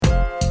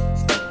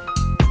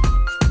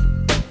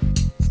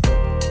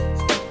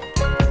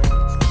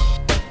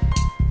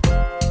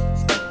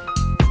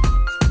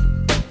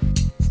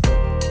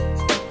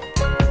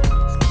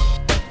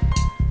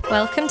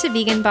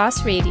Vegan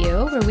Boss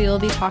Radio, where we will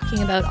be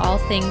talking about all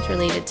things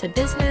related to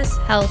business,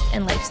 health,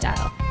 and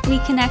lifestyle. We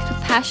connect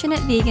with passionate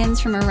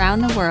vegans from around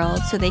the world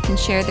so they can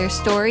share their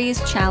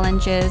stories,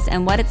 challenges,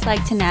 and what it's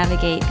like to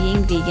navigate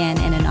being vegan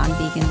in a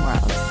non-vegan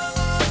world.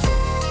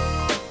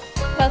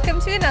 Welcome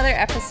to another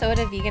episode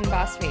of Vegan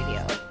Boss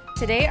Radio.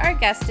 Today our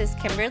guest is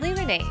Kimberly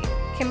Renee.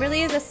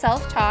 Kimberly is a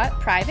self-taught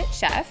private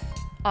chef,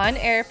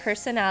 on-air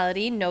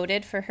personality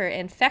noted for her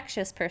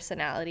infectious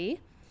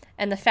personality,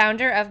 and the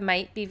founder of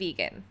Might Be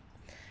Vegan.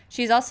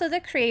 She's also the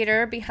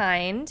creator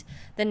behind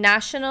the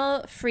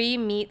National Free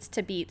Meats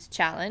to Beats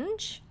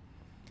Challenge,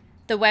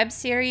 the web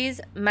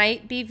series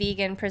Might Be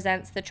Vegan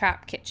Presents The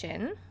Trap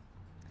Kitchen,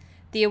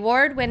 the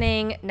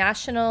award-winning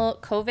National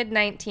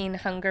COVID-19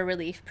 Hunger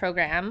Relief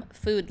Program,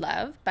 Food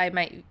Love by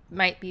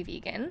Might Be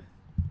Vegan,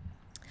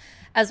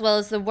 as well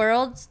as the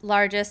world's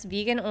largest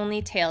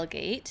vegan-only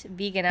tailgate,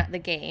 Vegan at the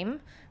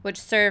Game,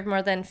 which served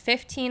more than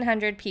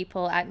 1,500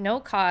 people at no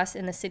cost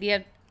in the city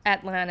of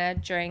Atlanta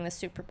during the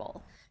Super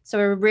Bowl. So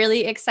we're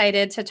really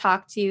excited to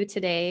talk to you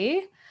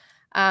today.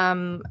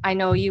 I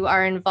know you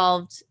are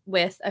involved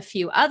with a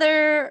few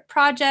other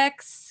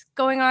projects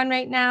going on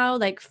right now,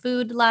 like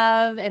Food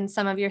Love and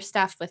some of your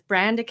stuff with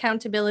brand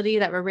accountability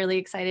that we're really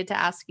excited to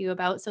ask you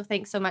about. So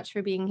thanks so much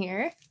for being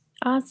here.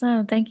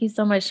 Awesome. Thank you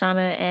so much,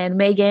 Shauna and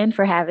Megan,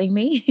 for having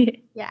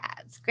me. Yeah,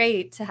 it's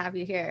great to have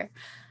you here.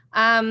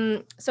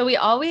 So we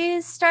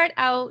always start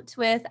out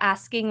with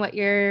asking what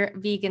your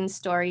vegan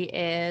story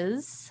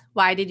is.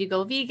 Why did you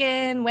go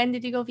vegan? When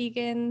did you go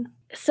vegan?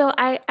 So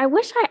I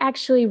wish I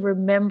actually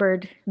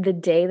remembered the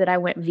day that I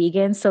went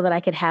vegan so that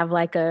I could have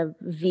like a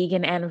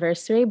vegan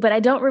anniversary, but I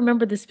don't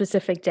remember the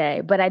specific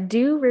day. But I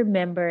do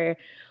remember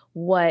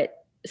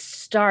what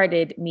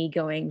started me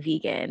going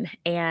vegan.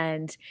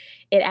 And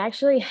it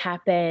actually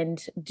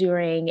happened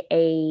during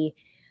an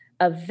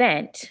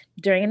event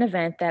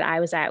that I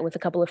was at with a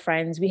couple of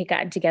friends. We had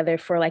gotten together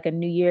for like a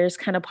New Year's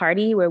kind of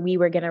party where we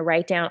were going to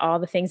write down all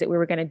the things that we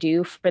were going to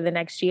do for the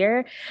next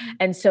year.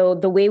 And so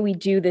the way we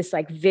do this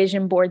like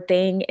vision board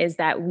thing is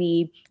that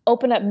we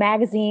open up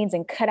magazines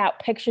and cut out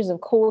pictures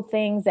of cool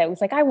things that was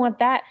like, I want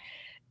that.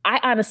 I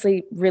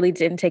honestly really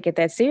didn't take it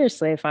that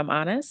seriously, if I'm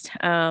honest.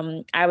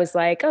 I was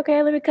like,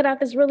 okay, let me cut out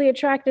this really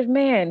attractive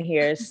man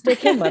here, stick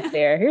him up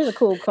there. Here's a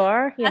cool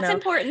car. That's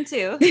important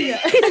too.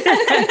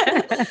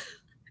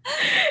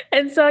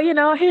 And so,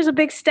 here's a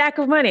big stack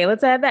of money.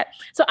 Let's add that.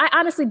 So I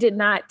honestly did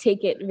not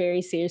take it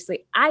very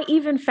seriously. I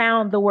even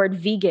found the word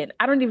vegan.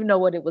 I don't even know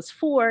what it was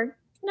for.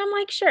 And I'm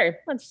like, sure,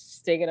 let's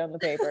stick it on the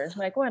paper.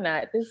 Like, why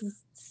not? This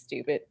is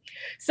stupid.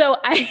 So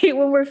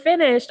when we're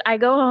finished, I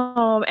go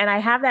home and I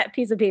have that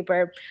piece of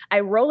paper. I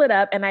roll it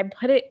up and I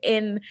put it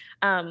in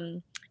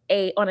on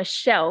a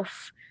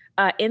shelf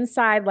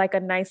inside like a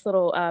nice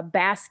little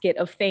basket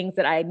of things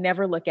that I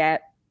never look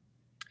at.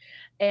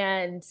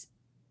 And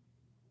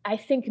I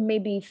think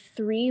maybe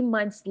 3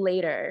 months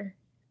later,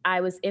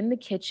 I was in the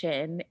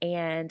kitchen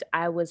and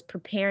I was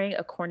preparing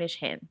a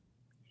Cornish hen.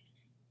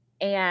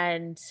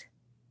 And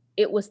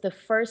it was the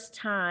first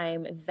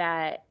time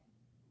that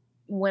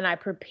when I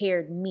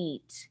prepared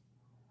meat,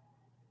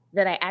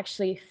 that I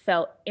actually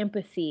felt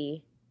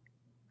empathy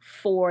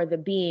for the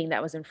being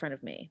that was in front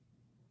of me.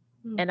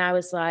 And I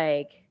was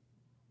like,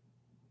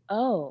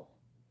 oh.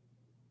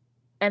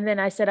 And then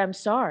I said, I'm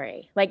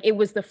sorry. Like it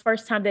was the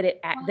first time that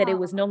it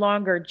was no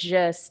longer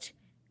just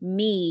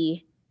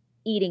me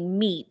eating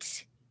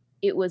meat.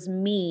 It was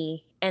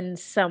me and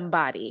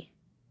somebody.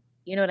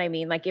 You know what I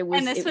mean? Like it was.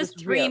 And this was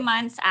 3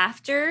 months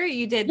after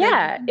you did.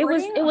 Yeah, it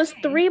was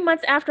 3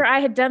 months after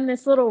I had done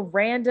this little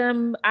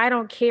random. I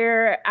don't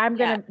care. I'm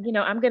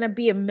gonna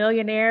be a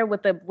millionaire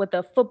with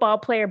a football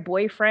player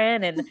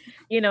boyfriend, and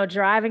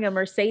driving a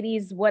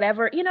Mercedes,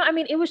 whatever.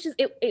 It was just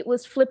it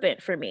was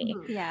flippant for me.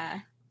 Yeah.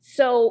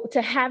 So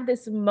to have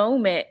this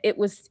moment, it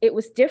was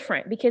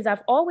different because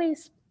I've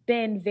always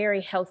been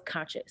very health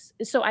conscious.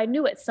 So I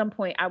knew at some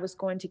point I was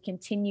going to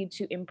continue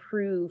to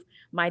improve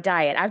my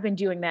diet. I've been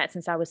doing that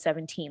since I was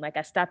 17. Like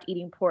I stopped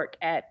eating pork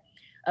at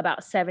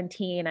about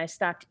 17. I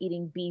stopped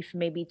eating beef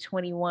maybe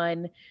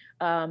 21.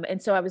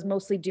 And so I was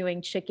mostly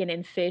doing chicken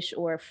and fish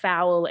or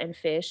fowl and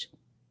fish.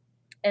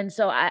 And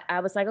so I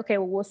was like, okay,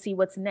 well, we'll see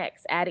what's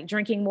next.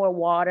 Drinking more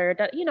water,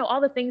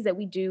 all the things that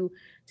we do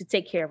to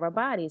take care of our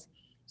bodies.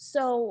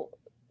 So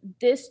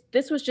this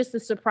was just a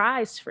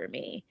surprise for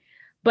me.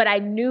 But I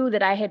knew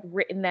that I had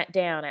written that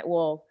down.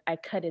 I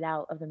cut it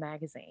out of the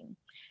magazine.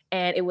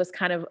 And it was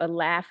kind of a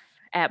laugh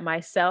at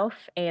myself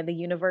and the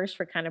universe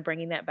for kind of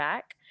bringing that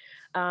back.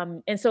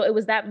 And so it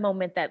was that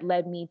moment that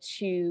led me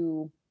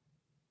to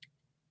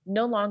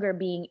no longer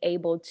being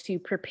able to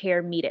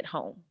prepare meat at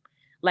home.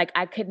 Like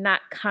I could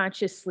not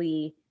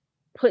consciously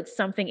put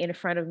something in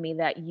front of me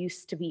that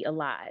used to be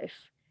alive,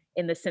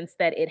 in the sense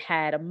that it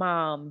had a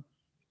mom,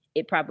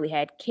 it probably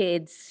had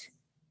kids,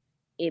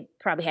 it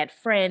probably had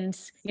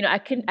friends. I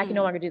can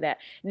no longer do that.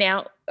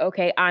 Now,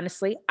 okay,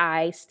 honestly,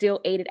 I still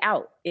ate it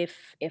out.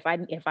 If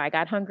I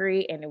got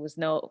hungry and it was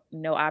no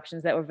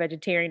options that were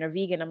vegetarian or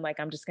vegan, I'm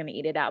like, I'm just going to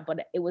eat it out.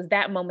 But it was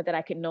that moment that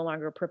I could no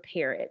longer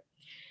prepare it.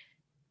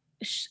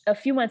 a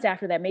few months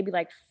after that, maybe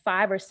like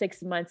 5 or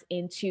 6 months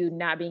into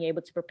not being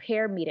able to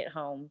prepare meat at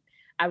home,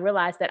 I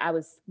realized that I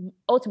was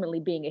ultimately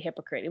being a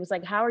hypocrite. It was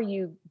like, how are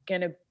you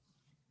gonna,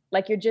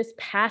 like, you're just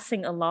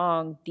passing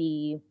along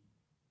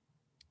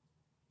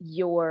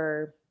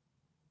your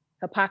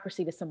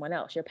hypocrisy to someone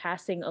else. You're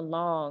passing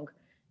along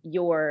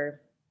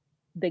your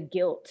the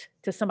guilt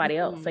to somebody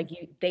else. Mhm. Like,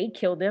 they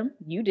killed him,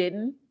 you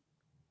didn't,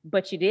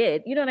 but you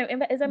did. You know what I mean?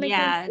 Does that make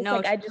sense? Yeah, It's no,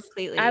 like I was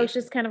completely.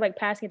 just kind of like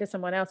passing it to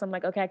someone else. I'm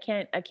like, okay, I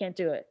can't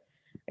do it.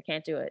 I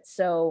can't do it.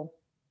 So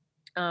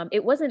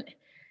it wasn't,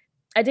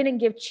 I didn't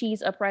give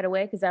cheese up right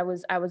away because I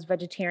was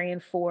vegetarian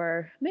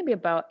for maybe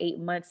about 8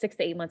 months, 6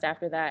 to 8 months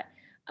after that.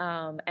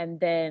 And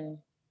then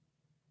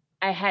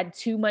I had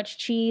too much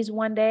cheese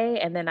one day,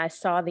 and then I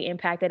saw the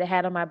impact that it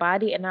had on my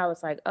body, and I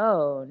was like,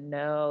 "Oh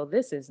no,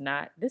 this is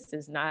not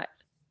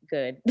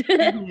good."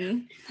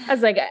 Mhm. I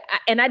was like,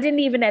 and I didn't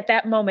even at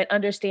that moment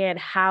understand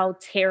how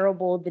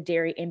terrible the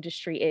dairy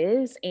industry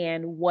is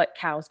and what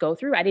cows go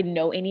through. I didn't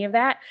know any of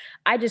that.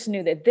 I just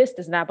knew that this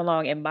does not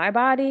belong in my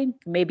body,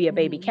 maybe a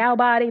baby Mhm. cow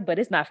body, but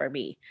it's not for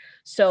me.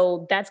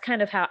 So that's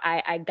kind of how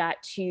I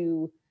got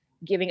to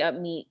giving up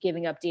meat,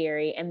 giving up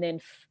dairy. And then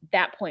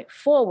that point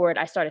forward,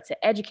 I started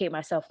to educate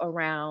myself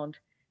around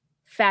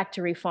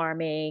factory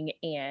farming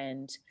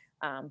and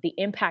the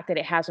impact that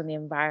it has on the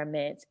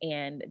environment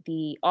and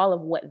the all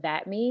of what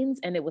that means.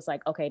 And it was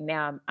like, okay,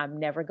 now I'm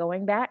never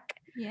going back,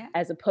 Yeah.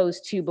 as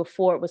opposed to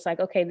before it was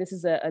like, okay, this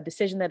is a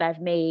decision that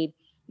I've made.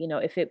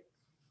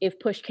 If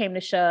push came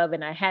to shove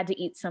and I had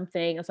to eat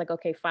something, it's like,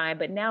 okay, fine.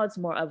 But now it's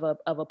more of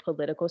a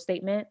political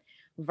statement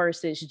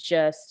versus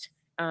just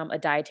a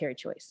dietary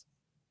choice.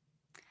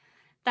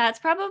 That's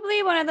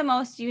probably one of the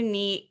most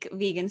unique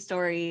vegan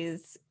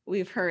stories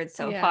we've heard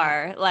so Yeah.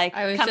 far. Like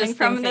I was coming just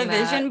from the thinking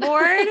that. vision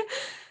board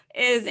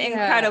is Yeah.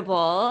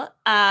 incredible.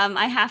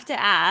 I have to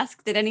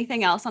ask, did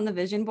anything else on the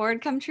vision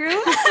board come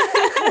true?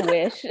 I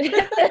wish.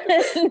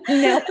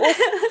 No,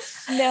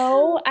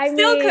 no.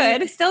 Still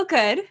could, still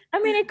could.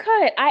 I mean, it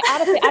could. I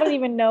honestly, I don't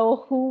even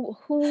know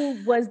who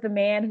was the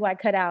man who I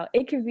cut out.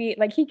 It could be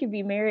like he could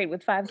be married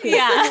with 5 kids. I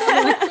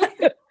have no Yeah.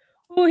 idea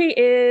who he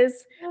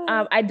is.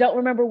 I don't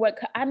remember what.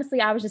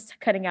 Honestly, I was just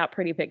cutting out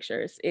pretty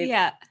pictures.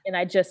 Yeah. And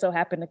I just so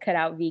happened to cut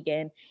out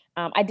vegan.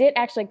 I did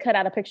actually cut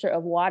out a picture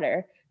of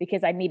water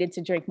because I needed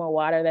to drink more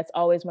water. That's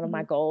always one of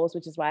my Mhm. goals,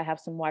 which is why I have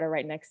some water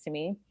right next to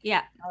me.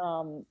 Yeah.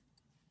 Um,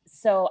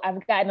 so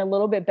I've gotten a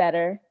little bit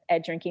better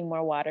at drinking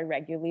more water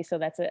regularly. So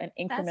that's an That's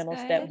incremental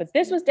step. good. But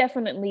this was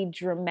definitely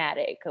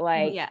dramatic.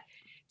 Like, Yeah.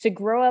 to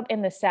grow up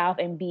in the South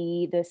and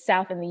be the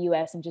South in the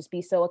US and just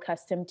be so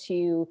accustomed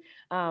to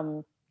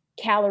um,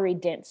 calorie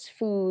dense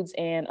foods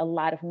and a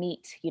lot of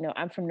meat.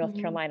 I'm from North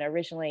Mhm. Carolina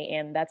originally,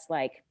 and that's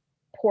like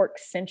pork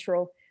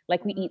central.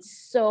 Like, we Mhm. eat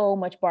so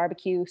much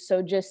barbecue.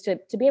 So just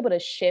to be able to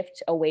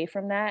shift away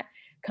from that,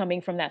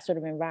 coming from that sort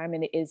of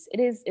environment, it's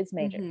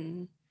major.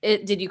 Mhm.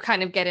 Did you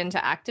kind of get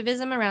into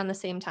activism around the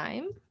same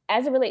time?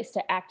 As it relates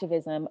to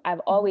activism,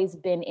 I've always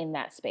been in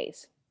that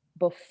space.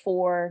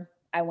 Before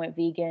I went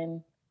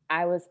vegan,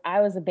 I was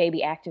a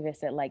baby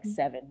activist at like Mhm.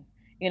 7.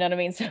 You know what I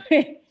mean? So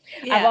I've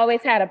Yeah.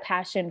 always had a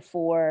passion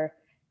for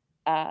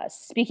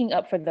speaking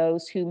up for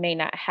those who may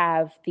not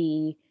have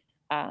the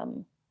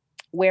um,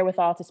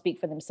 wherewithal to speak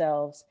for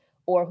themselves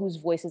or whose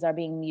voices are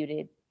being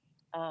muted.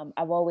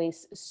 I've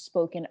always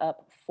spoken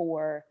up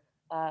for,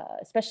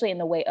 especially in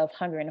the way of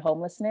hunger and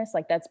homelessness.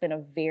 Like, that's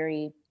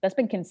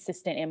been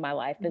consistent in my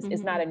life. This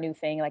is not Mhm. a new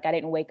thing. Like, I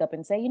didn't wake up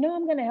and say,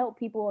 I'm going to help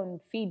people and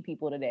feed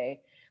people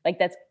today. Like,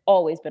 that's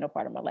always been a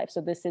part of my life.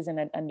 So this isn't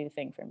a new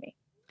thing for me.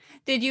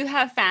 Did you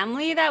have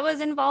family that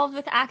was involved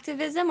with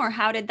activism, or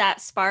how did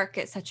that spark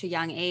at such a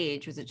young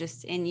age? Was it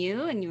just in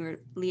you and you were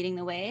leading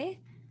the way?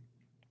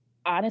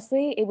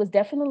 Honestly, it was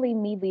definitely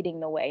me leading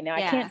the way. Now, I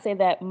Yeah. can't say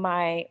that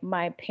my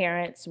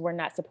parents were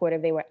not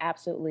supportive. They were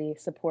absolutely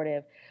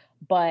supportive.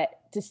 But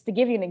just to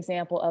give you an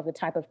example of the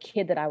type of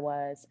kid that I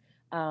was,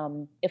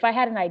 if I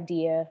had an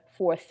idea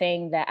for a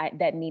thing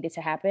that needed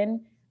to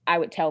happen, I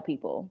would tell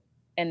people.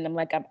 And I'm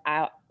like,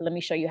 let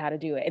me show you how to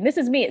do it. And this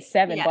is me at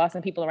 7, Yeah.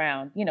 bossing people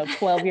around,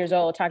 12 years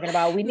old, talking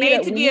about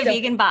Made to be a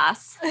vegan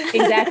boss.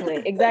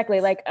 exactly, exactly.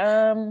 Like,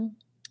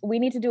 we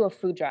need to do a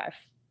food drive.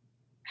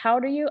 How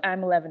old are you?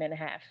 I'm 11 and a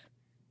half.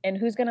 And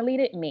who's going to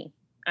lead it? Me.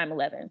 I'm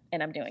 11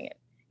 and I'm doing it.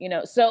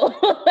 So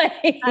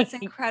That's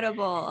like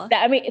incredible.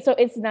 that, I mean, so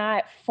it's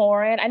not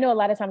foreign. I know a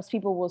lot of times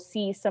people will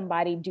see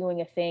somebody doing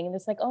a thing and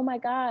it's like, oh my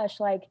gosh,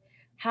 like,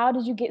 how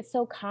did you get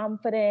so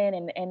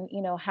confident?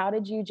 And how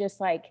did you just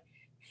like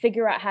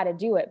figure out how to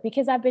do it?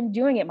 Because I've been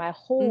doing it my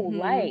whole Mhm.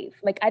 life.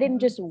 Like, I didn't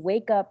Mhm. just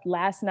wake up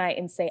last night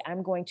and say,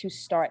 I'm going to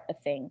start a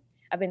thing.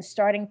 I've been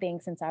starting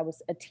things since I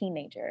was a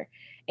teenager.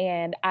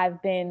 And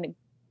I've been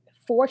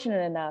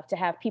fortunate enough to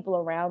have people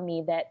around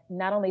me that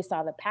not only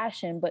saw the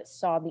passion, but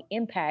saw the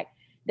impact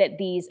that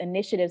these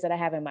initiatives that I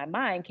have in my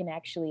mind can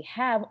actually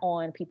have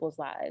on people's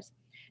lives.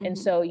 And Mhm.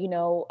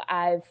 so,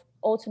 I've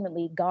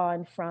ultimately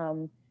gone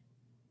from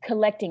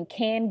collecting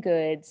canned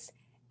goods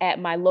at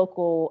my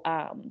local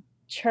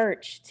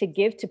church to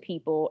give to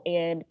people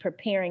and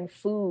preparing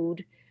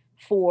food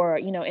for,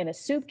 in a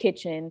soup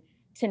kitchen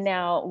to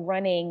now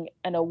running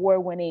an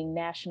award-winning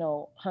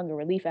national hunger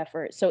relief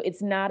effort. So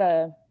it's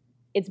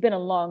been a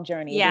long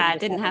journey. Yeah, it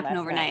didn't happen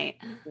overnight.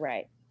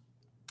 Right.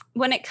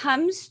 When it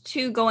comes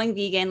to going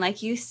vegan,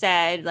 like you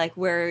said, like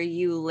where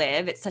you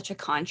live, it's such a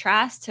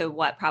contrast to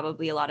what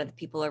probably a lot of the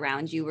people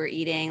around you were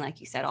eating. Like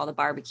you said, all the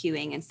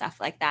barbecuing and stuff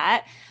like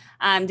that.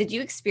 Did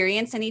you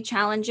experience any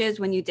challenges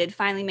when you did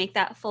finally make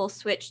that full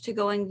switch to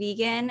going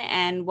vegan?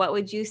 And what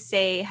would you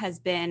say has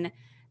been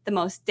the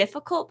most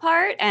difficult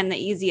part and the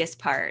easiest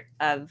part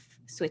of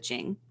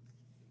switching?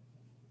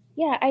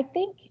 Yeah, I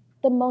think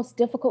the most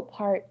difficult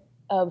part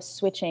of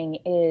switching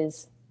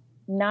is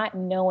not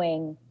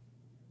knowing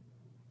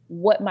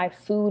what my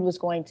food was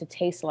going to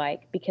taste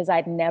like because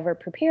I'd never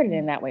prepared it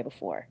in that way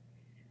before.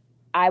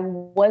 I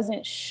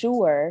wasn't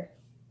sure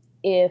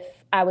if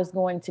I was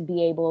going to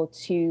be able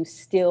to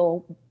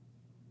still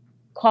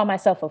call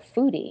myself a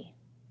foodie.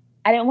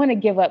 I didn't want to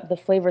give up the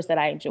flavors that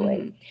I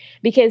enjoyed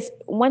because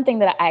one thing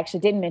that I actually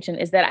didn't mention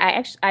is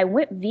that I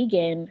went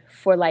vegan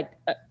for like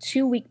a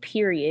 2-week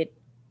period,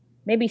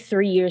 maybe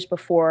 3 years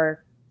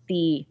before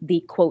the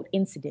quote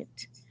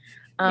incident.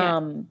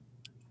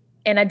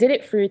 And I did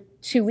it for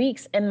 2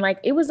 weeks and like,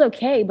 it was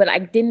okay, but I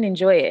didn't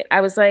enjoy it.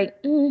 I was like,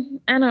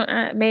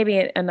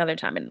 maybe another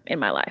time in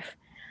my life.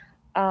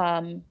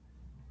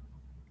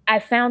 I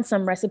found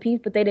some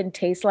recipes, but they didn't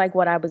taste like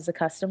what I was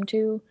accustomed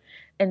to.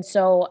 And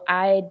so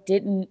I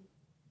didn't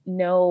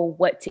know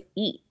what to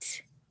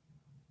eat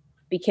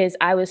because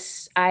I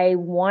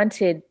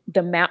wanted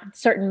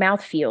certain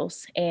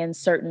mouthfeels and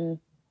certain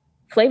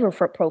flavor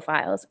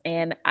profiles.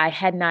 And I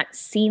had not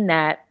seen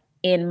that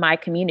in my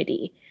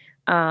community.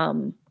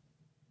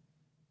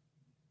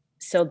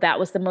 So that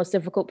was the most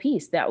difficult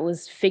piece. That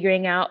was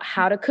figuring out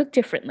how to cook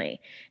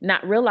differently,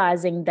 not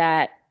realizing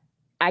that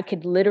I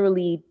could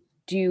literally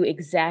do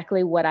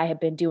exactly what I had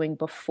been doing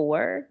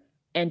before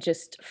and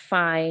just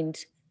find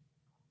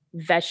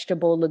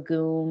vegetable,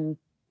 legume,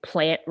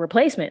 plant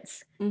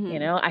replacements.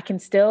 I can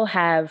still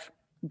have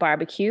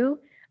barbecue.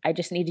 I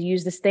just need to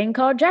use this thing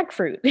called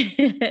jackfruit.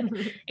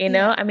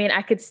 I mean,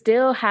 I could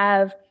still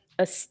have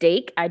a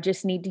steak. I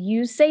just need to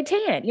use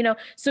seitan,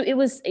 so it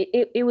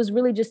was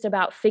really just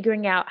about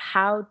figuring out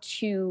how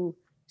to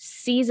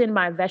season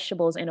my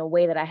vegetables in a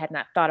way that I had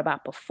not thought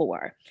about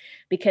before.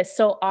 Because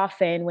so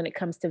often when it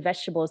comes to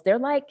vegetables, they're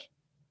like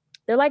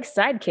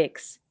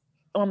sidekicks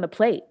on the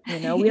plate.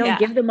 We don't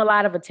give them a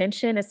lot of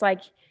attention. It's like,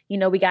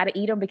 we got to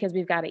eat them because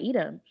we've got to eat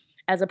them,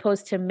 as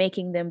opposed to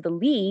making them the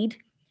lead,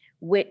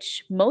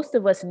 which most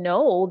of us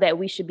know that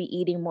we should be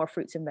eating more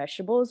fruits and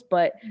vegetables,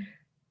 but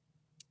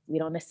we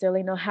don't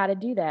necessarily know how to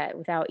do that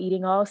without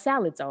eating all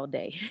salads all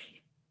day.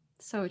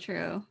 So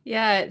true.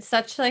 Yeah, it's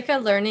such like a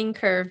learning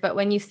curve. But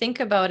when you think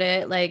about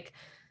it, like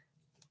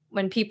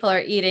when people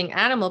are eating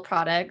animal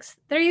products,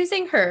 they're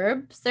using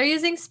herbs, they're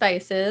using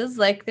spices,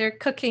 like they're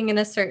cooking in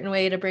a certain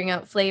way to bring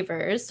out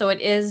flavors. So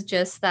it is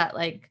just that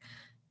like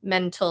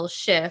mental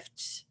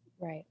shift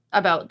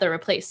about the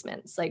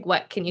replacements. Like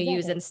what can you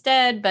use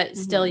instead, but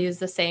still use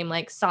the same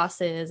like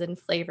sauces and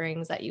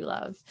flavorings that you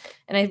love.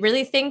 And I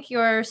really think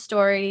your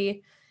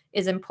story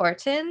is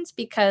important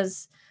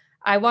because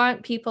I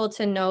want people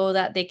to know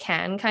that they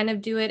can kind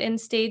of do it in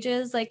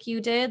stages like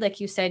you did. Like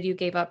you said, you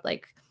gave up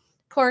like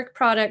pork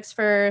products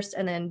first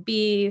and then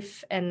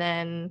beef and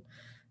then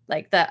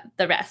like the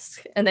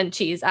rest and then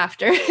cheese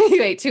after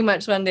you ate too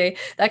much one day.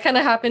 That kind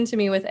of happened to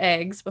me with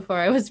eggs before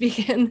I was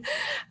vegan.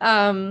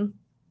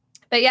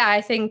 But yeah,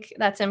 I think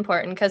that's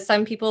important because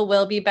some people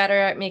will be better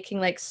at making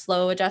like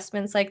slow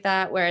adjustments like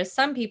that, whereas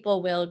some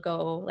people will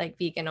go like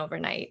vegan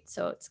overnight.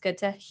 So it's good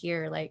to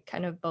hear like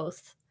kind of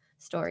both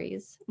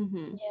stories.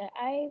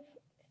 Yeah,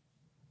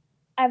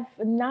 I've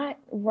not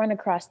run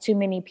across too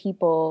many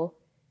people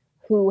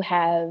who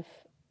have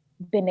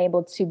been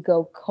able to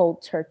go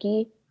cold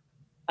turkey.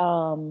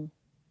 Not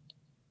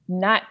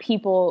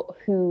people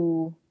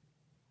who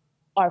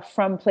are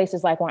from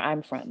places like where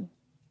I'm from,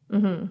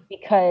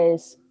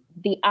 because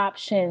the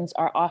options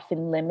are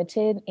often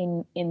limited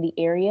in the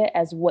area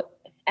as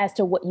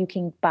to what you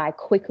can buy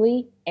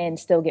quickly and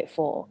still get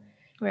full.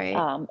 Right.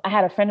 I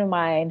had a friend of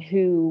mine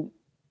who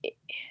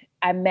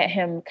I met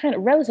him kind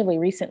of relatively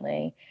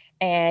recently,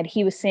 and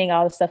he was seeing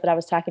all the stuff that I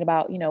was talking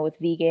about, with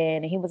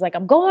vegan. And he was like,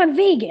 I'm going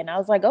vegan. I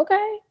was like,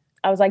 okay.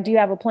 I was like, do you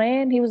have a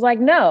plan? He was like,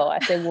 no. I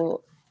said,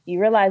 well, you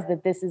realize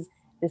that this is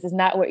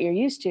not what you're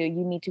used to.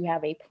 You need to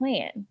have a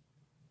plan.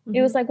 He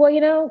was like, well,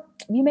 you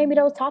made me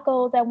those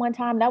tacos that one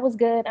time. That was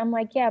good. I'm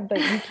like, yeah, but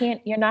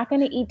you're not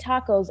going to eat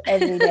tacos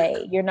every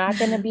day. You're not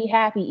going to be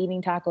happy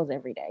eating tacos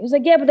every day. He was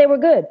like, yeah, but they were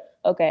good.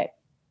 Okay.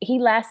 He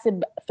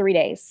lasted 3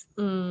 days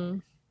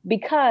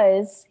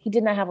because he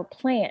did not have a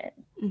plan.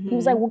 He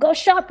was like, well, go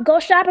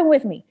shopping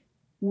with me.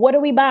 What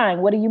are we buying?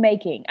 What are you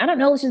making? I don't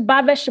know. Let's just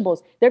buy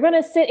vegetables. They're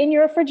going to sit in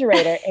your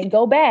refrigerator and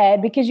go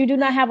bad because you do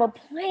not have a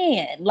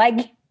plan.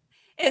 Like,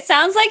 it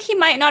sounds like he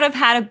might not have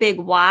had a big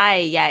why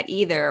yet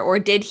either. Or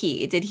did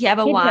he? Did he have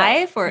a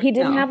why? He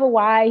didn't have a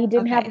why. He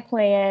didn't have a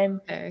plan.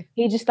 Okay.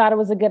 He just thought it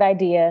was a good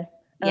idea.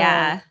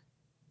 Yeah.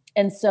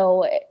 And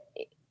so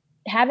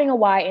having a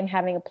why and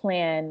having a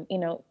plan,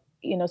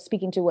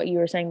 speaking to what you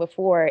were saying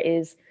before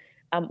is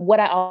what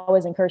I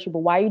always encourage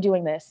people, why are you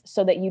doing this?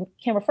 So that you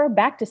can refer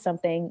back to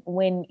something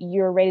when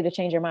you're ready to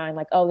change your mind.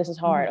 Like, oh, this is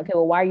hard. Mhm. Okay,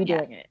 well, why are you Yeah.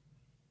 doing it?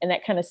 And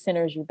that kind of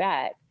centers you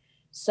back.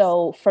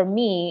 So for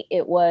me,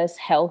 it was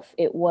health.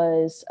 It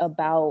was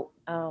about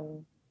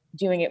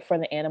doing it for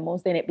the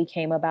animals. Then it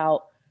became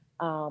about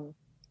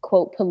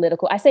quote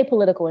political. I say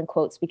political in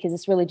quotes because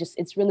it's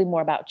really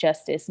more about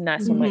justice,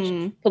 not so much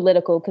Mhm.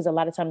 political. Because a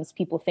lot of times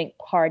people think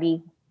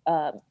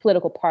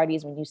political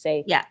parties when you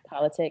say Yeah.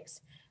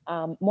 politics.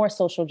 More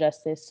social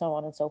justice, so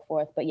on and so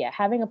forth. But yeah,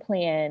 having a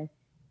plan,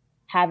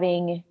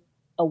 having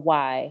a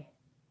why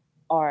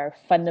are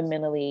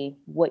fundamentally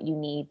what you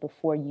need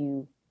before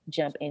you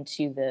jump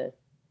into the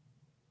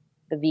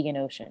vegan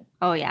ocean.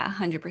 Oh yeah,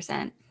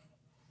 100%.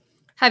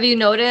 Have you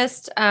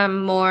noticed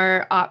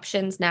more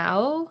options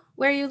now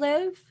where you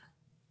live?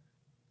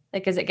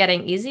 Like, is it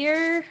getting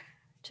easier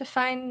to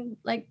find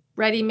like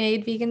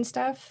ready-made vegan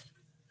stuff?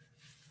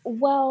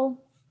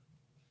 Well,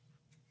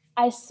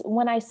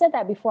 when I said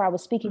that before, I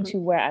was speaking to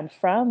where I'm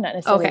from, not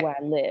necessarily Okay. where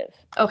I live.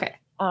 Okay.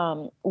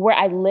 Where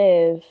I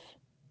live,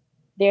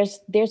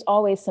 there's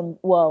always some,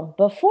 well,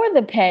 before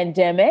the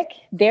pandemic,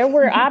 there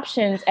were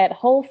options at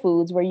Whole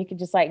Foods where you could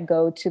just like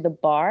go to the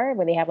bar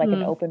where they have like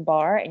an open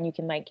bar and you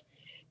can like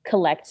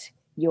collect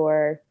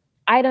your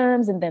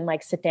items and then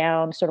like sit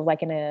down sort of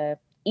like in a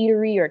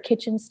eatery or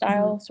kitchen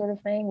style sort of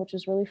thing, which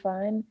was really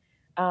fun.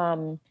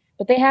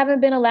 But they haven't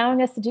been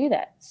allowing us to do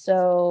that.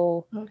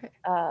 So Okay.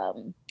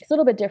 it's a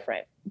little bit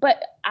different.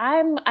 But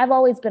I've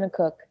always been a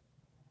cook.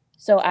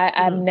 So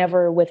I'm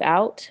never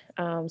without,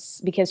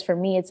 because for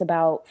me, it's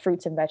about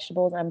fruits and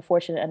vegetables. I'm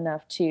fortunate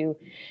enough to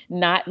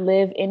not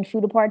live in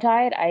food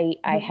apartheid.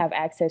 I have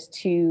access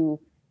to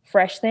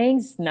fresh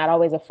things, not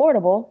always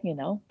affordable,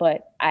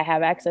 but I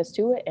have access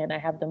to it and I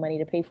have the money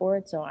to pay for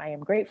it. So I am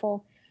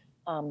grateful.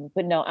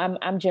 But no,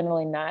 I'm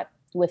generally not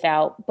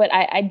without, but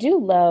I do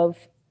love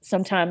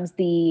sometimes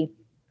the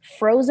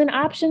frozen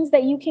options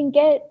that you can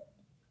get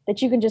that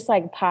you can just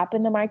like pop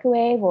in the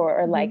microwave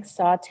or like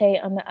saute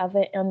on the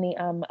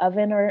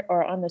oven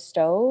or on the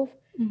stove.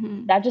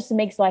 That just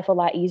makes life a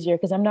lot easier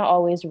because I'm not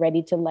always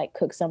ready to like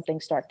cook something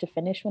start to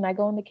finish when I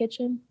go in the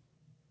kitchen.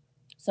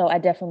 So I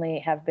definitely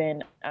have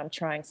been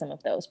trying some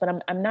of those, but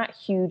I'm not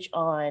huge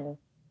on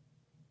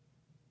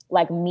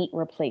like meat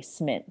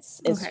replacements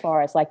as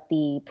far as like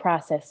the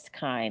processed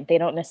kind. They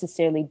don't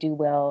necessarily do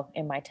well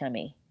in my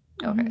tummy.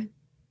 Okay.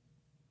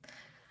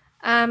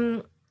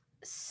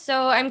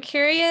 So I'm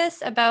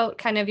curious about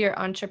kind of your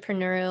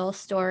entrepreneurial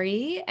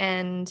story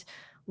and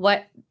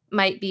what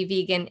Might Be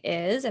Vegan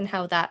is and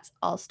how that's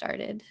all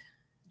started.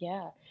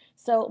 Yeah.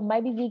 So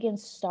Might Be Vegan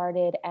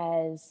started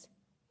as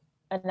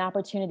an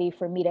opportunity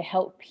for me to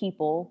help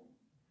people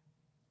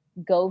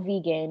go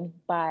vegan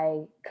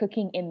by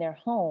cooking in their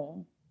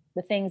home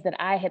the things that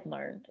I had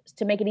learned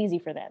to make it easy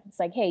for them. It's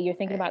like, hey, you're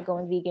thinking about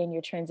going vegan,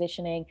 you're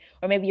transitioning,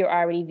 or maybe you're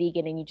already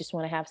vegan and you just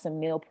want to have some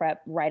meal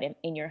prep right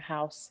in your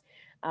house.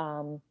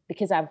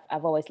 Because I've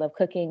always loved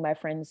cooking. My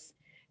friends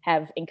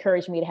have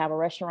encouraged me to have a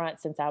restaurant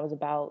since I was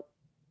about,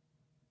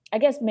 I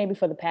guess maybe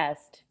for the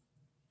past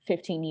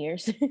 15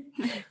 years.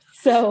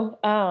 So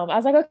I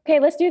was like, okay,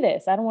 let's do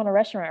this. I don't want a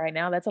restaurant right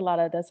now. That's a lot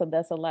of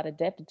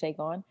debt to take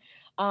on.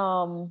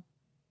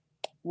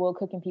 We'll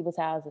cook in people's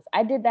houses.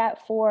 I did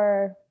that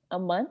for a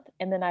month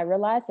and then I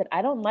realized that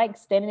I don't like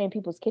standing in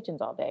people's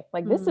kitchens all day.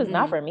 Like this is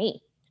not for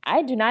me.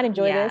 I do not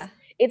enjoy this.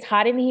 It's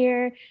hot in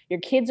here. Your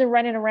kids are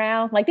running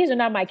around. Like these are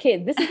not my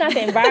kids. This is not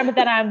the environment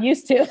that I'm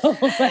used to.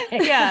 Like,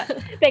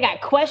 they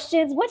got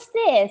questions. What's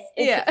this?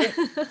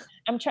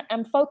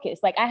 I'm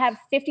focused. Like I have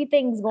 50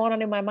 things going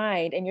on in my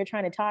mind and you're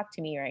trying to talk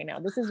to me right now.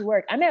 This is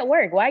work. I'm at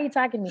work. Why are you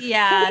talking to me?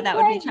 Yeah, that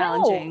would be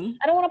challenging. No,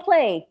 I don't want to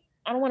play.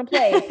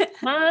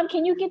 Mom,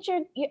 can you get your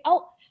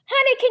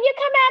honey, can you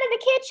come out of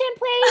the kitchen,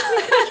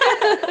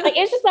 please? Like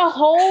it's just a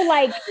whole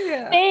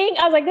thing.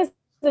 I was like, this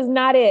is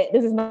not it.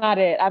 This is not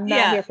it. I'm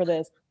not here for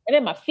this. And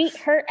then my feet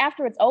hurt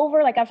after it's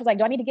over. Like I was like,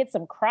 do I need to get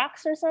some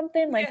Crocs or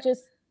something? Like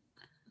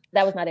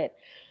that was not it.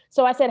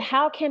 So I said,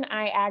 how can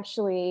I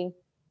actually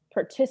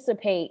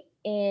participate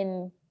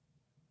in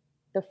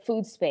the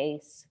food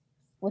space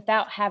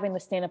without having to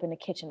stand up in the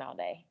kitchen all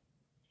day?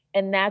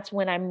 And that's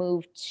when I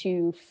moved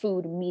to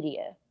food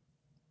media,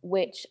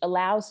 which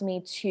allows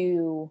me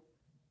to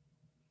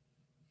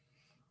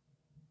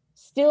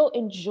still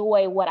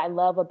enjoy what I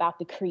love about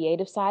the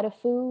creative side of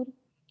food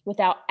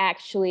without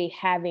actually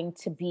having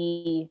to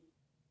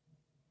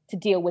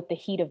deal with the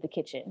heat of the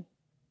kitchen.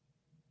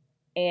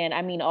 And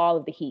I mean all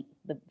of the heat,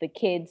 the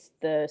kids,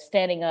 the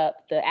standing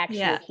up, the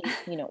actual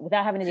heat,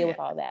 without having to deal with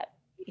all that.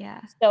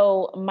 Yeah.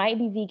 So Might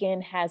Be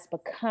Vegan has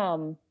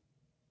become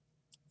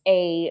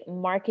a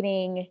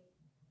marketing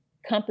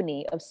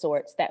company of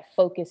sorts that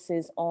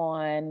focuses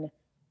on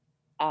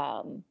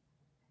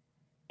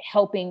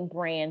helping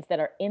brands that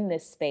are in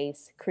this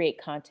space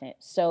create content.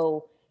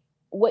 So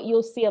what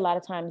you'll see a lot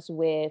of times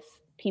with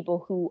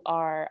people who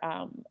are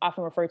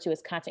often referred to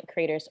as content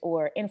creators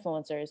or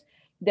influencers,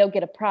 they'll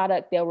get a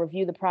product, they'll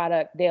review the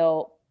product,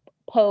 they'll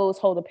pose,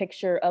 hold a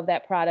picture of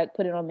that product,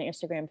 put it on the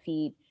Instagram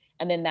feed,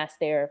 and then that's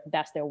their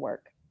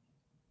work.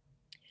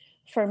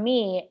 For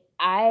me,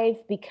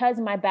 because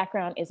my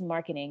background is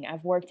marketing,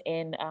 I've worked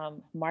in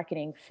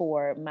marketing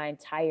for my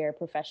entire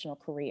professional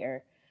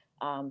career.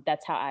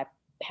 That's how I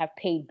have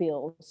paid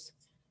bills.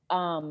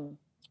 Um,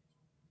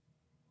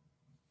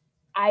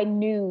 I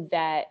knew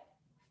that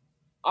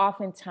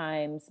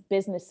oftentimes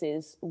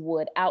businesses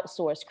would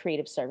outsource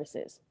creative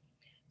services.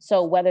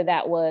 So whether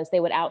that was they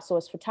would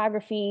outsource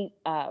photography,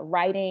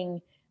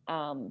 writing,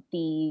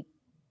 the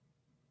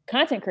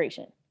content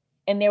creation.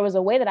 And there was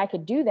a way that I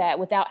could do that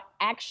without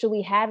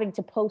actually having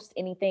to post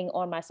anything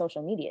on my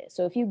social media.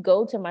 So if you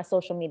go to my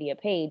social media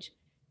page,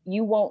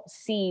 you won't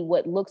see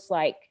what looks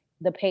like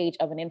the page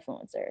of an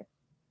influencer.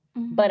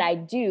 But I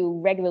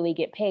do regularly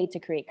get paid to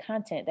create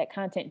content. That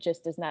content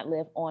just does not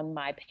live on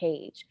my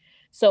page.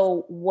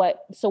 So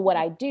what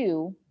I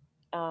do,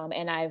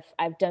 and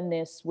I've done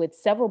this with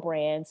several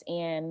brands,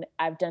 and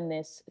I've done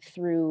this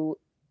through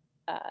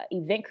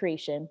event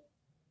creation,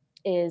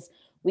 is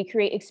we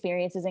create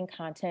experiences and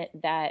content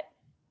that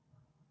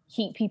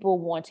keep people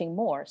wanting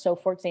more. So,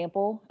 for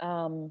example,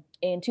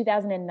 in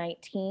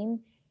 2019,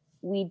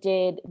 we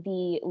did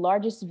the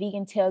largest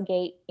vegan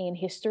tailgate in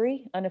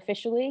history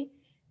unofficially.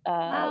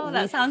 Wow,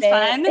 that sounds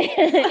fun.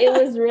 It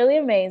was really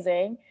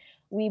amazing.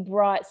 We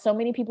brought so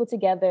many people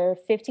together,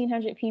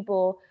 1,500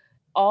 people,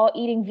 all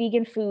eating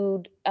vegan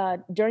food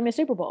during the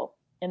Super Bowl,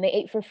 and they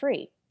ate for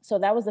free. So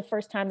that was the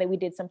first time that we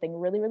did something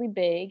really, really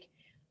big.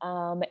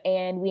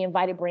 And we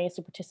invited brands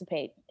to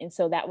participate. And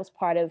so that was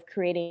part of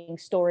creating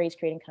stories,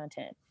 creating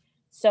content.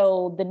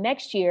 So the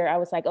next year I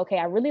was like, okay,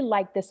 I really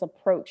like this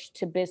approach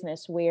to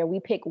business where we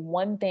pick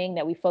one thing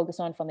that we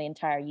focus on for the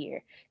entire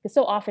year. Because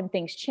so often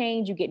things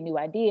change, you get new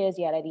ideas,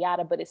 yada,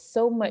 yada, but it's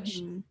so much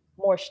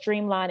more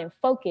streamlined and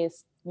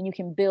focused when you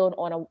can build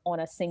on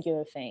a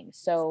singular thing.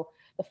 So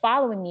the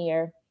following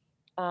year,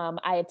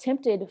 I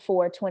attempted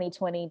for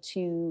 2020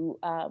 to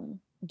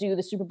do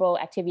the Super Bowl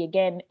activity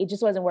again. It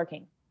just wasn't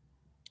working.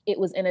 It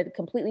was in a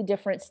completely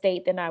different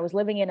state than I was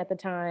living in at the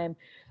time.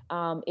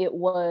 We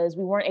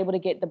weren't able to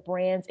get the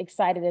brands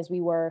excited as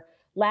we were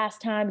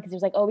last time, because it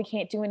was like, oh, we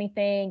can't do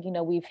anything. You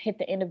know, we've hit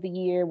the end of the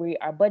year.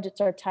 Our budgets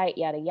are tight,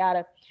 yada,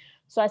 yada.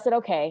 So I said,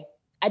 okay,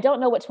 I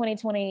don't know what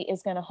 2020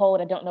 is going to hold.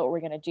 I don't know what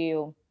we're going to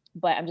do,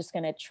 but I'm just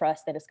going to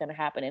trust that it's going to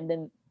happen. And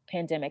then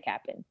pandemic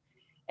happened.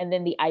 And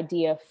then the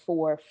idea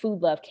for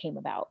Food Love came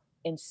about.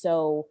 And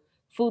so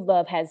Food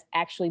Love has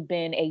actually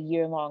been a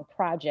year-long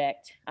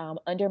project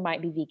under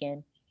Might Be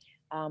Vegan.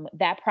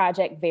 That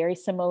project, very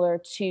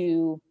similar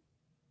to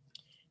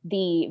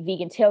the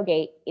vegan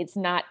tailgate, it's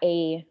not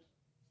a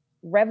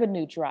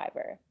revenue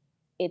driver.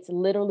 It's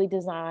literally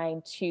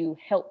designed to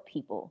help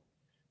people.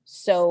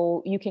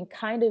 So you can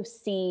kind of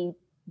see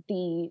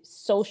the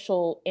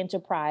social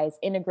enterprise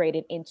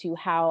integrated into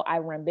how I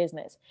run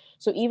business.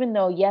 So even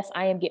though, yes,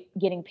 I am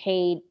getting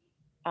paid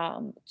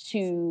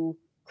to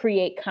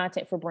create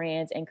content for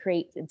brands and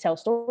create and tell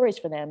stories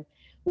for them,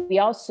 we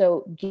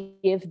also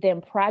give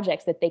them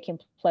projects that they can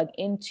plug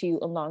into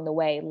along the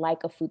way,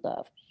 like a Food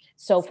Love.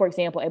 So for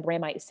example, a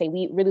brand might say,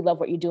 we really love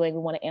what you're doing. We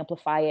want to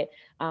amplify it.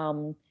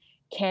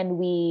 Can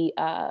we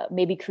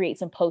maybe create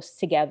some posts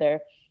together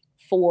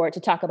to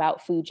talk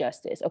about food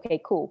justice?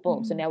 Okay, cool.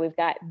 Boom. So now we've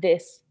got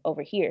this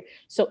over here.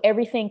 So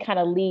everything kind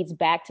of leads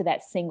back to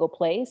that single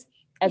place,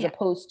 as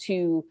opposed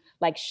to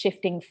like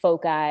shifting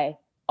foci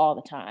all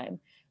the time.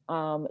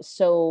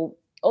 So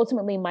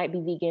ultimately, Might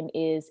Be Vegan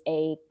is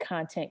a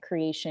content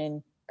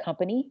creation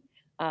company.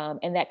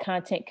 And that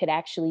content could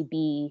actually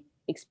be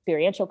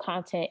experiential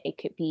content. It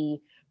could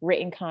be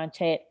written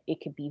content.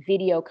 It could be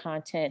video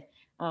content.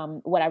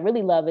 What I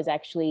really love is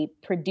actually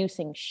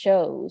producing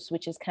shows,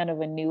 which is kind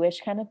of a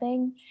newish kind of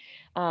thing.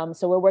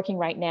 So we're working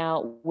right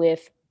now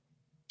with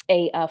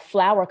a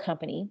flour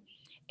company,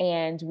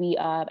 and we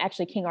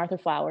actually King Arthur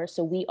Flour.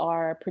 So we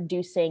are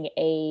producing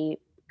a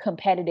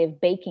competitive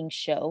baking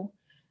show,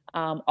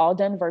 all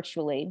done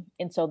virtually.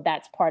 And so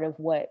that's part of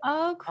what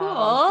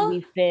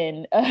we've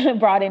been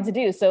brought in to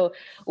do. So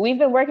we've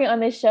been working on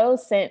this show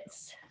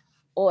since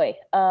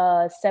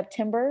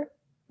September,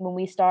 when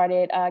we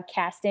started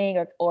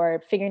casting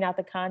or figuring out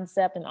the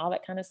concept and all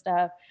that kind of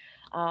stuff.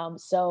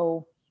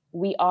 So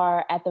we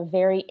are at the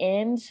very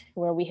end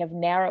where we have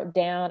narrowed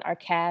down our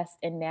cast,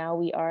 and now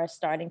we are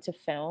starting to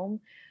film.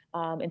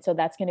 And so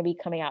that's going to be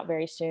coming out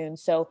very soon.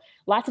 So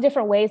lots of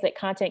different ways that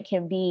content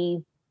can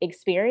be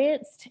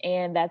experienced,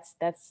 and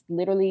that's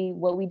literally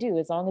what we do.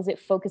 As long as it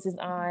focuses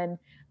on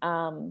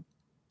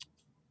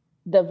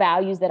the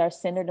values that are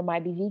centered to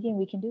Might Be Vegan,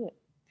 we can do it.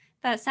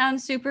 That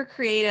sounds super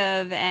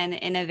creative and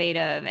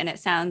innovative, and it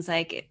sounds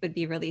like it would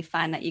be really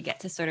fun that you get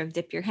to sort of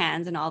dip your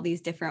hands in all these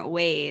different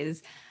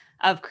ways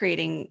of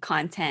creating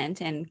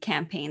content and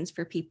campaigns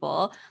for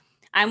people.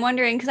 I'm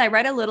wondering, because I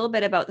read a little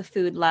bit about the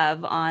Food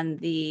Love on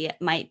the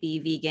Might Be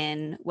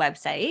Vegan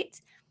website.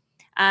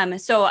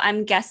 So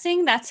I'm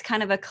guessing that's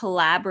kind of a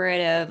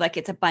collaborative, like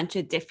it's a bunch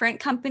of different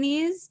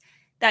companies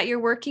that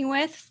you're working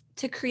with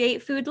to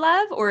create Food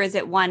Love, or is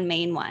it one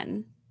main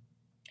one?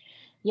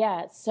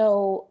 Yeah.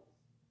 So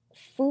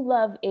Food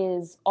Love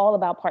is all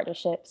about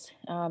partnerships.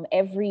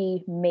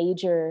 Every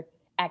major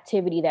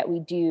activity that we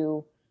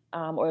do,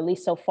 or at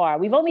least so far,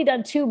 we've only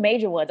done 2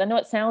 major ones. I know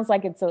it sounds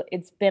like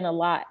it's been a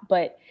lot,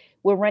 but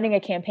we're running a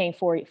campaign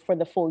for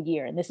the full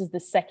year, and this is the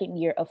second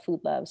year of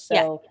Food Love.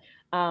 So,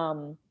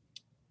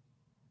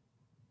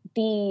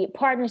 the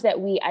partners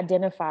that we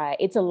identify,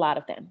 it's a lot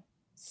of them.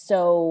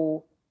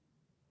 So,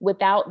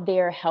 without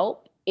their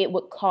help, it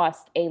would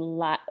cost a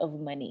lot of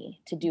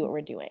money to do what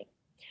we're doing.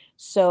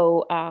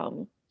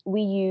 So,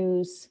 we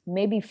use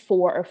maybe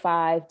 4 or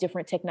 5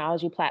 different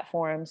technology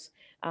platforms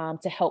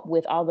to help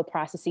with all the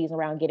processes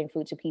around getting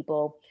food to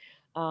people.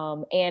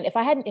 And if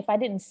I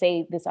didn't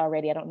say this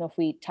already, I don't know if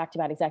we talked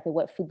about exactly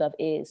what Food Love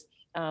is,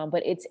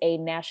 but it's a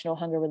national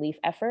hunger relief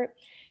effort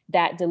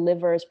that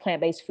delivers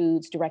plant-based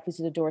foods directly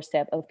to the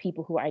doorstep of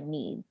people who are in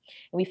need.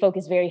 And we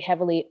focus very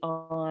heavily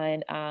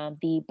on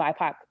the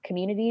BIPOC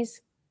communities,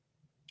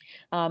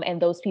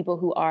 and those people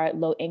who are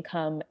low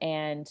income,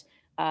 and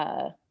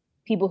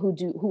people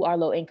who are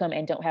low income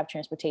and don't have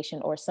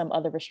transportation or some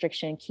other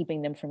restriction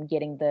keeping them from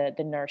getting the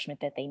nourishment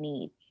that they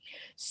need.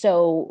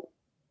 So,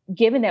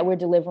 given that we're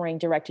delivering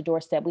direct to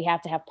doorstep, we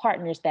have to have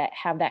partners that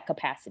have that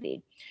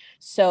capacity.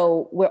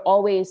 So we're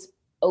always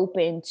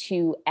open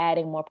to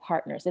adding more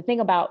partners. The thing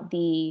about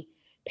the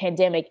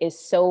pandemic is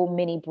so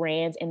many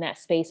brands in that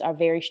space are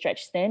very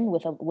stretched thin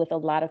with a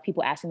lot of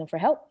people asking them for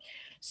help.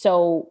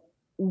 So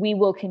we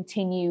will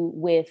continue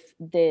with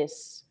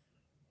this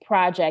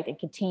project and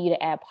continue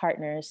to add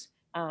partners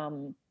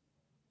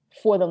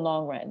for the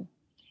long run,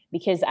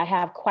 because I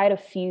have quite a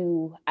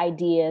few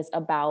ideas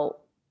about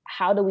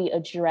how do we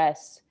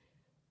address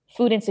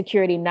food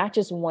insecurity, not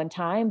just one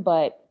time,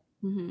 but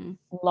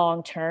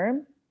long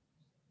term.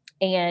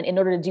 And in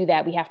order to do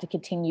that, we have to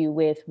continue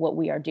with what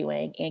we are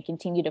doing and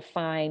continue to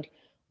find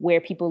where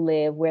people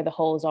live, where the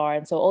holes are.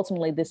 And so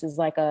ultimately, this is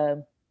like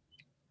a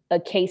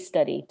case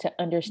study to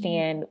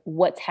understand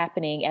what's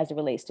happening as it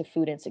relates to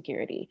food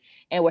insecurity.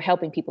 And we're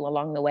helping people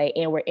along the way,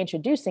 and we're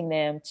introducing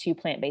them to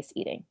plant-based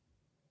eating.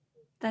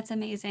 That's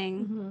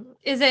amazing.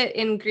 Is it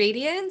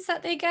ingredients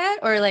that they get,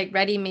 or like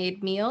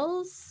ready-made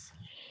meals?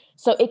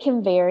 So it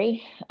can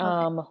vary.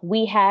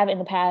 We have in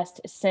the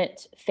past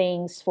sent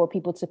things for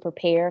people to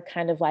prepare,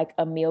 kind of like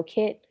a meal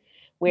kit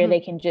where they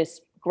can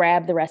just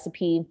grab the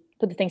recipe,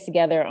 put the things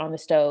together on the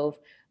stove.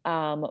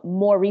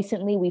 More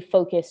recently, we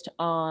focused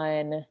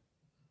on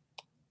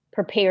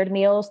prepared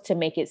meals to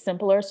make it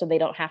simpler so they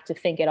don't have to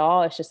think at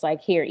all. It's just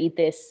like, here, eat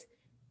this,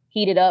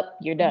 heat it up,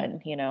 you're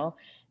done,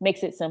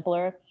 makes it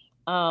simpler.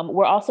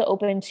 We're also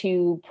open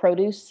to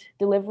produce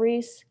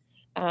deliveries.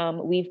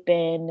 We've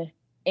been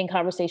in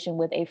conversation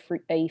with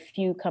a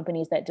few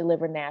companies that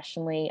deliver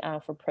nationally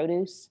for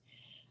produce.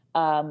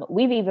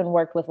 We've even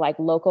worked with like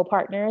local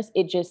partners.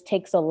 It just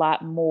takes a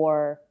lot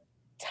more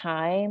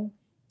time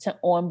to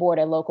onboard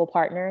a local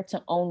partner,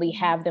 to only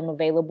have them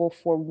available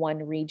for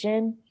one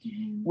region,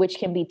 which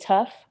can be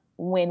tough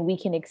when we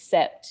can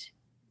accept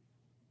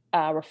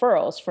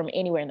referrals from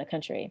anywhere in the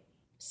country.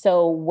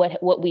 So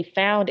what we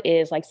found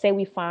is, like, say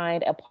we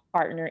find a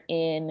partner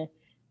in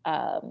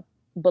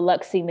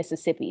Biloxi,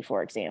 Mississippi,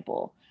 for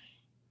example.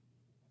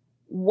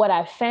 What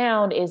I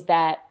found is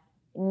that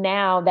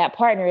now that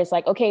partner is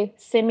like, okay,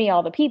 send me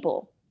all the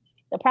people.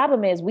 The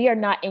problem is we are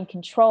not in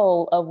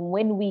control of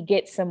when we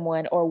get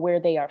someone or where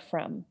they are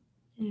from.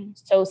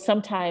 So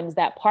sometimes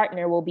that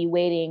partner will be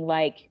waiting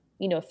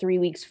 3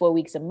 weeks, 4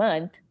 weeks, a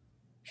month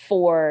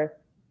for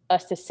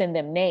us to send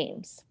them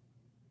names.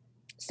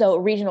 So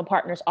regional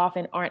partners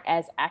often aren't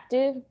as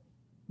active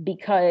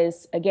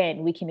because, again,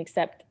 we can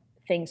accept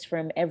things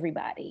from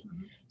everybody.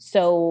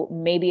 So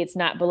maybe it's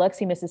not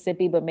Biloxi,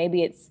 Mississippi, but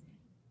maybe it's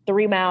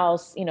 3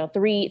 miles,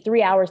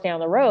 3 hours down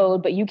the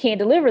road, but you can't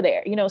deliver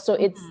there, so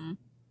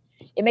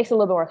it makes it a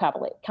little bit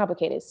more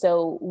complicated.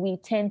 So we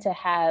tend to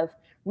have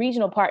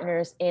regional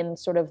partners in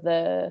sort of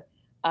the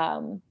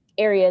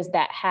areas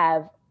that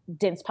have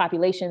dense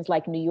populations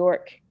like New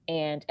York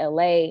and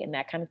LA and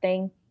that kind of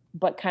thing,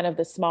 but kind of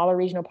the smaller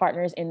regional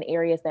partners in the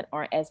areas that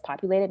aren't as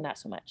populated, not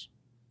so much.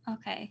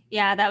 Okay.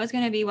 Yeah, that was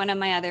going to be one of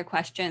my other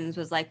questions,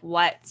 was like,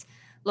 what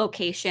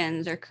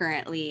locations are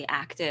currently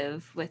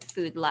active with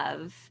Food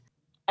Love?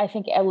 I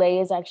think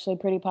LA is actually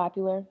pretty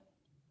popular.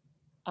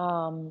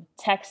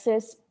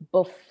 Texas,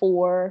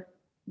 before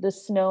the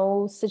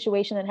snow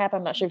situation that happened,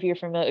 I'm not sure if you're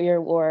familiar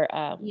or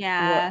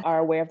are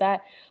aware of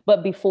that,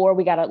 but before,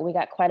 we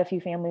got quite a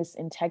few families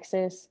in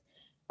Texas.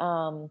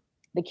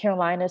 The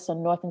Carolinas, so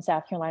North and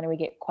South Carolina, we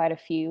get quite a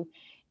few.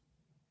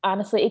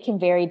 Honestly, it can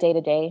vary day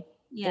to day.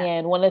 Yeah.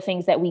 And one of the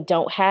things that we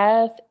don't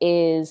have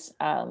is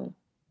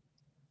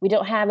we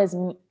don't have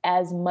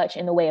as much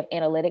in the way of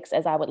analytics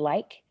as I would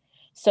like.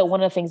 So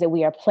one of the things that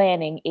we are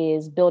planning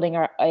is building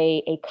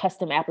a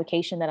custom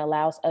application that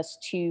allows us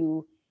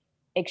to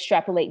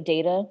extrapolate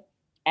data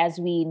as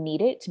we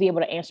need it to be able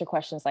to answer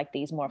questions like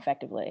these more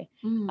effectively.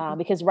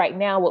 Because right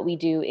now what we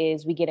do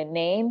is we get a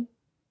name.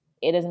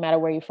 It doesn't matter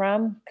where you're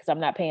from because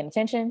I'm not paying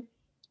attention.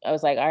 I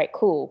was like, all right,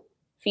 cool.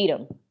 Feed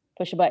them.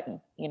 Push a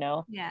button,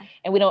 Yeah.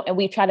 And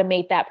we try to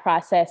make that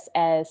process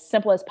as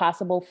simple as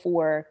possible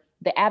for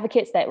the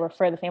advocates that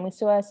refer the families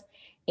to us,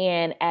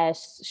 and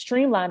as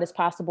streamlined as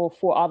possible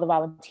for all the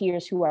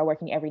volunteers who are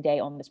working every day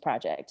on this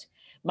project,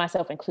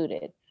 myself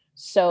included.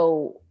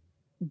 So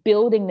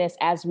building this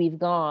as we've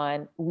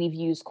gone, we've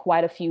used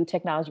quite a few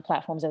technology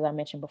platforms, as I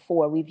mentioned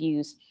before. We've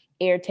used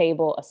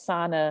Airtable,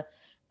 Asana,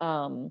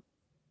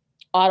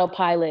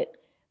 Autopilot,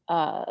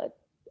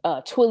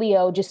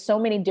 Twilio, just so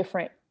many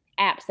different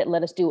apps that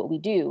let us do what we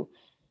do.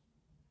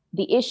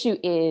 The issue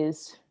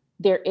is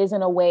there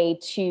isn't a way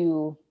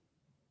to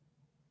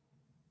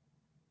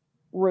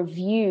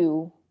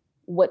review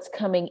what's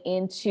coming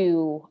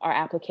into our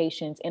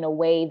applications in a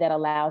way that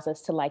allows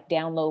us to like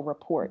download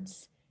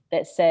reports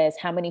that says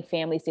how many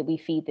families did we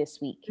feed this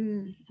week.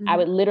 Mm-hmm. I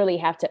would literally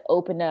have to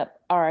open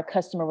up our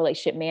customer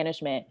relationship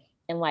management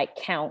and like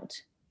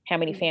count how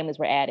many families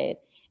were added,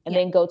 and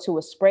then go to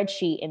a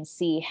spreadsheet and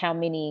see how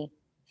many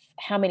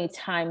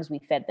times we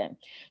fed them.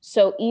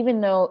 So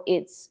even though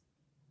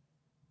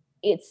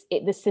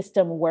the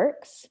system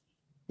works,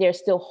 there's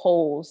still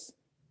holes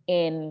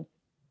in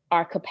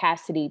our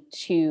capacity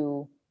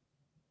to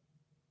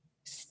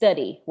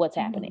study what's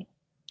happening.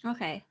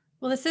 Okay.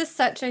 Well, this is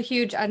such a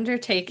huge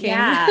undertaking.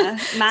 Yeah,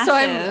 massive. So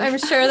I'm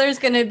sure there's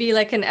going to be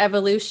like an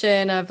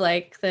evolution of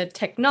like the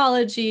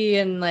technology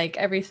and like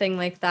everything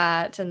like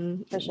that.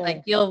 And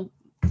like you'll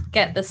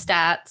get the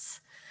stats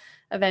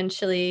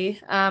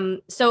eventually.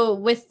 So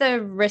with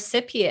the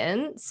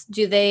recipients,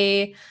 do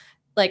they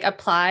like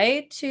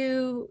apply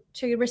to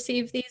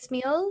receive these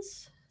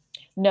meals?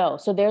 No,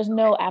 so there's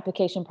no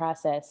application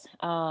process.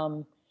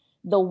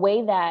 The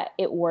way that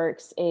it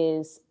works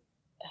is,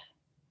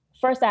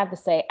 first I have to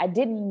say, I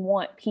didn't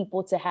want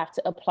people to have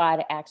to apply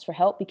to ask for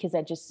help because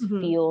that just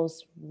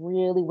feels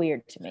really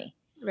weird to me.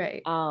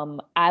 Right.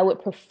 I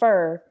would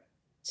prefer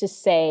to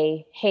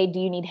say, hey, do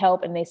you need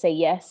help? And they say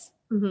yes.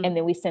 And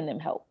then we send them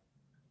help.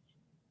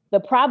 The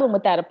problem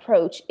with that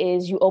approach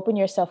is you open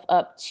yourself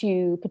up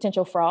to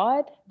potential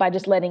fraud by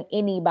just letting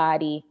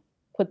anybody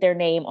put their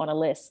name on a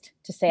list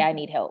to say, I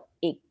need help.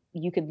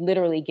 You could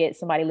literally get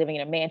somebody living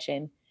in a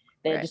mansion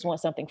that just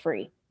wants something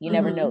free. You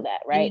never know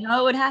that, right? And you know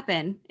it would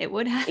happen. It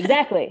would happen.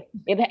 Exactly.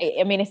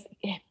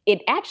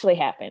 It actually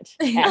happened.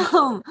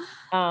 Actually.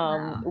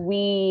 Wow.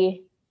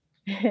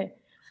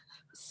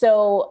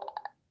 So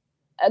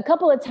a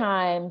couple of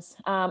times,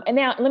 and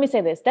now let me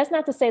say this, that's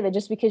not to say that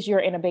just because you're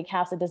in a big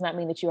house, it does not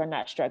mean that you are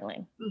not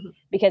struggling.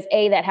 Because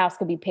A, that house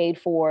could be paid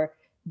for.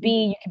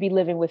 B, you could be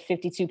living with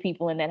 52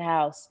 people in that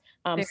house.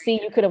 C,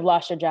 you could have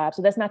lost your job.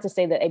 So that's not to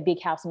say that a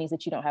big house means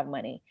that you don't have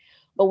money.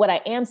 But what I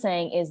am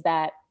saying is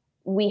that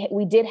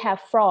we did have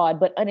fraud,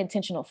 but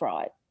unintentional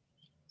fraud.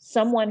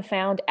 Someone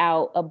found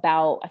out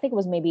about, I think it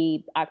was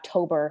maybe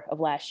October of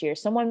last year,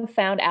 someone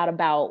found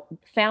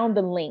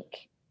the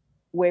link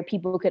where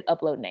people could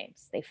upload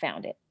names. They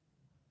found it.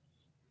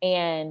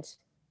 And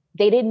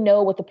they didn't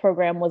know what the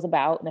program was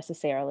about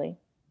necessarily.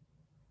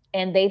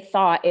 And they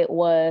thought it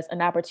was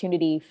an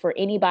opportunity for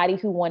anybody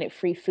who wanted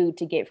free food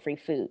to get free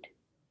food.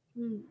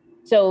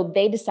 So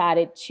they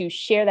decided to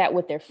share that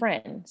with their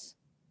friends.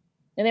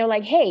 And they were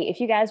like, hey, if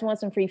you guys want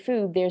some free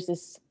food, there's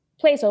this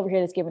place over here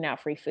that's giving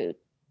out free food.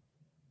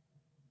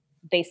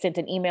 They sent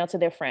an email to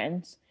their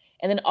friends,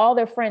 and then all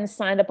their friends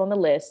signed up on the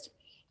list.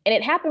 And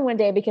it happened one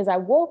day because I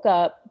woke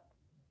up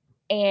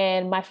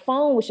and my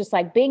phone was just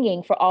like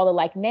binging for all the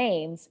like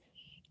names.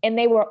 And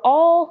they were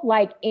all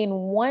like in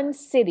one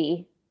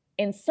city,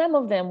 and some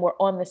of them were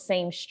on the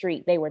same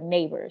street. They were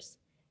neighbors.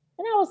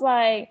 And I was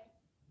like,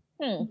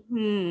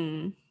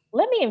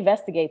 let me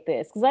investigate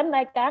this. Because I'm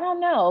like, I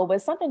don't know,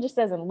 but something just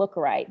doesn't look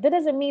right. That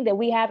doesn't mean that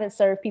we haven't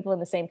served people in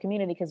the same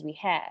community, because we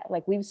have.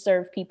 Like, we've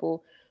served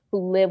people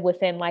who live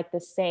within like the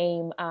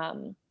same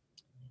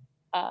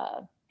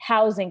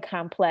housing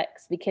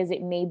complex, because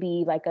it may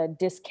be like a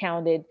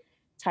discounted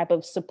type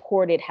of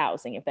supported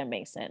housing, if that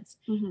makes sense.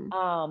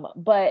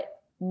 But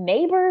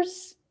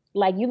neighbors,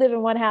 like, you live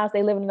in one house,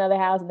 they live in another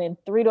house, and then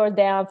 3 doors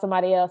down,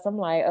 somebody else. I'm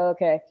like,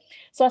 okay.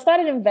 So I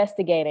started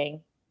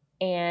investigating,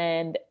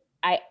 and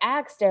I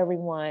asked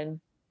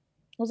everyone,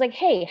 I was like,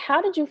 hey,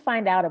 how did you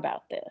find out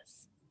about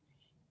this?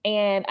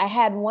 And I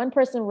had one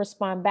person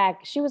respond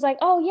back. She was like,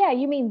 oh yeah,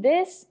 you mean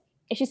this?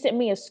 And she sent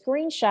me a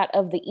screenshot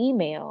of the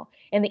email.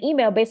 And the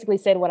email basically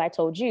said what I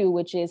told you,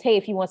 which is, hey,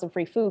 if you want some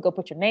free food, go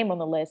put your name on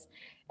the list.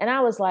 And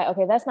I was like,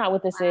 okay, that's not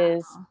what this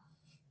is.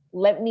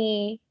 Let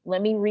me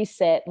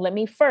reset. Let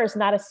me first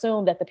not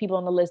assume that the people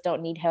on the list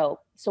don't need help.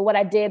 So what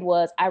I did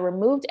was I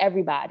removed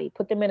everybody,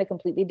 put them in a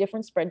completely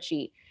different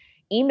spreadsheet,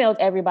 emailed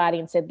everybody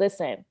and said,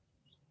 listen,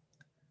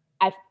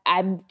 I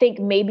think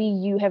maybe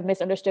you have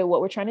misunderstood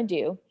what we're trying to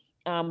do.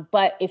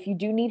 But if you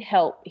do need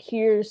help,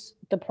 here's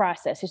the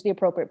process. Here's the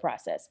appropriate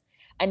process.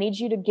 I need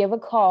you to give a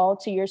call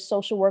to your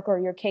social worker or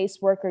your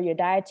caseworker, your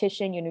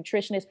dietitian, your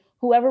nutritionist,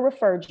 whoever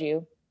referred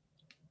you,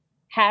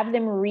 have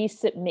them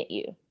resubmit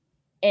you.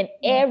 And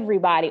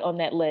everybody on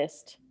that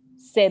list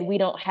said, we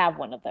don't have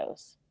one of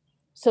those.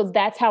 So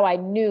that's how I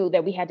knew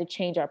that we had to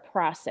change our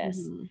process.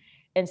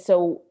 And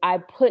so I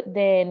put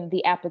then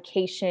the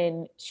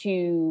application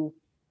to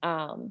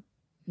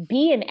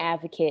be an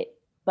advocate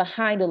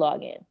behind a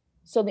login.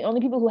 So the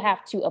only people who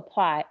have to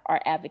apply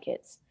are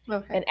advocates.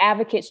 Okay. And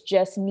advocates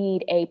just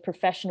need a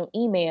professional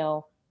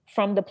email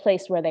from the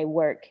place where they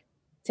work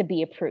to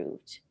be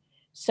approved.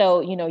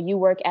 So, you know, you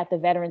work at the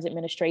Veterans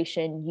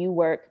Administration, you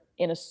work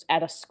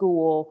at a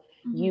school,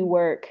 you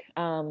work,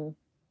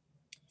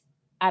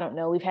 I don't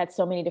know, we've had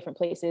so many different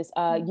places.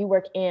 You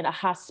work in a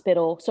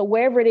hospital. So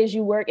wherever it is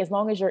you work, as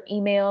long as your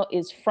email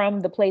is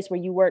from the place where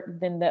you work,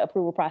 then the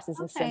approval process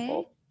is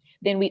simple.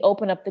 Then we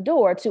open up the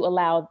door to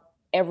allow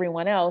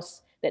everyone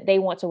else that they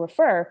want to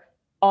refer,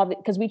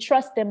 because we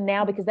trust them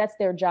now, because that's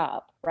their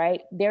job,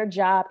 right? Their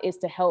job is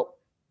to help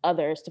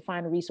others, to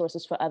find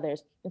resources for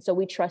others. And so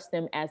we trust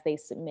them as they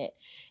submit.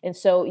 And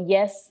so,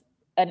 yes,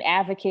 an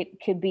advocate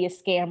could be a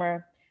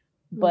scammer,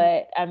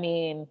 but I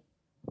mean,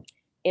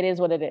 it is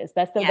what it is.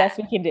 That's the best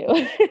we can do.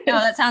 No,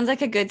 that sounds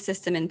like a good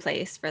system in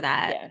place for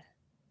that.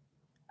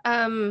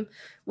 Yeah.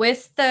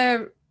 With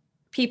the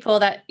people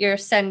that you're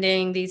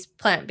sending these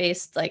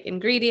plant-based like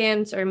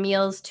ingredients or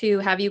meals to,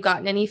 have you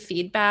gotten any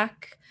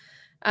feedback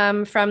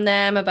from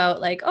them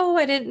about like, oh,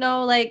 I didn't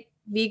know like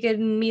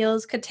vegan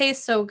meals could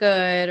taste so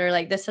good, or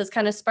like this has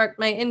kind of sparked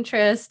my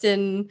interest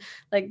in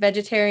like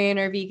vegetarian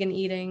or vegan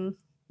eating?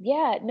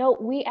 Yeah, no,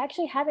 we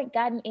actually haven't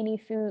gotten any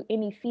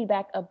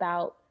feedback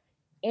about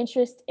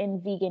interest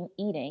in vegan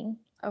eating.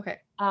 Okay.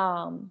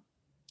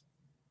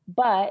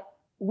 But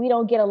we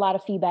don't get a lot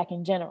of feedback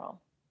in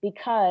general,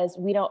 because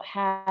we don't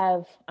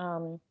have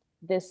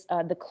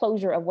the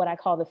closure of what I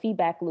call the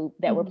feedback loop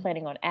that we're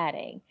planning on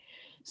adding.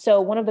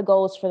 So one of the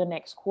goals for the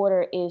next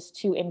quarter is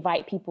to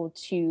invite people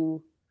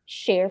to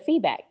share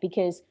feedback,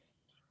 because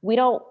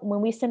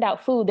when we send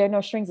out food, there are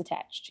no strings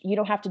attached. You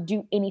don't have to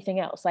do anything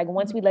else. Like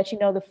once we let you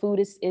know the food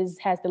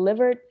has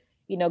delivered,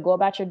 you know, go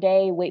about your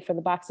day, wait for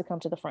the box to come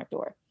to the front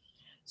door.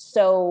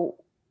 So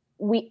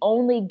we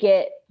only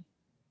get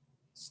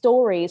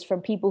stories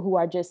from people who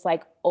are just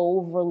like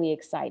overly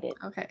excited.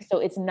 Okay. So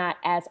it's not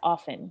as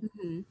often.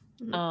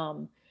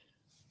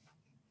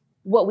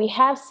 What we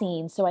have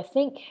seen, so I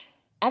think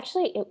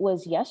actually it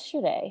was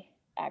yesterday,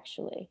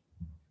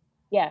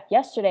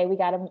 yesterday we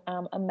got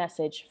a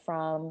message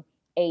from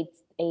a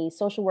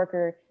social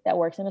worker that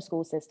works in a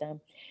school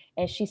system.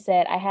 And she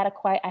said, I had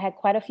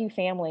quite a few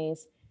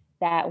families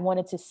that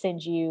wanted to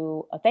send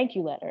you a thank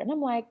you letter. And I'm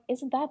like,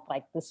 isn't that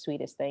like the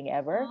sweetest thing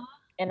ever?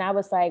 And I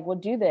was like, well,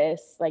 do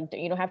this. Like,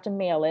 you don't have to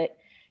mail it,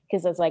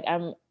 because it's like,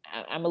 I'm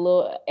a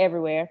little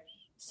everywhere.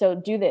 So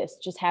do this,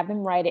 just have them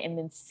write it and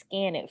then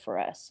scan it for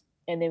us.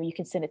 And then you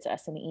can send it to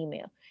us in the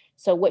email.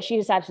 So what she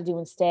decided to do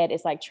instead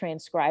is like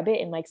transcribe it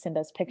and like send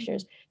us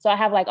pictures. So I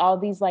have like all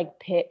these like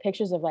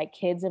pictures of like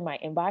kids in my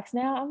inbox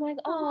now. I'm like,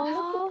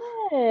 oh,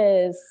 look at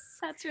this.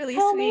 That's really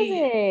How sweet.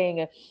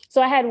 amazing.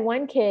 So I had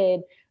one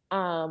kid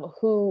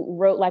who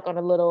wrote like on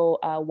a little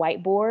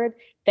whiteboard,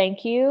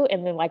 thank you,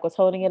 and then like was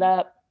holding it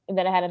up. And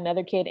then I had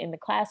another kid in the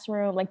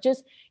classroom, like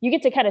just, you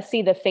get to kind of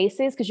see the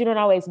faces, because you don't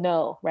always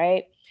know,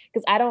 right?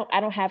 Because I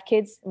don't have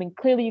kids. I mean,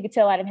 clearly you could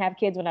tell I didn't have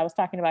kids when I was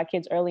talking about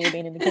kids earlier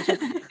being in the kitchen.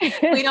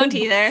 We don't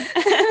either.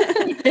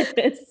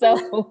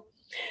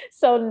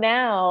 So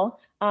now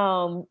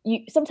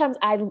sometimes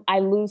I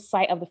lose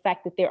sight of the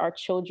fact that there are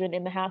children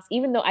in the house,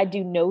 even though I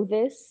do know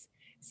this.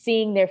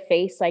 Seeing their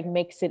face like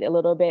makes it a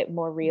little bit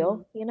more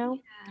real, you know?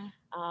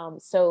 Yeah.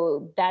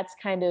 So that's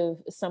kind of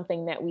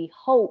something that we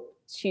hope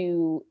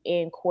to,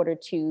 in quarter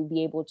two,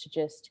 be able to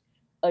just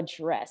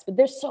address. But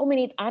there's so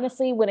many,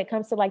 honestly, when it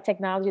comes to like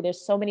technology,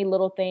 there's so many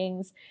little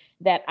things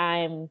that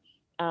I'm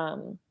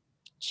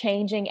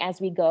changing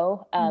as we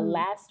go.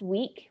 Last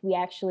week, we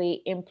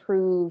actually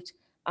improved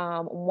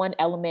one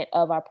element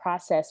of our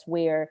process,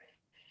 where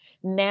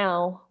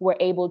now we're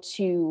able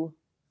to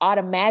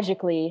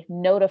automatically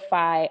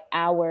notify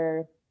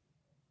our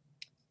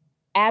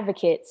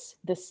advocates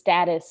the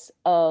status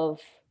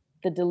of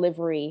the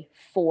delivery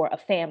for a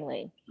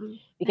family.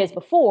 Because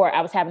before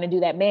I was having to do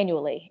that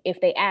manually if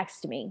they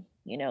asked me,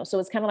 you know. So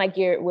it's kind of like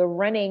we're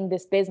running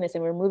this business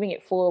and we're moving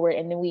it forward,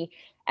 and then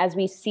as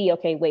we see,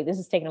 okay, wait, this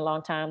is taking a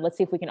long time, let's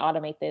see if we can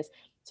automate this.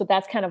 So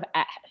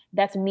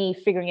that's me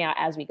figuring out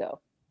as we go.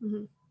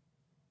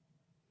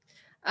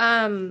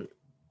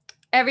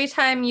 Every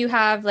time you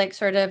have like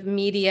sort of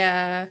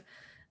media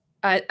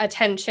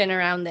attention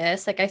around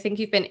this, like I think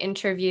you've been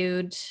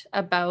interviewed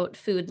about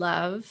Food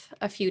Love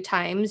a few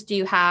times. Do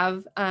you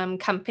have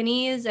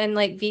companies and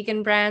like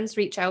vegan brands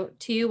reach out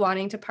to you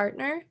wanting to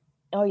partner?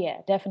 Oh yeah,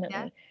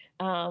 definitely.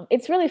 Yeah.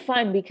 It's really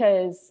fun,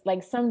 because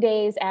like some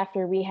days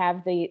after we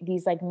have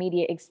these like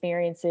media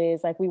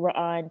experiences, like we were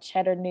on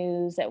Cheddar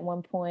News at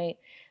one point.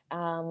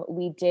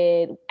 We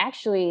did,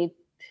 actually,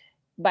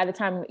 by the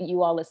time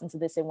you all listen to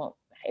this, it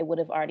would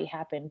have already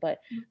happened. But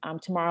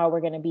tomorrow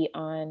we're going to be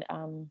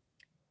on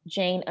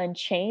Jane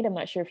Unchained. I'm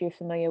not sure if you're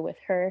familiar with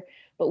her,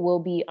 but we'll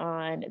be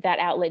on that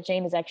outlet.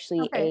 Jane is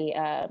actually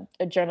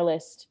a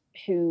journalist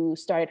who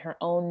started her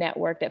own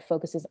network that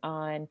focuses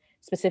on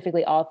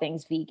specifically all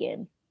things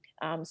vegan.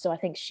 So I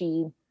think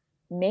she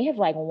may have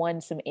like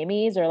won some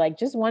Emmys or like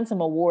just won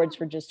some awards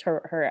for just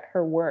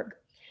her work.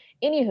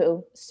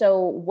 Anywho, so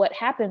what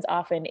happens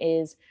often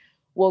is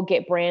we'll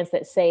get brands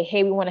that say,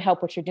 hey, we want to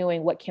help what you're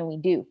doing. What can we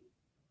do?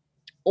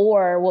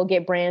 Or we'll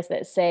get brands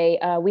that say,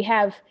 we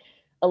have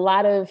a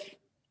lot of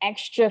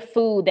extra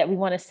food that we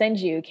want to send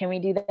you. Can we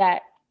do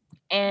that?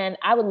 And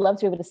I would love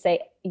to be able to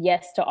say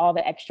yes to all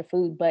the extra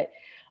food. But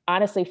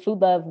honestly, Food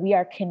Love, we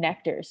are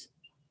connectors.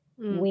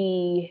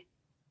 We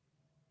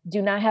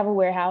do not have a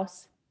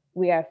warehouse.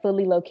 We are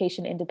fully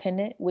location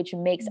independent, which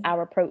makes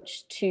our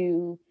approach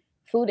to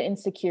food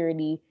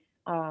insecurity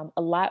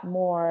a lot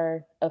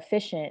more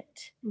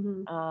efficient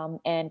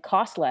and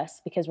cost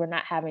less, because we're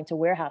not having to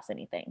warehouse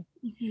anything.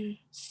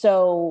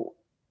 So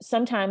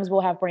sometimes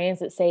we'll have brands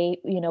that say,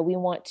 we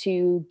want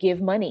to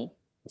give money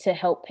to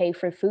help pay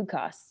for food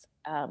costs.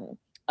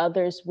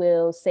 Others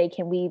will say,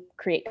 can we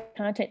create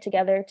content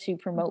together to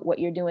promote what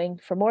you're doing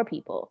for more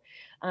people?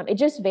 It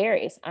just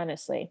varies,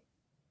 honestly.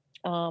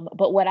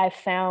 But what I've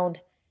found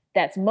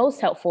that's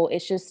most helpful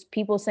is just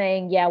people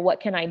saying, yeah, what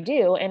can I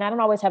do? And I don't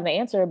always have the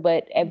answer,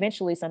 but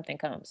eventually something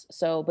comes.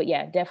 So, but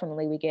yeah,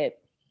 definitely we get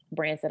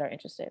brands that are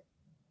interested.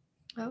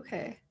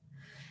 Okay.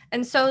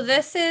 And so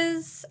this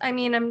is,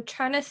 I'm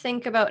trying to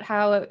think about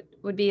how it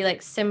would be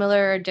like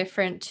similar or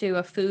different to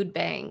a food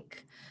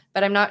bank,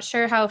 but I'm not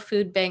sure how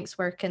food banks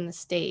work in the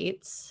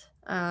States.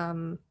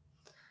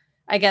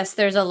 I guess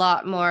there's a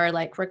lot more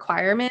like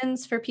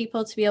requirements for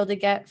people to be able to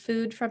get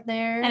food from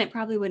there. And it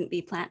probably wouldn't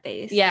be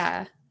plant-based.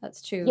 Yeah,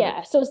 that's true.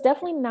 Yeah, so it's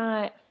definitely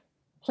not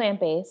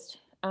plant-based.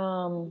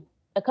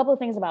 A couple of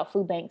things about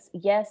food banks.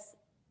 Yes,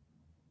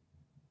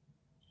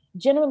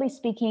 generally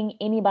speaking,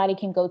 anybody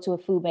can go to a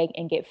food bank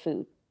and get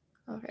food.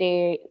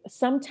 Okay.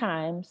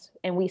 Sometimes,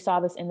 and we saw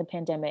this in the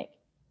pandemic,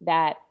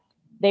 that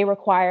they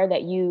require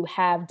that you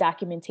have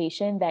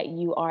documentation that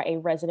you are a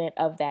resident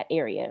of that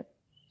area.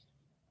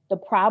 The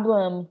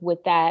problem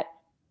with that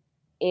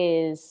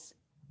is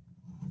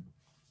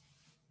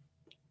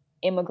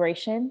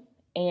immigration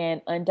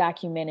and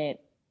undocumented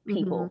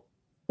people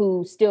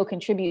who still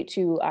contribute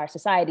to our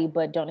society,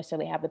 but don't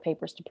necessarily have the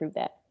papers to prove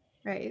that.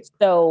 Right.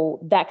 So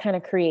that kind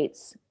of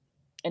creates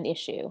an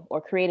issue,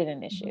 or created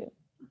an issue.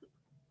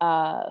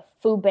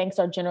 Food banks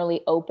are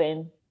generally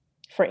open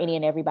for any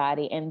and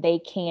everybody, and they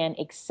can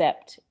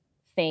accept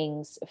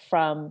things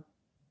from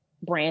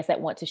brands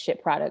that want to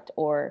ship product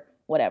or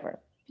whatever.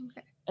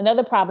 Okay.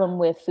 Another problem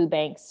with food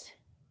banks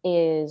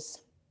is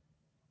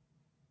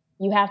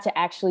you have to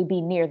actually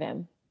be near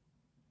them.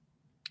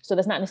 So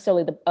that's not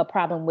necessarily a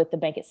problem with the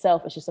bank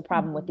itself. It's just a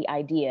problem with the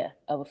idea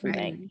of a food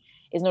bank.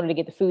 Is in order to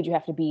get the food, you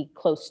have to be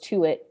close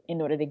to it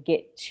in order to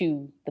get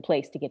to the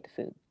place to get the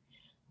food.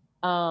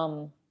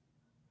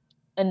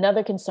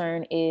 Another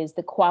concern is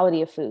the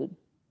quality of food,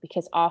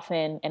 because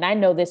often, and I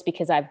know this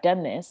because I've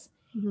done this,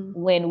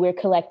 when we're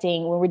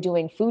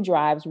doing food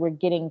drives, we're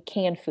getting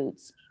canned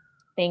foods,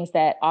 things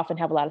that often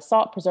have a lot of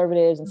salt,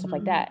 preservatives, and stuff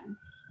like that.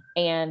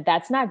 And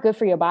that's not good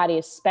for your body,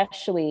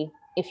 especially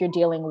if you're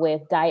dealing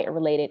with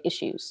diet-related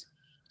issues.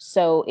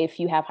 So if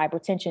you have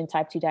hypertension,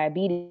 type 2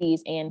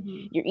 diabetes, and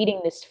you're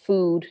eating this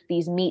food,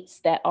 these meats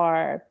that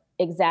are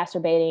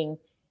exacerbating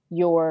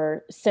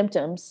your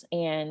symptoms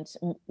and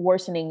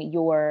worsening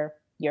your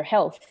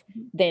health,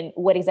 then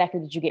what exactly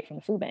did you get from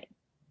the food bank?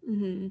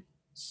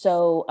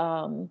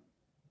 So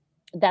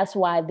that's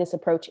why this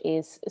approach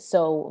is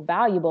so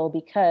valuable,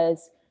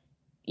 because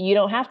you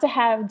don't have to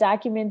have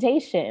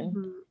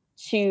documentation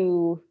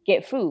to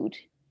get food.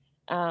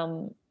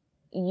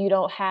 You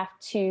don't have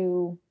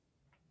to,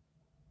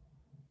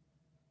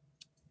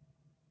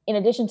 in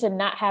addition to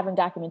not having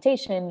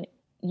documentation,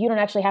 you don't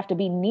actually have to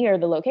be near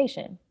the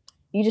location.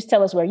 You just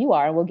tell us where you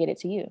are and we'll get it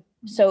to you.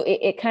 So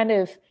it kind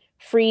of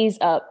frees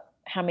up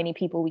how many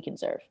people we can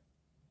serve.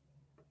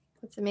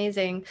 That's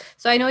amazing.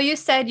 So I know you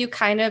said you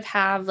kind of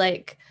have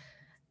like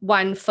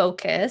one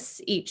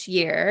focus each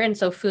year. And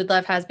so Food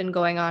Love has been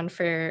going on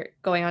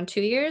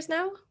 2 years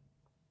now?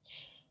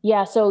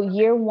 Yeah. So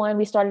year one,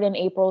 we started in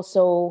April.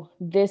 So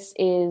this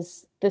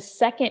is the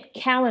second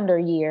calendar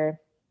year,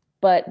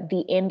 but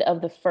the end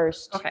of the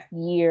first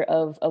year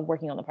of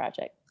working on the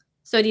project.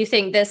 So do you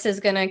think this is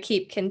going to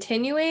keep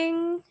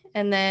continuing,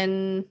 and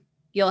then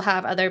you'll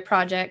have other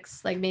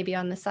projects like maybe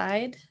on the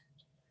side?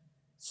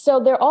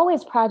 So there are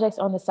always projects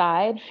on the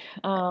side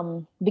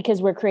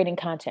because we're creating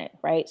content,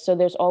 right? So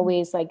there's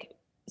always like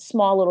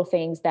small little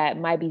things that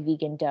My Be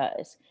Vegan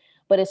does.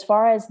 But as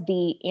far as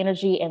the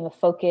energy and the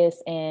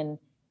focus and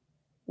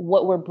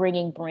what we're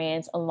bringing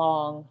brands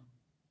along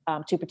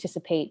to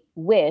participate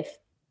with,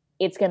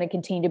 it's going to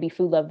continue to be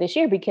Food Love this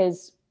year,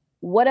 because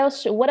what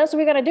else are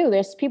we going to do?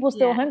 There's people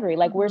still hungry.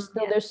 Like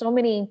there's so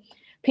many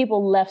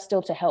people left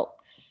still to help.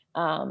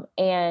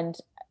 And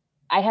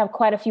I have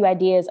quite a few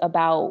ideas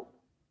about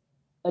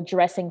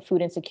addressing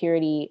food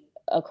insecurity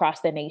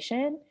across the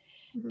nation.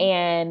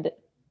 And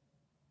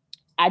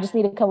I just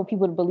need a couple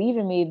people to believe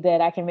in me that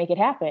I can make it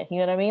happen. You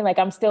know what I mean? Like,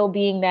 I'm still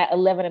being that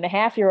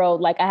 11-and-a-half-year-old.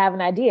 Like, I have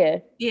an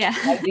idea. Yeah.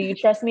 Like, do you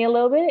trust me a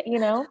little bit? You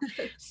know?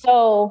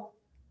 So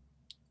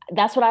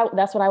that's what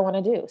I want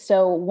to do.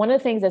 So one of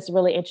the things that's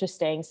really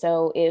interesting.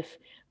 So if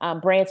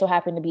brands will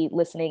happen to be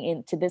listening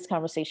into this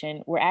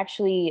conversation, we're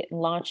actually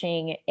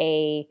launching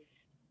a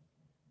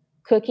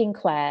cooking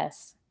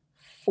class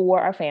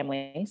for our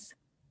families.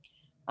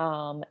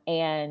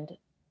 And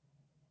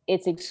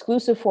it's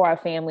exclusive for our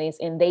families,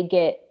 and they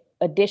get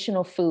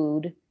additional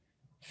food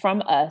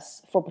from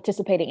us for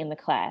participating in the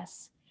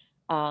class.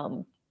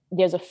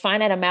 There's a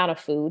finite amount of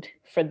food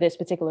for this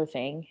particular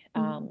thing,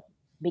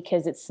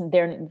 because it's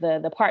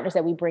the partners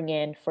that we bring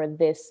in for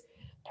this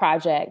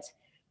project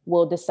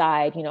will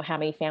decide, how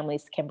many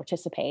families can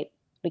participate,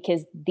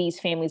 because these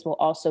families will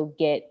also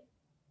get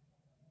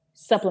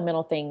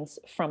supplemental things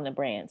from the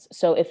brands.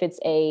 So if it's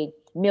a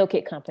meal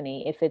kit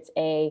company, if it's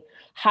a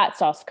hot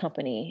sauce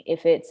company,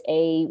 if it's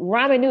a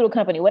ramen noodle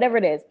company, whatever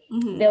it is,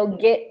 they'll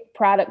get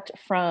product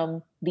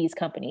from these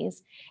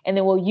companies, and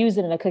then we'll use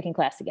it in a cooking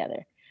class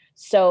together.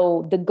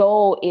 So the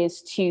goal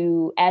is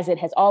to, as it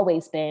has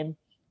always been,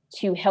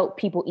 to help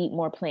people eat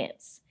more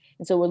plants.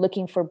 And so we're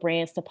looking for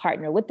brands to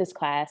partner with this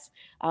class,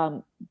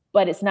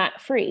 but it's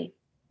not free.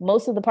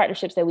 Most of the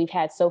partnerships that we've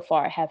had so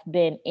far have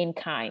been in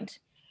kind.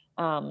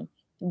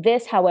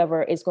 This,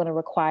 however, is going to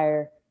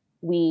require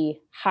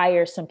we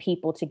hire some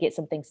people to get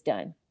some things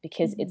done,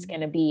 because it's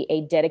going to be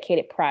a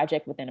dedicated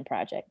project within a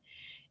project.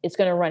 It's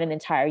going to run an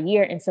entire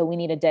year. And so we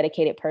need a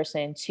dedicated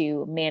person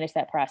to manage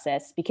that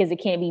process, because it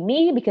can't be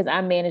me, because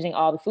I'm managing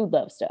all the food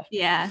love stuff.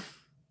 Yeah.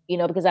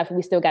 Because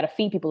we still got to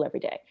feed people every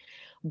day.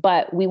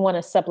 But we want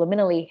to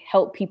supplementally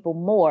help people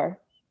more.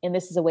 And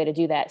this is a way to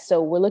do that.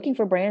 So we're looking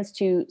for brands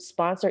to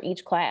sponsor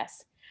each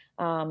class,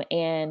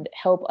 and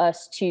help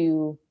us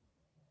to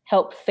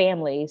help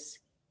families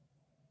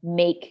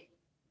make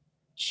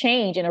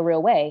change in a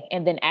real way,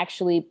 and then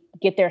actually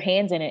get their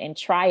hands in it and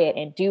try it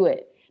and do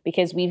it,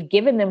 because we've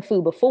given them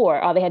food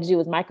before. All they had to do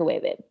was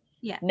microwave it.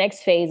 Yeah.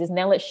 Next phase is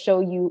now let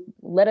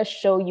us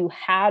show you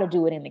how to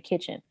do it in the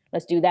kitchen.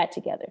 Let's do that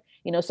together.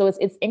 So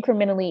it's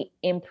incrementally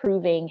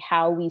improving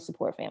how we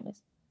support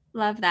families.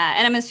 Love that.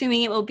 And I'm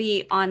assuming it will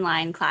be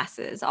online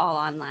classes, all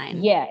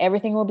online. Yeah,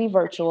 everything will be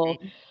virtual.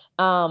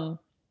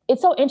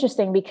 It's so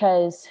interesting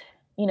because,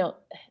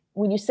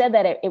 when you said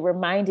that, it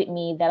reminded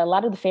me that a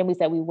lot of the families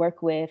that we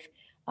work with,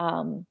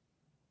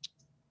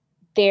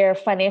 their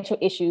financial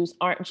issues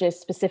aren't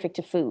just specific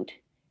to food.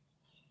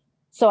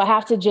 So I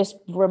have to just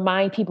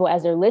remind people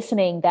as they're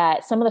listening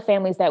that some of the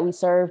families that we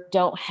serve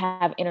don't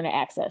have internet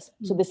access.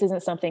 So this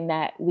isn't something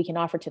that we can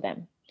offer to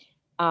them.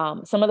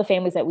 Some of the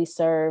families that we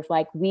serve,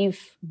 like we've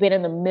been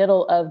in the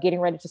middle of getting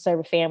ready to serve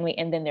a family,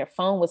 and then their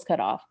phone was cut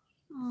off.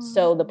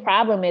 So the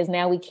problem is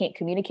now we can't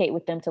communicate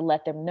with them to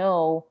let them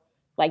know,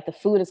 like, the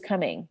food is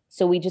coming.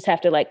 So we just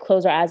have to like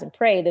close our eyes and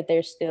pray that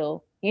they're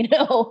still,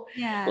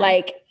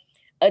 like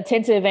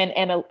attentive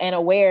and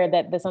aware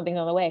that something's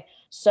on the way.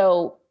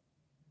 So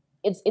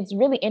it's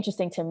really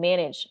interesting to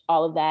manage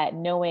all of that,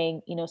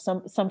 knowing,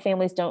 some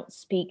families don't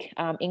speak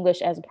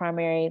English as a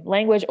primary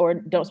language, or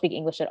don't speak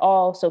English at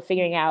all. So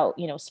figuring out,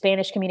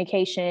 Spanish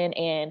communication,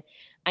 and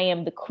I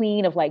am the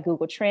queen of like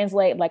Google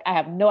Translate. Like, I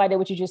have no idea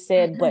what you just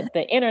said, but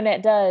the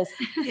internet does.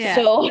 Yeah.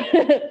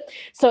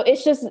 So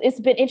it's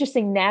been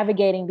interesting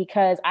navigating,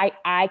 because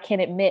I can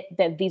admit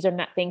that these are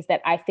not things that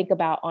I think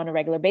about on a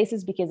regular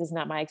basis, because it's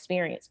not my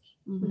experience,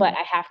 but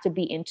I have to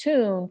be in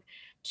tune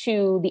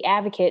to the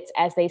advocates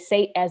as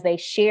they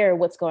share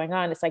what's going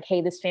on. It's like,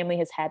 hey, this family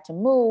has had to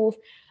move.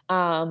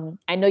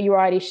 I know you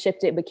already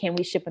shipped it, but can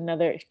we ship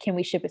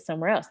it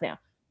somewhere else now?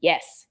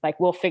 Yes. Like,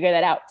 we'll figure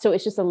that out. So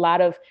it's just a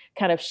lot of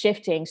kind of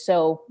shifting.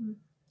 So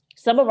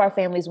some of our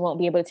families won't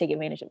be able to take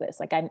advantage of this.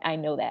 Like, I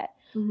know that.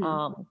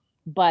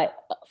 But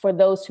for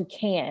those who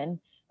can,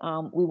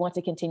 we want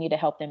to continue to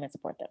help them and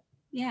support them.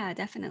 Yeah,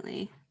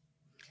 definitely.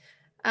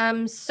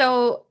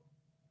 So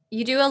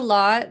you do a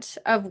lot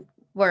of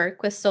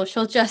work with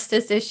social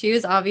justice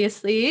issues,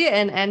 obviously,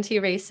 and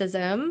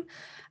anti-racism.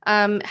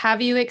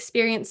 Have you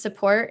experienced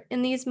support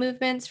in these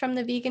movements from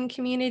the vegan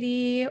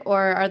community,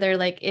 or are there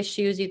like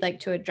issues you'd like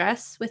to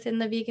address within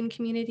the vegan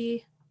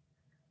community?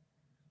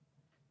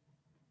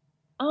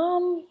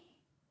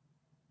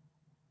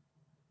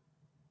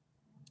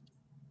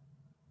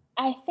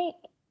 I think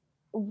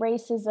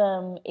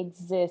racism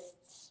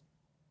exists,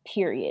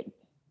 period.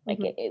 Like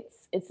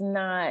it's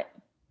not.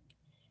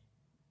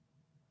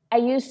 I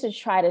used to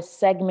try to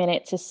segment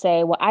it to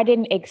say, well, I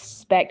didn't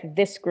expect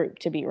this group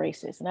to be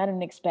racist, and I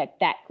didn't expect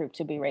that group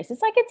to be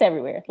racist. Like, it's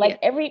everywhere. Like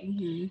so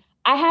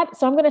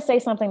I'm going to say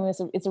something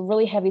it's a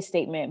really heavy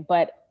statement,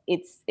 but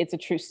it's a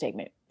true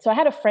statement. So I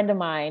had a friend of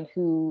mine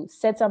who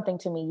said something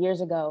to me years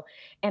ago,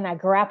 and I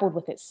grappled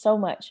with it so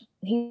much.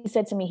 He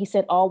said to me,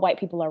 all white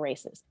people are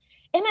racist.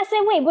 And I said,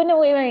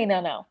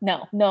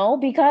 no,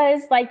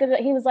 because like,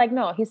 he was like,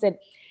 no, he said,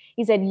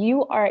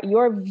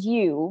 your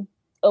view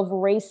of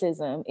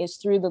racism is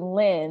through the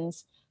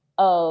lens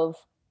of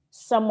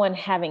someone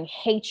having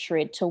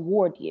hatred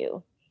toward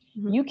you.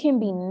 You can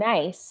be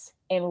nice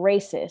and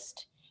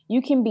racist. You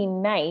can be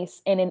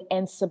nice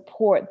and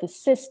support the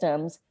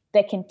systems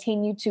that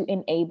continue to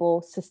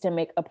enable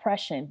systemic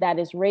oppression. That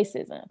is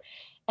racism.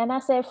 And I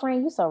said,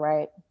 Frank, you're so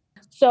right.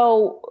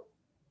 So,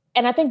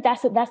 and I think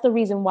that's the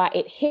reason why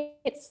it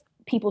hits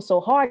people so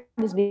hard,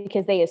 is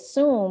because they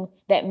assume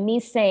that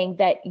me saying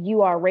that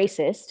you are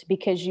racist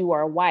because you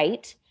are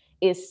white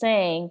is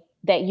saying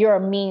that you're a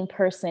mean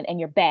person and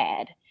you're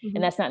bad. Mm-hmm.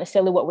 And that's not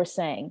necessarily what we're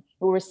saying.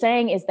 What we're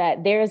saying is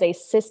that there is a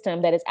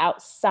system that is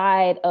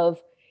outside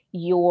of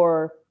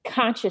your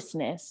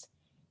consciousness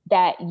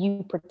that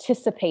you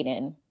participate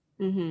in.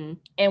 Mm-hmm.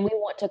 And we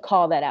want to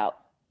call that out.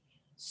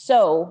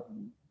 So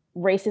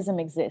racism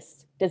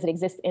exists. Does it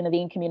exist in the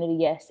vegan community?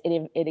 Yes.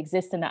 It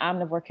exists in the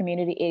omnivore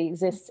community. It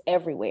exists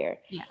everywhere.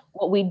 Yeah.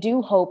 What we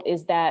do hope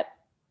is that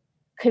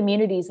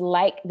communities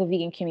like the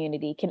vegan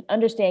community can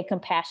understand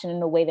compassion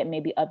in a way that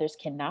maybe others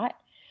cannot.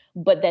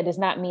 But that does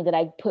not mean that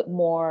I put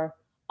more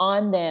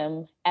on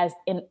them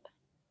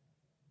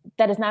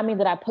that does not mean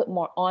that I put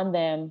more on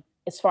them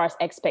as far as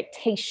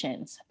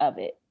expectations of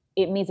it.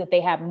 It means that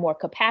they have more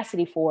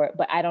capacity for it,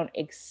 but I don't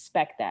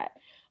expect that.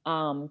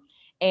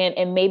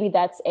 And maybe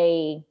that's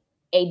a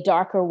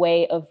darker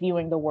way of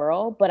viewing the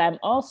world, but I'm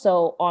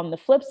also, on the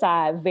flip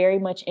side, very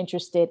much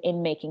interested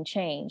in making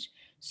change.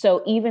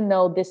 So even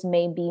though this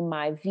may be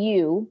my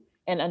view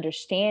and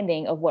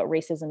understanding of what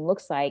racism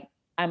looks like,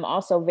 I'm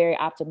also very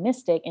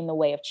optimistic in the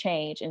way of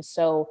change. And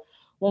so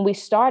when we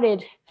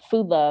started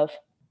Food Love,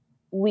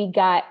 we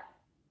got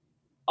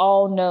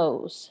all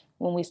no's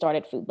when we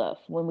started Food Love.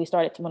 When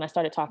I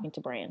started talking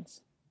to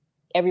brands,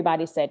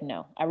 everybody said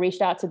no. I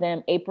reached out to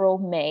them April,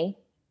 May.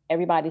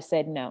 Everybody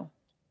said no.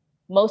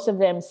 Most of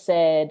them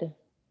said,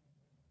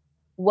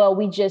 well,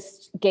 we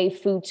just gave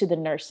food to the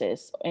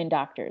nurses and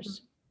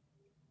doctors.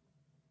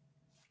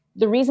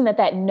 The reason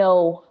that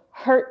no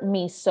hurt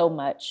me so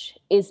much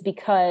is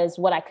because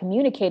what I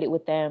communicated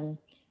with them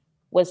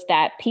was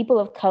that people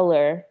of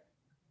color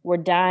were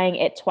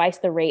dying at twice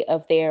the rate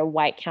of their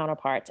white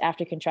counterparts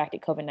after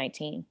contracted COVID-19.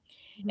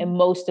 Mm-hmm. And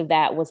most of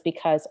that was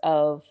because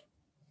of,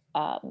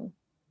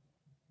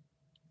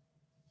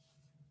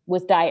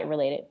 was diet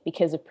related,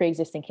 because of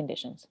pre-existing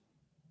conditions.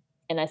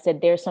 And I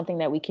said, there's something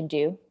that we can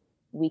do.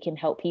 We can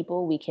help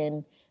people. We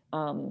can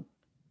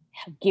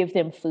give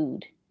them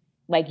food.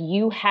 Like,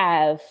 you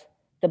have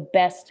the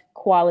best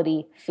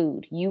quality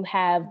food. You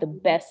have the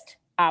best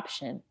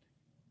option.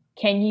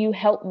 Can you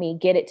help me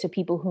get it to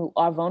people who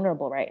are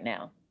vulnerable right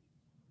now?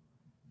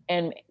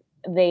 And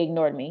they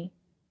ignored me.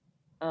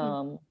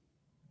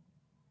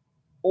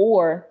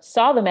 Or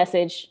saw the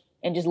message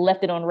and just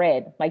left it on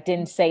red, like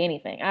didn't say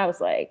anything. I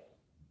was like,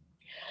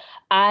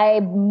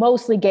 I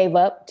mostly gave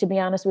up, to be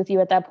honest with you,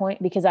 at that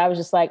point, because I was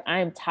just like, I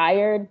am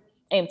tired.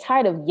 I am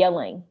tired of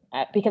yelling,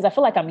 because I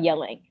feel like I'm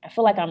yelling. I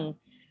feel like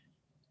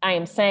I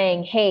am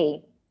saying,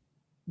 hey,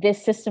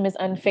 this system is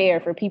unfair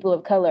for people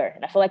of color.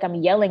 And I feel like I'm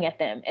yelling at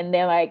them. And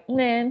they're like,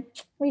 man,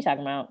 what are you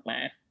talking about?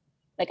 Man.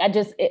 Like,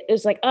 it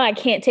was like, oh, I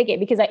can't take it,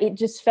 because it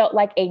just felt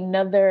like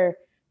another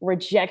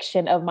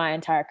rejection of my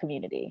entire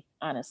community,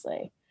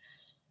 honestly.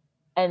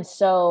 And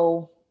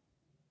so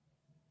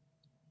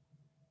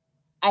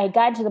I had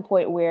gotten to the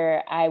point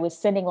where I was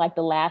sending like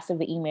the last of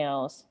the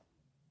emails,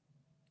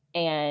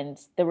 and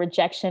the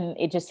rejection,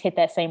 it just hit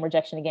that same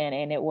rejection again.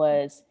 And it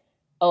was,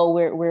 oh,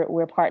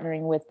 we're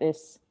partnering with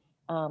this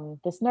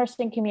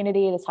nursing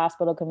community, this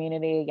hospital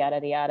community,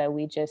 yada, yada.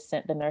 We just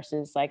sent the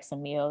nurses like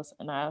some meals.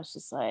 And I was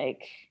just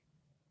like,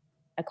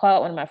 I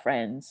called one of my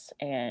friends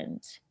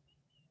and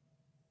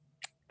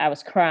I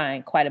was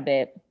crying quite a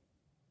bit.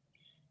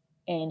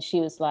 And she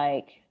was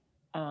like,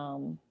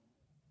 well,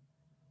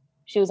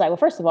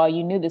 first of all,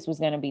 you knew this was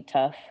going to be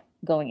tough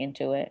going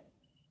into it.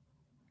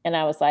 And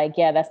I was like,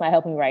 yeah, that's not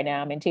helping me right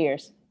now. I'm in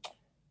tears.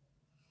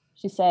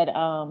 She said,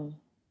 but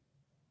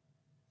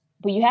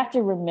you have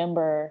to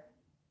remember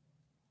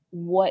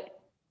what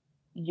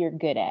you're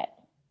good at.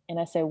 And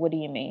I said, what do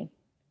you mean?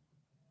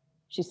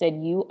 She said,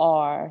 you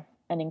are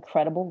an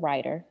incredible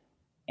writer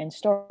and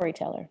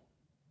storyteller.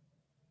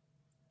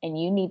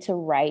 And you need to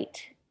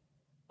write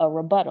a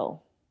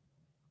rebuttal.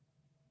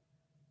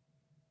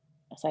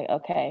 I was like,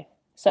 okay.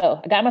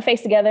 So I got my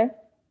face together,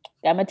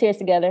 got my tears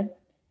together,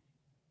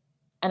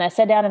 and I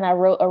sat down and I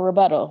wrote a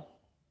rebuttal.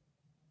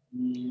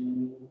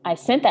 I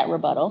sent that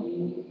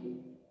rebuttal.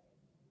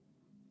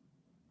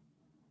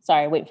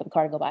 Sorry, waiting for the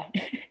car to go by.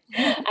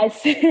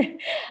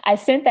 I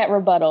sent that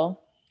rebuttal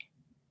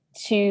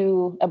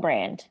to a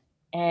brand,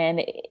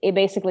 and it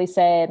basically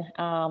said,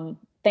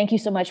 thank you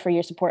so much for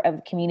your support of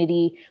the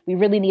community. We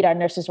really need our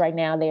nurses right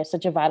now. They are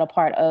such a vital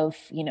part of,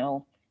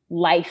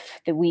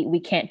 life that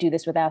we can't do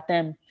this without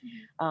them.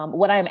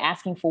 What I'm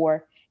asking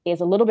for is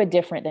a little bit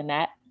different than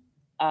that.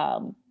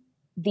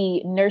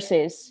 The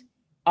nurses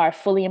are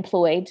fully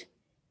employed,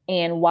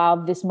 and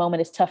while this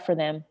moment is tough for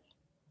them,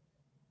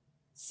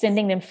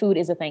 sending them food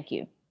is a thank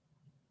you.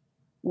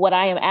 What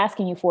I am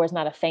asking you for is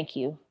not a thank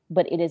you,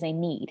 but it is a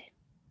need.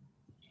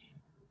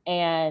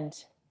 And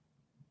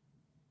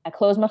I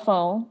closed my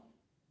phone.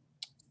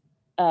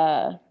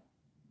 As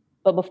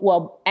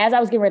I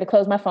was getting ready to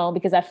close my phone,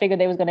 because I figured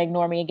they was going to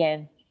ignore me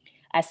again,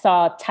 I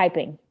saw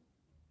typing.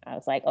 I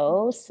was like,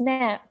 oh,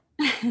 snap.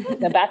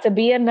 It's about to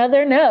be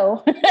another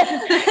no.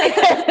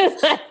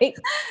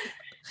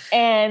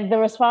 And the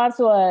response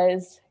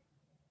was,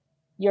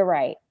 you're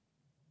right.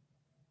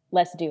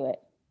 Let's do it.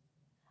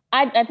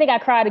 I think I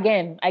cried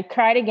again. I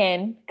cried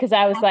again because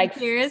I was like,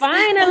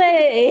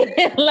 finally,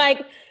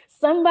 like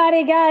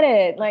somebody got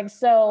it. Like,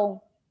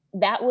 so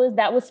that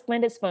was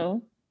Splendid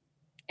Spoon.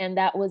 And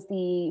that was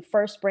the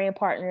first brand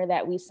partner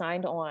that we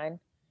signed on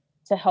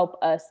to help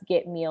us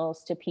get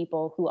meals to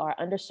people who are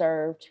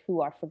underserved,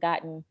 who are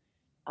forgotten,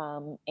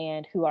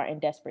 and who are in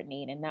desperate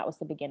need. And that was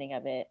the beginning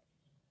of it.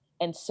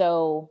 And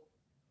so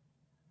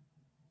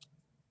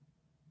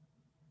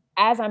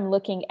as I'm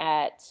looking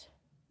at,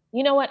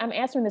 you know what, I'm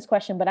answering this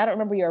question, but I don't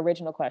remember your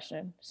original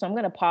question. So I'm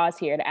going to pause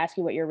here to ask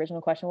you what your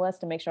original question was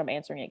to make sure I'm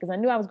answering it, because I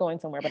knew I was going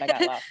somewhere, but I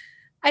got lost.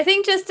 I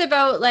think just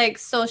about like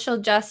social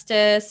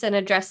justice and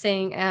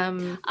addressing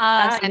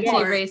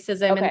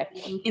anti-racism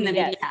in the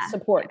media.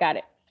 Support. Got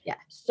it. Yeah.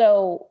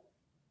 So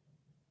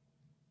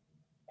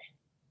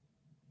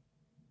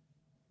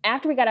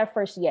after we got our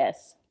first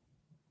yes,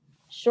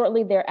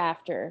 shortly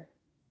thereafter,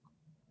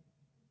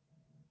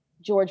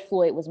 George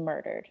Floyd was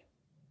murdered.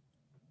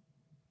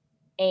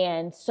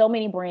 And so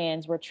many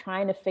brands were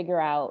trying to figure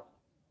out,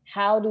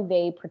 how do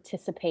they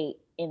participate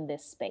in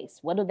this space?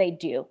 What do they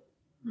do?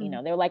 You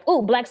know, they were like,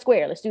 oh, Black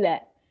Square, let's do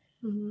that.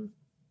 And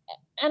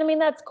I mean,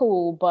 that's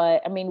cool,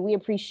 but I mean, we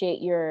appreciate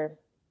your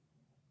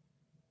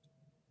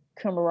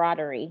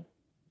camaraderie.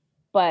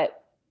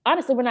 But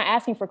honestly, we're not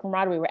asking for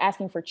camaraderie, we're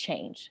asking for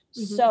change.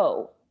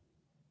 So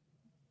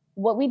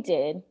what we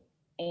did,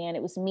 and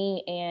it was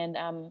me and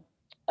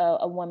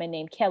a woman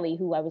named Kelly,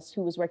 who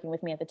was working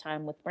with me at the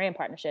time with brand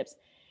partnerships.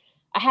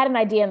 I had an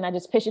idea and I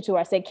just pitched it to her.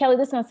 I said, Kelly,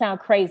 this is gonna sound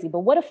crazy,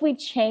 but what if we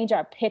change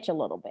our pitch a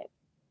little bit?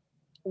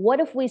 What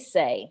if we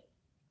say,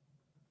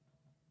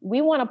 we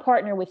want to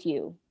partner with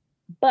you,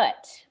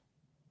 but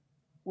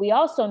we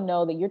also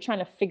know that you're trying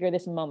to figure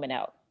this moment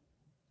out.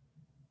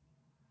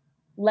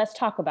 Let's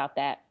talk about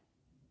that,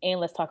 and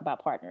let's talk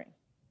about partnering.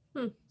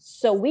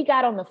 So we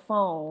got on the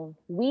phone.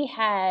 We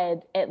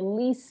had at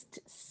least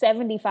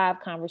 75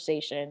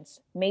 conversations,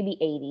 maybe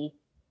 80,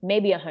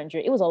 maybe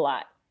 100. It was a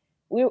lot.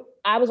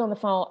 I was on the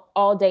phone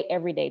all day,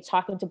 every day,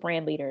 talking to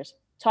brand leaders,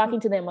 talking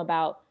to them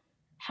about,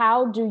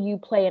 how do you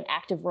play an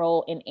active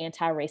role in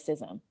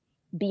anti-racism?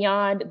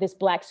 Beyond this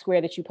Black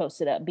Square that you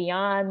posted up,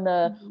 beyond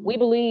the, we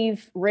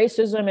believe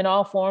racism in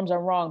all forms are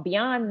wrong.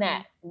 Beyond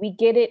that, we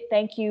get it.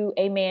 Thank you.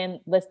 Amen.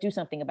 Let's do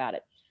something about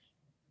it.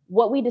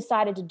 What we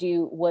decided to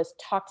do was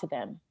talk to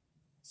them.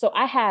 So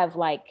I have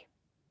like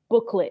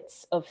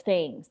booklets of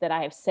things that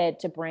I have said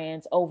to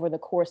brands over the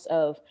course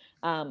of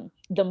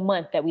the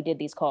month that we did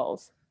these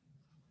calls.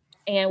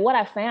 And what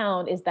I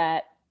found is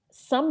that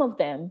some of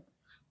them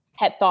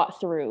had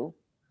thought through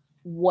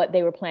what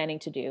they were planning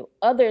to do.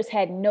 Others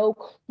had no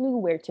clue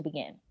where to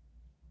begin.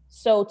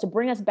 So to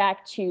bring us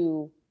back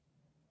to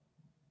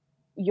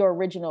your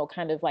original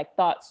kind of like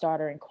thought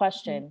starter and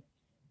question,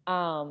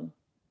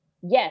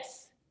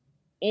 yes,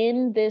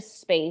 in this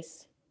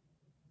space,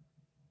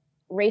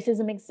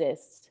 racism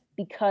exists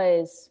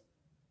because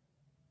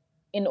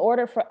in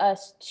order for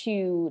us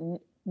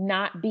to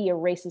not be a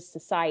racist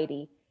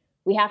society,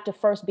 we have to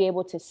first be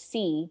able to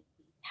see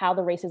how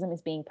the racism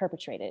is being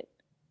perpetuated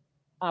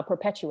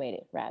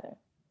rather.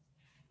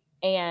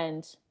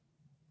 And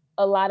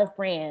a lot of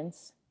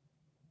brands,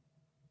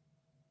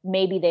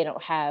 maybe they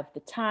don't have the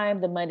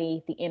time, the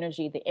money, the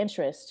energy, the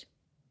interest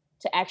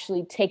to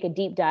actually take a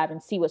deep dive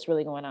and see what's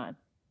really going on.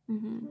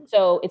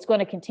 So it's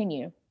going to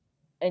continue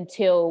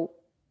until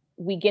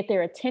we get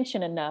their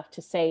attention enough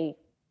to say,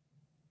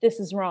 this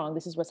is wrong,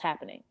 this is what's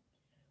happening.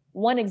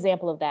 One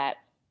example of that,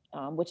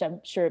 which I'm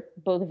sure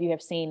both of you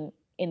have seen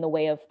in the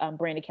way of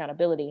brand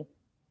accountability,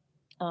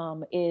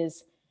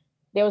 is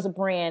there was a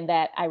brand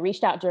that I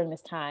reached out during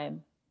this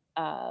time,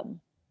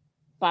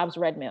 Bob's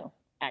Red Mill,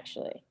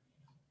 actually.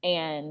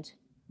 And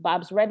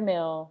Bob's Red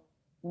Mill,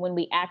 when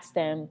we asked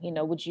them, you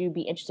know, would you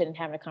be interested in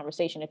having a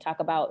conversation to talk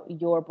about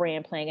your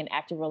brand playing an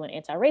active role in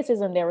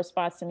anti-racism? Their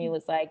response to me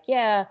was like,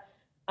 yeah,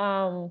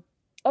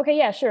 okay,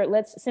 yeah, sure.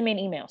 Let's send me an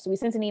email. So we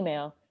sent an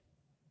email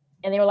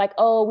and they were like,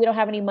 oh, we don't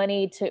have any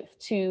money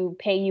to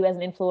pay you as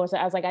an influencer.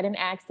 I was like, I didn't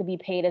ask to be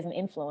paid as an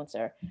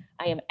influencer.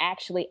 I am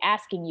actually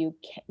asking you,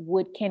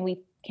 can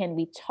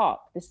we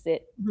talk? This is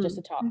it, just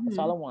to talk. That's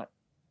all I want.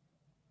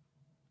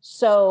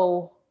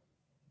 So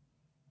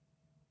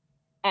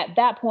at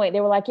that point,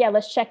 they were like, yeah,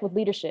 let's check with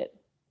leadership.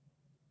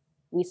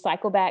 We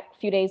cycle back a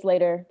few days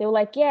later. They were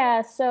like,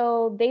 yeah,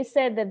 so they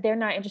said that they're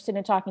not interested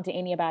in talking to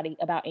anybody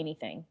about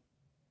anything.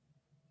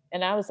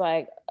 And I was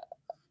like,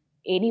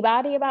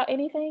 anybody about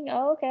anything?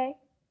 Oh, okay,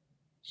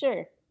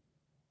 sure.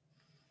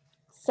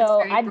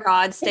 So I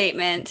broad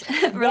statement,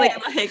 really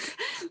like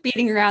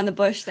beating around the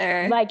bush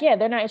there. Like, yeah,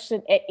 they're not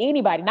interested in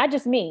anybody, not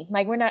just me.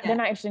 Like they're not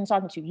interested in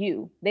talking to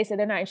you. They said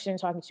they're not interested in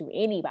talking to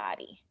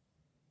anybody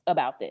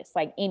about this,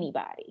 like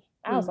anybody.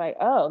 I was like,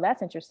 oh,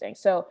 that's interesting.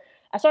 So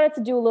I started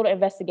to do a little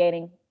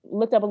investigating,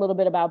 looked up a little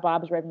bit about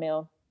Bob's Red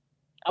Mill.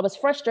 I was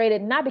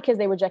frustrated, not because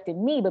they rejected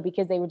me, but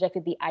because they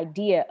rejected the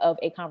idea of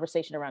a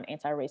conversation around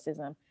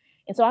anti-racism.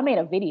 And so I made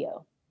a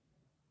video.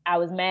 I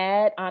was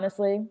mad,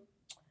 honestly.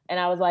 And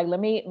I was like, let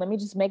me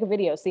just make a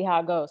video, see how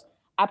it goes.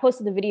 I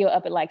posted the video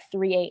up at like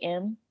 3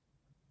 a.m.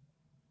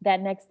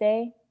 that next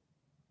day.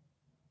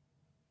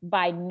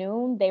 By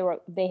noon,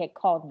 they had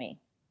called me.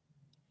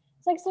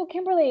 It's like, so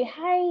Kimberly,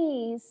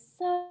 hi.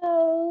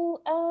 So,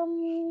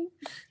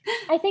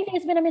 I think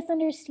there's been a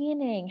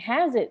misunderstanding.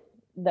 Has it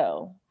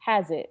though?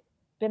 Has it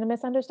been a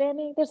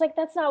misunderstanding? There's like,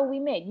 that's not what we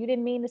meant. You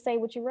didn't mean to say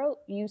what you wrote.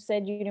 You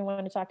said you didn't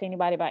want to talk to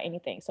anybody about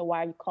anything. So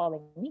why are you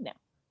calling me now?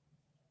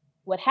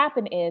 What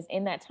happened is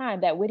in that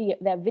time, that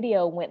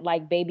video went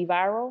like baby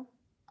viral,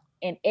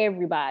 and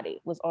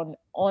everybody was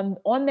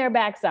on their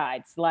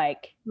backsides,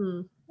 like,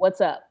 Hmm.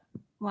 what's up?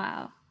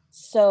 Wow.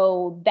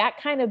 So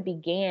that kind of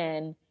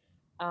began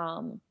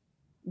um,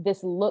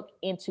 this look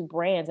into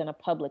brands in a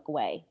public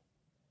way,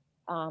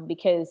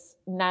 because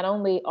not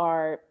only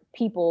are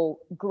people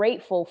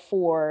grateful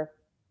for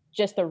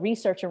just the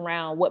research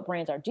around what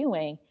brands are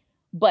doing,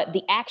 but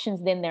the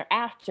actions then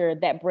thereafter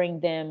that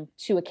bring them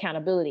to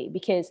accountability.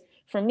 Because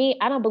for me,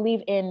 I don't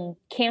believe in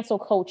cancel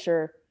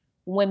culture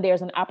when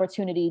there's an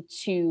opportunity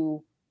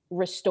to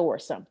restore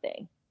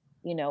something.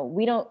 You know,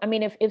 we don't, I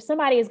mean, if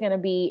somebody is going to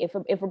be,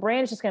 if a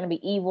brand is just going to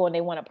be evil and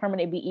they want to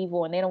permanently be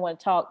evil and they don't want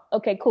to talk,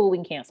 okay, cool, we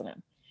can cancel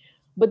them.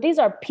 But these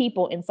are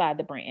people inside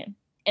the brand.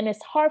 And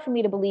it's hard for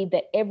me to believe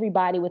that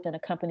everybody within a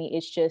company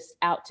is just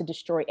out to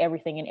destroy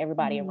everything and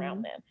everybody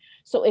around them.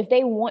 So if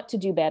they want to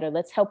do better,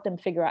 let's help them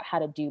figure out how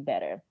to do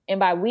better. And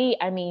by we,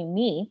 I mean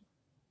me,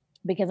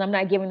 because I'm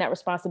not giving that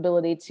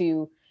responsibility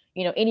to,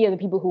 any of the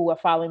people who are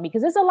following me,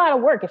 because it's a lot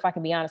of work, if I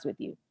can be honest with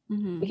you.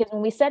 Mm-hmm. Because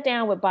when we sat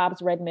down with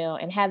Bob's Red Mill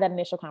and had that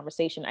initial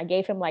conversation, I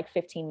gave him like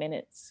 15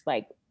 minutes,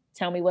 like,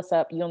 tell me what's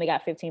up. You only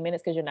got 15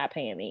 minutes because you're not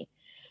paying me.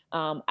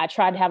 I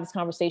tried to have this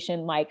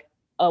conversation like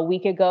a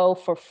week ago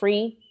for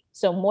free.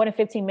 So more than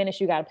 15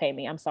 minutes, you got to pay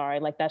me. I'm sorry.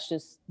 Like, that's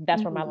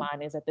where my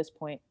line is at this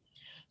point.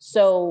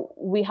 So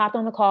we hopped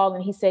on the call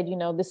and he said,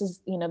 this is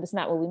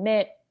not what we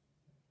meant.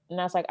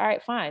 And I was like, all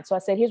right, fine. So I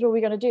said, here's what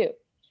we're going to do.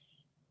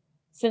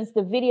 Since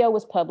the video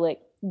was public,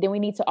 then we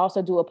need to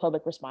also do a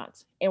public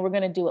response, and we're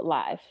going to do it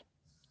live.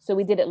 So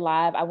we did it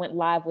live. I went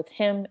live with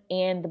him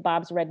and the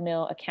Bob's Red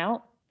Mill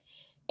account.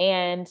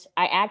 And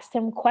I asked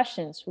him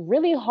questions,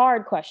 really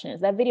hard questions.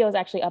 That video is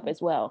actually up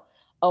as well,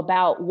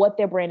 about what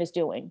their brand is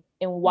doing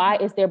and why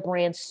is their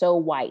brand so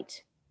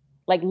white?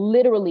 Like,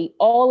 literally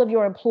all of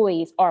your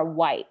employees are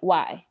white.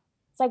 Why?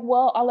 It's like,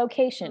 well, our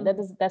location,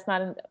 that's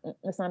not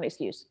an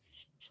excuse.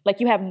 Like,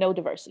 you have no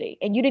diversity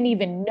and you didn't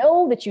even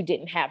know that you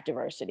didn't have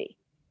diversity.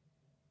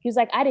 He was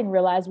like, I didn't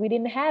realize we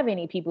didn't have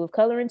any people of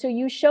color until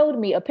you showed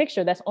me a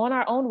picture that's on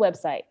our own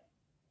website.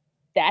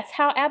 That's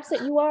how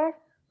absent you are?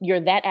 You're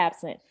that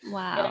absent.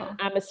 Wow. And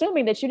I'm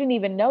assuming that you didn't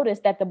even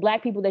notice that the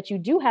Black people that you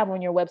do have on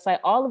your website,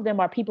 all of them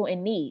are people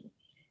in need.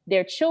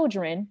 They're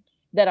children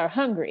that are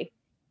hungry.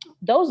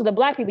 Those are the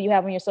Black people you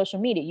have on your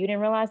social media. You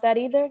didn't realize that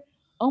either?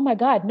 Oh my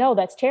God, no,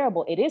 that's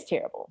terrible. It is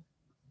terrible.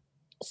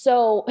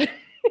 So,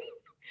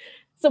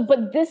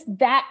 but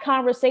that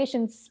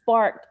conversation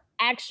sparked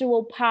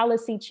actual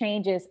policy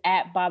changes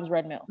at Bob's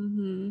Red Mill.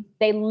 Mm-hmm.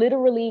 They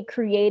literally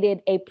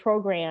created a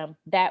program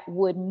that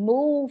would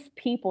move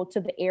people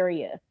to the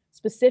area,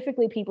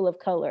 specifically people of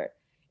color,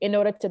 in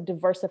order to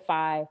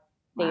diversify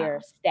their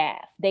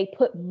staff. They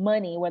put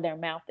money where their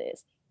mouth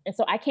is. And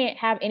so I can't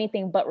have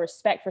anything but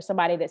respect for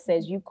somebody that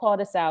says, you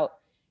called us out,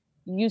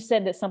 you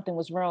said that something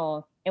was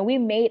wrong, and we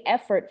made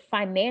effort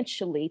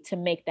financially to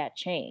make that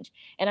change.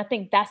 And I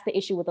think that's the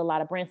issue with a lot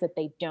of brands, that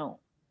they don't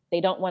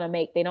want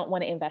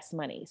to invest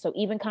money. So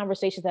even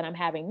conversations that I'm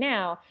having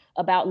now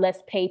about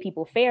let's pay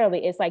people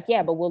fairly, it's like,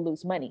 yeah, but we'll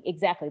lose money.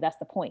 Exactly. That's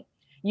the point.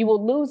 You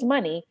will lose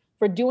money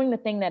for doing the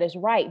thing that is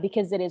right,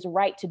 because it is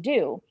right to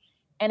do.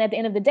 And at the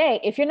end of the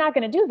day, if you're not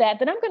going to do that,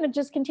 then I'm going to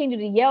just continue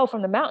to yell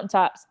from the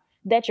mountaintops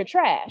that you're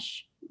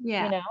trash.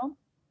 Yeah.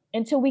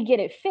 Until we get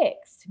it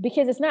fixed,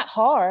 because it's not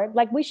hard.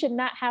 Like, we should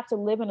not have to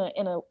live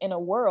in a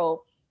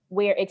world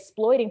where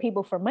exploiting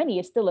people for money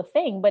is still a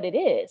thing, but it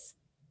is.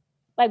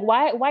 Like,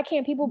 why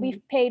can't people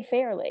be paid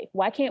fairly?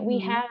 Why can't we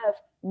have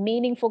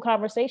meaningful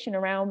conversation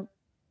around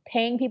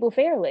paying people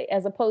fairly,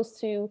 as opposed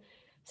to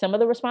some of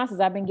the responses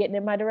I've been getting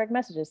in my direct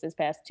messages this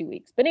past 2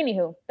 weeks? But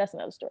anywho, that's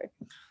another story.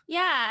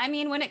 Yeah. I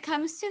mean, when it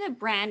comes to the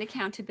brand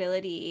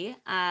accountability,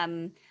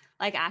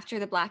 like after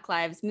the Black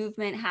Lives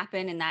Movement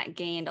happened and that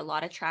gained a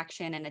lot of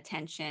traction and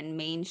attention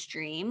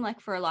mainstream,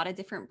 like for a lot of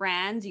different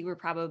brands, you were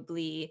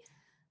probably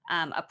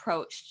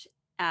approached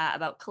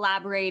about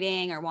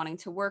collaborating or wanting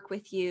to work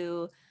with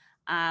you.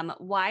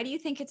 Why do you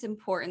think it's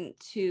important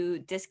to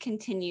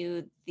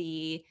discontinue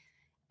the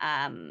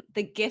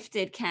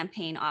gifted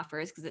campaign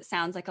offers? Because it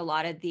sounds like a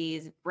lot of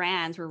these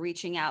brands were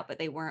reaching out, but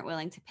they weren't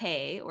willing to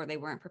pay, or they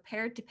weren't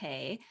prepared to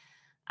pay.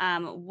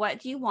 What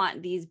do you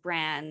want these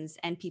brands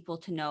and people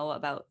to know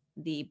about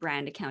the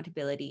brand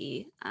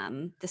accountability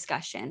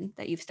discussion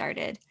that you've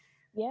started?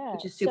 Yeah,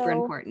 which is super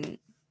important.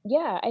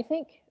 Yeah, I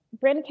think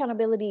brand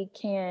accountability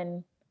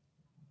can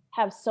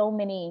have so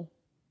many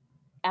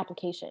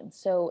applications.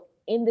 So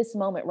in this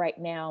moment right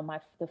now,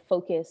 the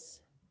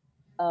focus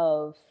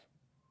of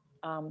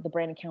the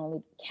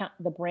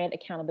brand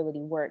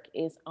accountability work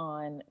is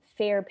on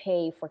fair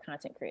pay for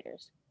content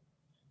creators.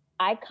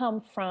 I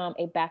come from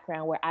a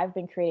background where I've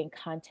been creating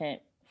content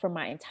for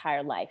my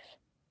entire life.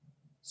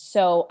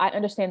 So I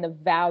understand the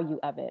value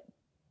of it.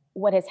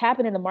 what has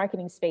happened in the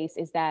marketing space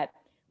is that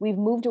we've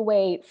moved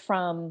away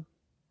from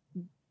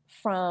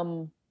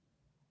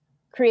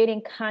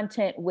creating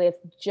content with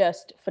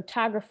just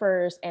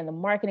photographers and the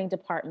marketing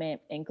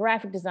department and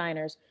graphic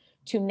designers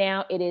to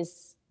now it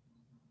is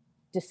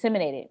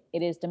disseminated,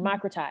 it is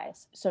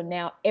democratized. So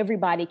now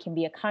everybody can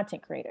be a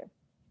content creator.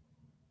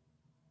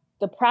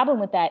 The problem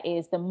with that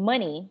is the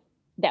money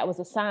that was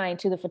assigned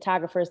to the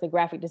photographers, the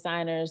graphic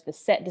designers, the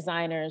set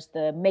designers,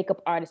 the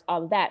makeup artists,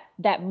 all of that,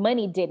 that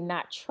money did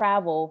not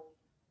travel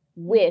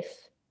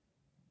with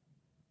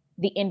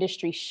the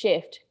industry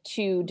shift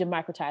to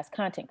democratize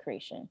content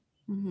creation.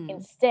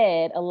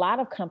 Instead, a lot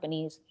of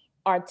companies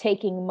are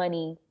taking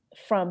money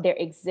from their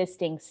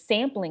existing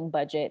sampling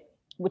budget,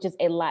 which is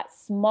a lot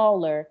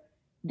smaller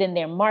than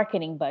their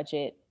marketing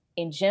budget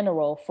in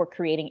general for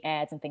creating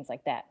ads and things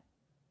like that.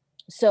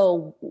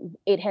 So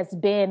it has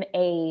been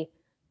a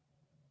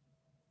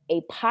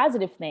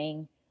positive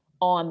thing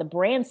on the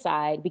brand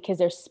side because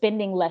they're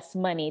spending less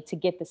money to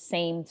get the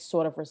same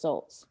sort of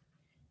results.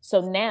 So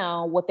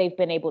now what they've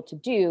been able to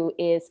do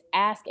is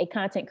ask a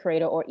content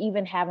creator, or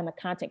even having a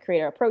content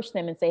creator approach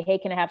them and say, hey,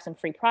 can I have some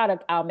free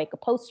product? I'll make a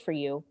post for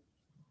you.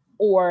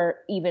 Or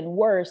even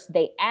worse,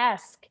 they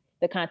ask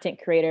the content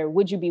creator,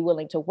 would you be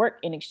willing to work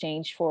in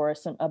exchange for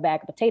a bag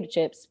of potato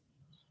chips?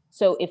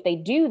 So if they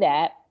do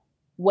that,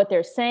 what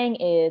they're saying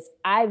is,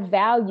 I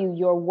value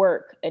your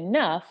work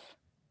enough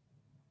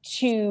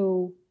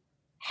to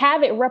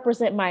have it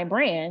represent my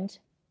brand,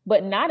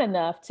 but not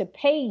enough to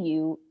pay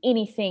you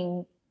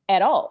anything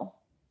at all.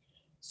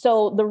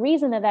 So the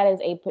reason that is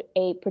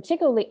a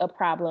particularly a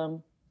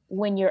problem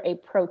when you're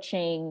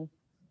approaching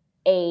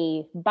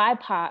a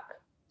BIPOC,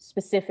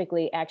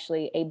 specifically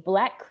actually a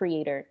Black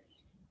creator,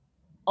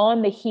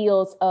 on the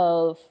heels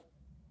of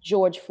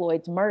George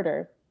Floyd's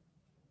murder,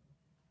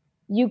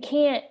 you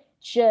can't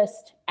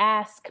just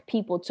ask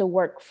people to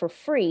work for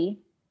free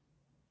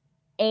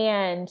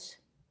and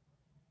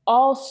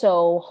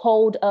also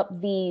hold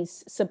up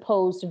these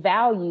supposed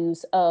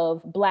values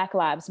of Black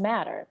Lives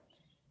Matter.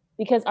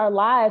 Because our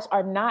lives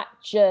are not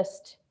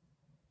just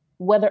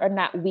whether or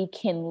not we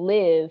can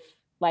live,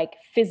 like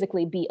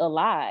physically be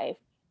alive,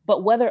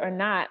 but whether or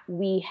not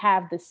we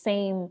have the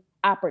same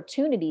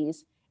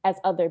opportunities as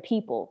other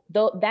people.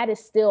 Though that is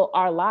still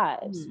our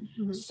lives.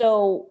 Mm-hmm.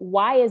 So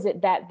why is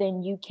it that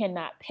then you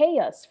cannot pay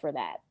us for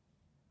that?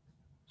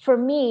 For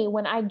me,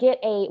 when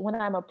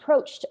I'm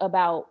approached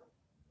about,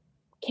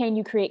 can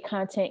you create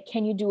content?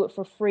 Can you do it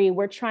for free?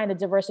 We're trying to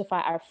diversify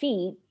our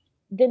feed.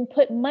 Then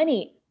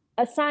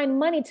assign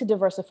money to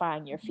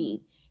diversifying your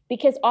feed,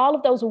 because all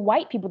of those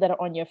white people that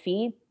are on your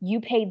feed,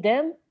 you paid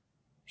them.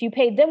 If you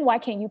paid them, why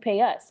can't you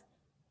pay us?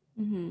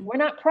 Mm-hmm. We're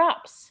not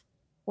props.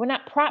 We're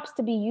not props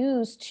to be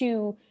used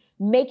to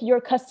make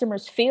your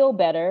customers feel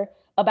better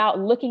about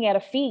looking at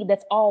a feed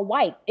that's all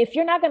white. If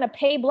you're not going to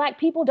pay Black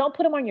people, don't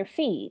put them on your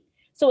feed.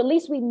 So at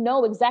least we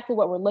know exactly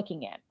what we're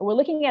looking at. We're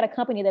looking at a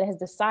company that has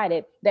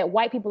decided that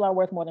white people are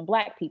worth more than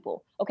Black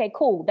people. Okay,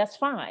 cool. That's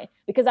fine.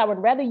 Because I would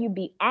rather you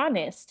be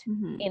honest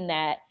in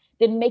that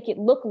than make it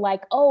look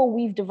like, oh,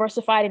 we've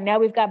diversified and now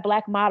we've got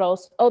Black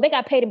models. Oh, they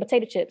got paid in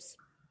potato chips.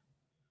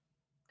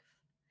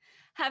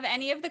 Have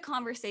any of the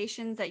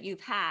conversations that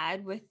you've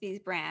had with these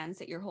brands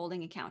that you're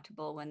holding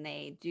accountable when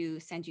they do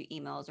send you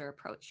emails or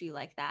approach you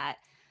like that,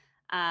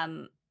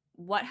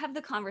 what have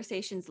the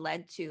conversations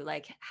led to?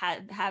 Like,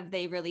 have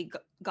they really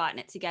gotten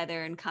it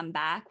together and come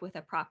back with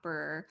a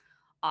proper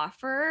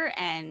offer?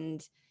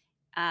 And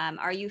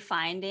are you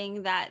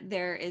finding that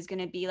there is going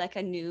to be like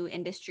a new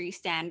industry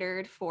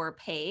standard for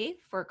pay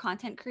for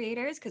content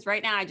creators? Because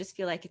right now I just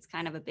feel like it's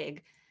kind of a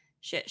big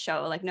shit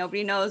show. Like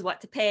nobody knows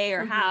what to pay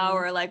or how,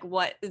 or like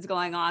what is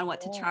going on,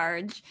 what to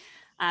charge.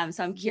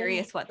 So I'm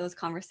curious what those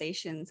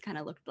conversations kind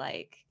of looked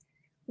like.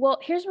 Well,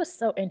 here's what's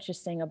so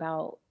interesting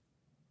about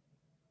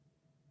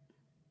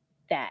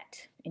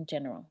that in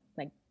general,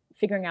 like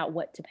figuring out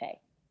what to pay.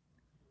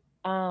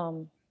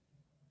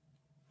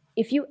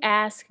 If you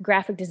ask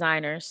graphic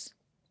designers,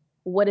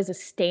 what is a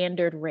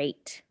standard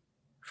rate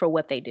for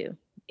what they do?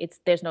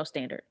 There's no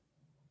standard.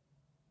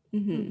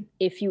 Mm-hmm.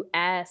 If you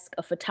ask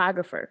a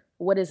photographer,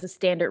 what is the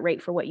standard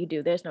rate for what you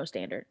do? There's no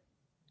standard.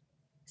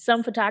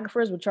 Some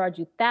photographers will charge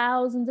you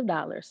thousands of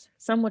dollars.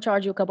 Some will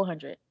charge you a couple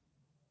hundred.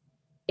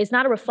 It's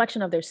not a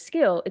reflection of their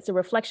skill. It's a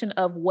reflection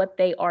of what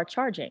they are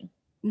charging.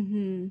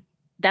 Mm-hmm.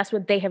 That's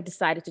what they have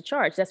decided to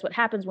charge. That's what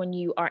happens when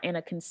you are in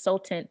a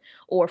consultant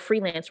or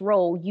freelance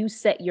role. You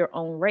set your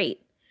own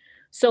rate.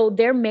 So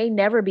there may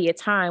never be a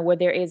time where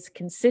there is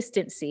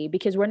consistency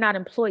because we're not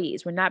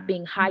employees. We're not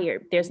being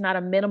hired. There's not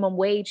a minimum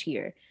wage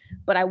here.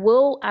 But I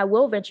will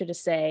venture to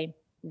say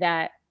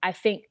that I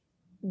think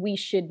we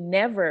should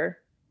never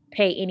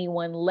pay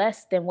anyone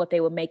less than what they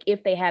would make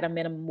if they had a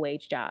minimum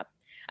wage job.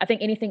 I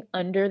think anything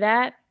under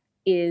that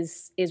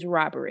is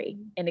robbery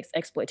and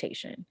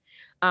exploitation.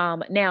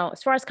 Now,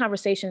 as far as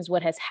conversations,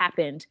 what has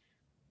happened,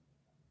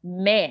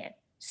 man.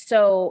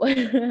 So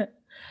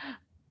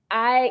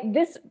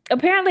this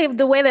apparently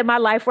the way that my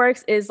life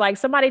works is like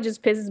somebody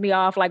just pisses me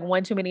off like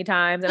one too many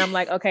times. And I'm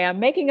like, okay, I'm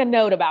making a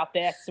note about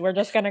this. We're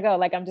just going to go.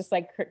 Like, I'm just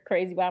like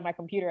crazy behind my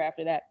computer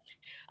after that.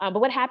 But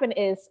what happened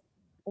is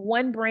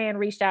one brand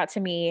reached out to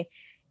me,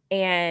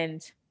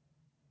 and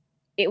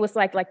it was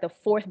like the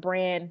fourth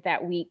brand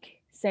that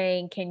week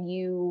saying, can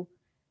you,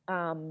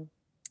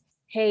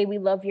 hey, we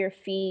love your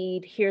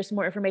feed. Here's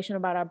more information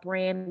about our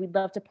brand. We'd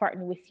love to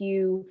partner with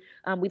you.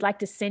 We'd like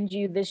to send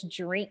you this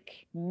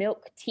drink,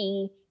 milk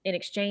tea, in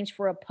exchange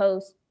for a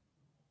post.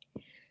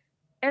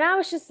 And I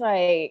was just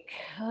like,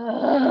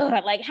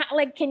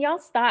 can y'all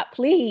stop,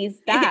 please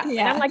stop.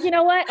 Yeah. And I'm like, you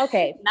know what?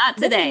 Okay. Not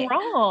today. This is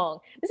wrong.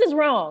 This is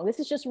wrong. This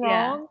is just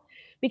wrong.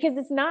 Because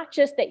it's not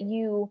just that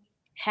you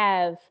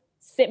have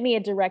sent me a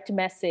direct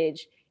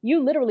message.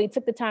 You literally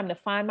took the time to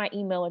find my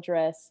email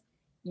address.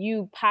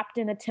 You popped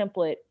in a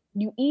template.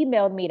 You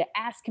emailed me to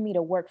ask me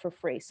to work for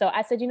free. So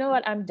I said, you know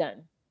what? I'm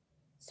done.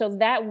 So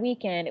that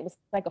weekend, it was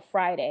like a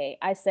Friday.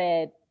 I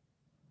said,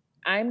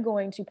 I'm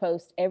going to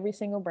post every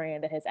single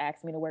brand that has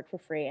asked me to work for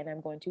free, and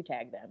I'm going to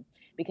tag them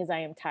because I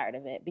am tired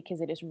of it,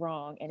 because it is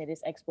wrong and it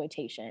is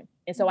exploitation.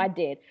 And so I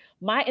did.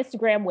 My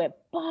Instagram went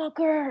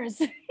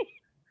bonkers.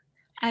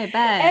 I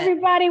bet.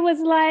 Everybody was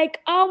like,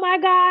 oh my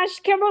gosh,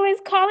 Kimberly's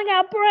calling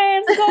out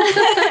brands.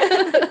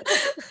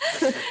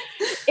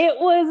 It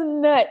was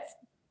nuts.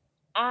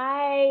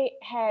 I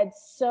had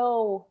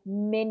so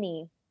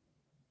many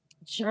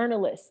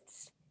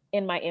journalists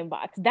in my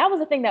inbox. That was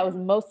the thing that was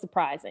most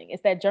surprising,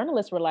 is that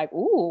journalists were like,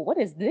 ooh, what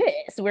is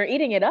this? We're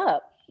eating it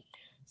up.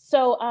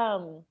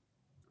 So,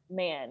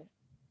 man,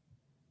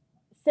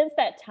 since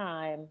that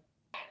time,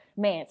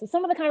 so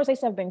some of the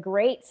conversations have been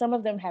great. Some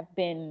of them have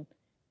been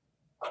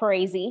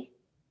crazy.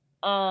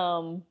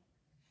 I'll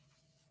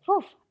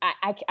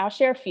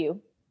share a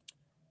few.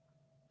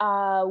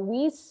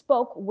 We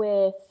spoke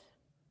with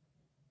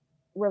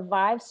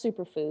Revive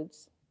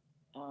Superfoods.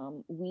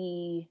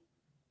 We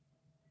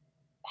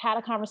had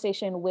a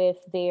conversation with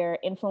their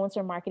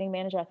influencer marketing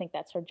manager. I think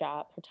that's her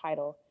job, her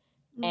title.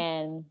 Mm-hmm.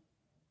 And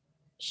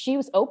she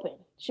was open.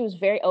 She was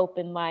very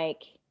open.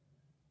 Like,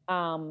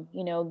 I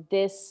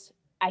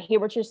hear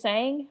what you're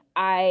saying.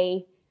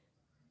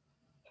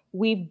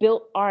 We've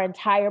built our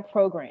entire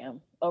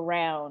program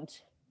around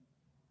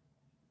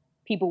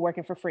people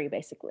working for free,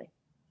 basically.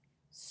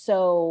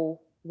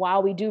 So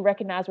while we do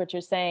recognize what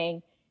you're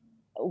saying,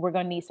 we're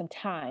going to need some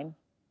time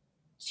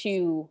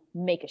to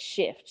make a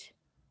shift.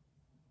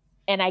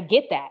 And I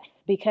get that,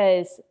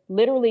 because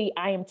literally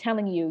I am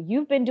telling you,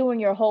 you've been doing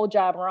your whole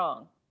job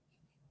wrong.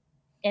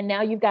 And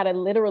now you've got to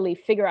literally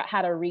figure out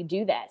how to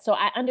redo that. So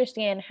I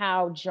understand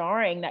how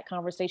jarring that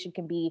conversation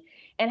can be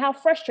and how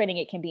frustrating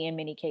it can be in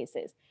many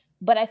cases.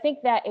 But I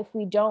think that if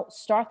we don't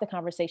start the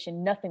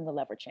conversation, nothing will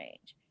ever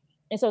change.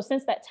 And so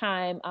since that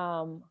time,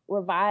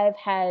 Revive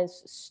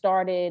has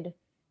started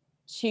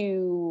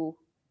to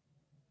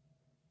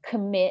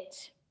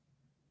commit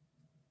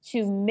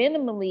to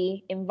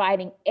minimally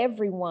inviting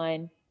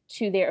everyone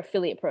to their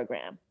affiliate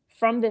program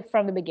from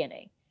the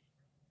beginning.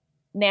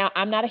 Now,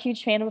 I'm not a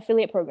huge fan of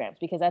affiliate programs,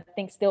 because I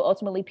think still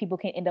ultimately people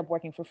can end up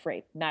working for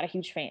free. Not a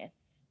huge fan,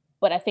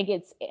 but I think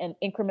it's an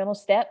incremental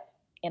step,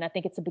 and I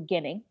think it's a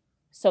beginning,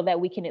 so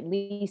that we can at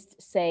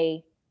least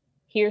say,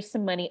 here's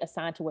some money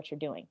assigned to what you're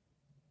doing.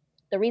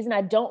 The reason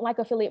I don't like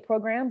affiliate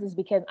programs is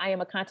because I am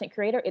a content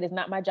creator. It is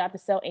not my job to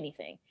sell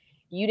anything.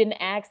 You didn't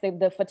ask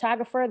the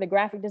photographer, the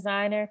graphic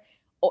designer,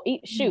 or you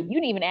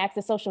didn't even ask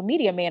the social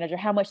media manager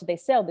how much did they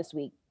sell this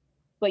week,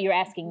 but you're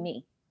asking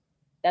me.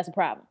 That's a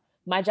problem.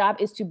 My job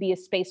is to be a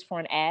space for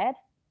an ad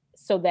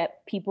so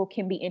that people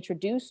can be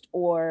introduced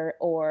or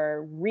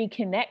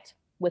reconnect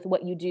with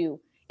what you do.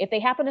 If they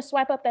happen to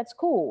swipe up, that's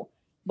cool.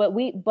 But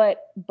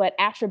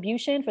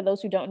attribution, for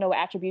those who don't know what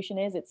attribution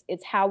is,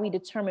 it's how we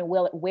determine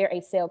where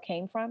a sale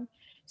came from.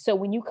 So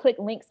when you click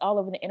links all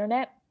over the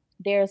internet,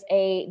 there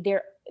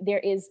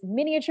is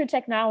miniature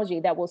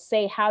technology that will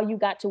say how you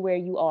got to where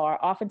you are.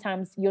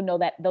 Oftentimes you'll know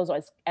that those are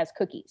as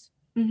cookies.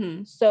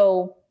 Mm-hmm.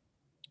 So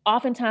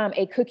oftentimes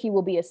a cookie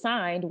will be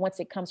assigned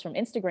once it comes from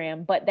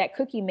Instagram, but that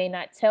cookie may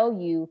not tell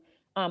you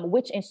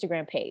which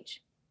Instagram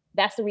page.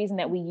 That's the reason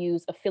that we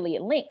use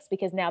affiliate links,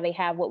 because now they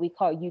have what we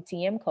call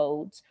UTM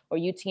codes or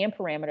UTM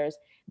parameters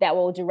that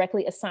will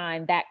directly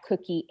assign that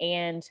cookie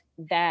and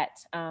that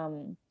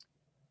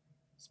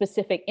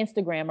specific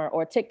Instagrammer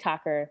or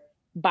TikToker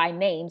by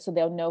name, so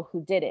they'll know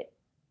who did it.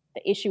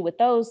 The issue with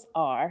those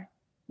are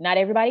not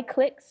everybody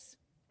clicks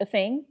a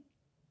thing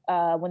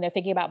when they're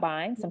thinking about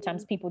buying.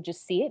 Sometimes people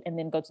just see it and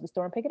then go to the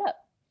store and pick it up.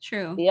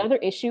 True. The other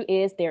issue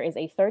is there is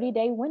a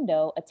 30-day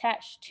window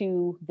attached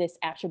to this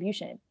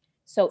attribution.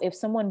 So if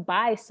someone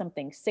buys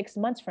something 6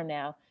 months from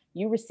now,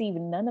 you receive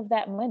none of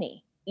that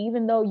money,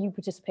 even though you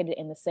participated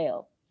in the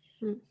sale.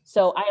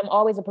 So I am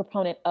always a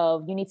proponent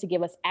of, you need to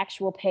give us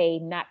actual pay,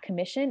 not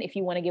commission. If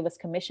you want to give us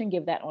commission,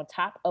 give that on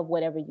top of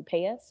whatever you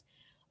pay us.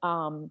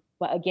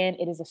 But again,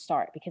 it is a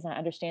start, because I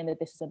understand that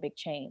this is a big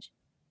change.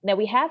 Now,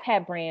 we have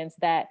had brands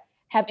that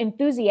have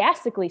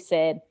enthusiastically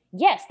said,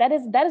 yes, that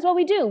is what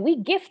we do. We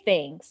gift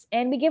things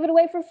and we give it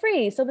away for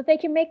free so that they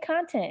can make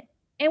content.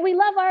 and we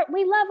love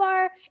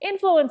our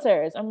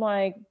influencers. I'm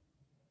like,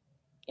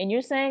 and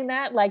you're saying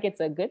that like it's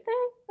a good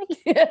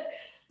thing?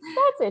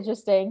 That's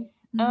interesting.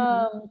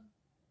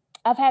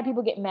 I've had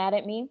people get mad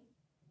at me.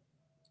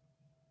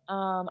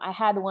 I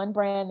had one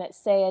brand that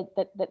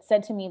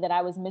said to me that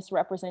I was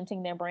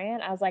misrepresenting their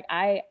brand. I was like,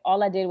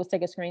 all I did was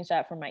take a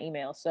screenshot from my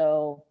email.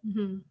 So,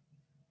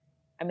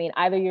 I mean,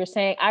 either you're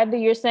saying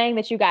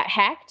that you got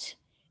hacked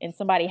and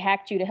somebody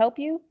hacked you to help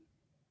you,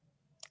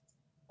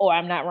 or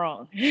I'm not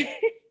wrong.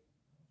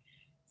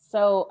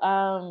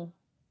 So,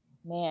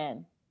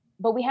 man,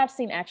 but we have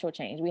seen actual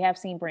change. We have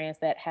seen brands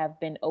that have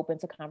been open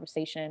to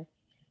conversation,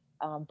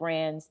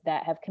 brands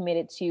that have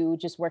committed to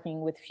just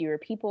working with fewer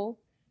people.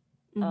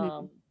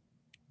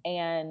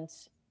 And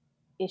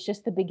it's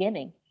just the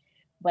beginning,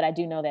 but I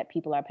do know that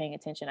people are paying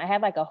attention. I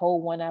had like a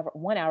whole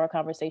 1 hour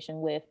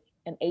conversation with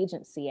an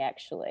agency,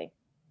 actually.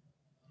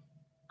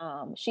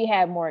 She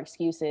had more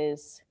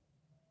excuses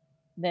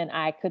than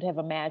I could have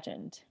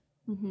imagined.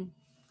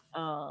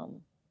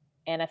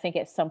 And I think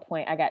at some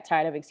point I got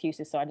tired of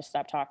excuses, so I just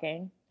stopped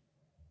talking.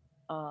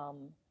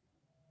 And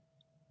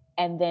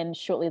then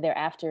shortly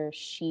thereafter,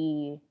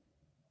 she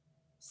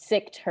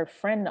sicked her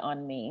friend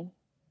on me.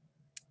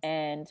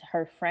 And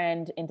her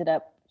friend ended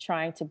up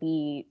trying to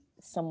be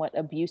somewhat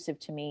abusive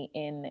to me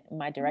in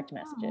my direct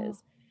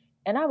messages.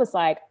 And I was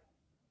like,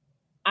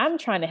 I'm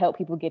trying to help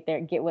people get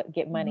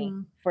money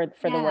for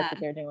the work that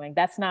they're doing.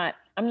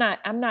 I'm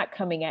not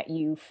coming at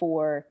you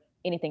for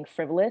anything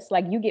frivolous.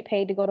 Like, you get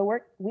paid to go to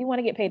work. We want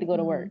to get paid to go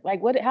to work.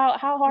 Like, how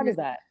hard is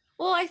that?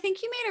 Well, I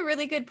think you made a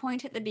really good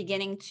point at the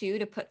beginning too,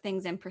 to put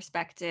things in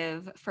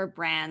perspective for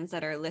brands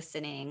that are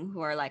listening,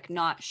 who are like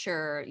not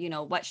sure,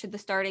 what should the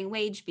starting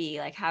wage be?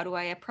 Like, how do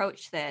I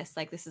approach this?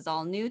 Like, this is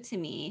all new to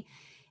me.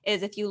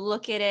 Is if you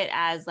look at it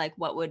as like,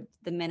 what would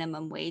the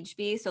minimum wage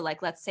be? So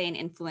like, let's say an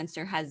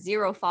influencer has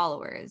 0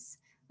 followers,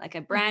 like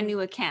a brand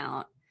new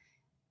account.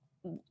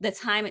 The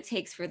time it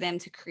takes for them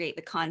to create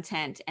the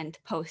content and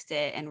to post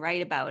it and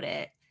write about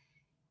it,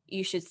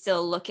 you should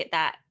still look at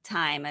that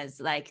time as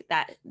like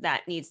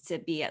that needs to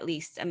be at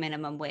least a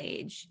minimum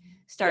wage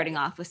starting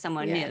off with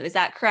someone new. Is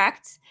that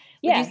correct?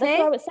 That's what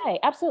I would say.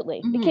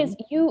 Absolutely. Because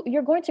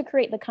you're going to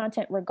create the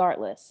content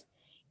regardless,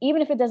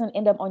 even if it doesn't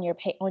end up on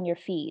your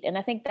feed. And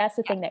I think that's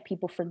the thing that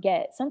people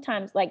forget.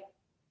 Sometimes, like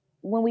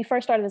when we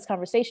first started this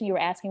conversation, you were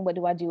asking, what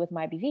do I do with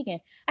My Be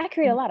Vegan? I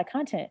create a lot of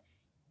content.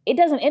 It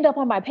doesn't end up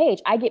on my page.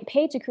 I get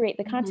paid to create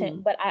the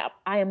content, but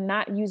I am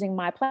not using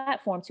my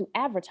platform to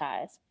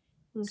advertise.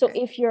 Okay. So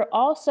if you're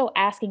also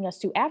asking us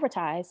to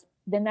advertise,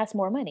 then that's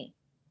more money.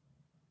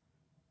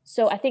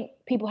 So I think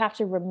people have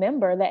to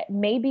remember that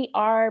maybe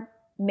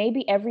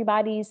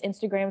everybody's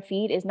Instagram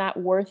feed is not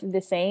worth the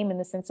same in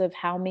the sense of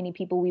how many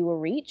people we will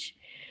reach.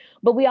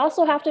 But we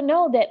also have to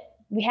know that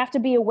we have to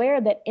be aware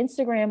that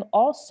Instagram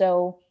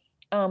also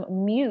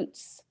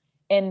mutes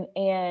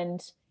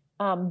and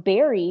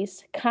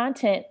buries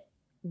content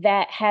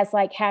that has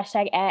like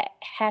hashtag ad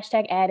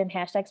and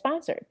hashtag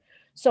sponsored.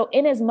 So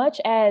in as much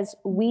as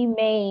we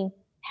may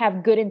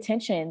have good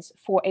intentions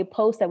for a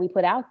post that we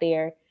put out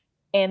there,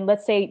 and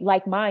let's say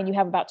like mine, you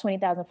have about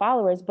 20,000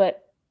 followers,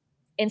 but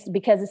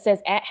because it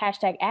says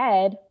hashtag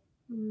ad,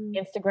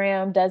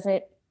 Instagram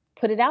doesn't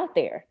put it out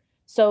there.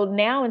 So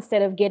now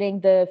instead of getting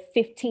the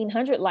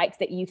 1,500 likes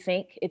that you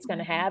think it's going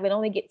to have, it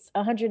only gets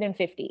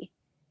 150.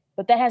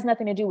 But that has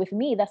nothing to do with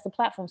me. That's the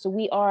platform. So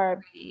we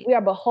are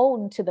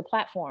beholden to the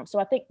platform. So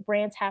I think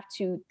brands have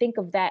to think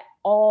of that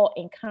all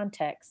in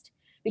context.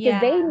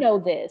 Because they know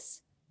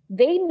this.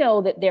 They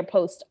know that their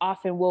posts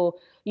often will,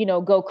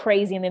 go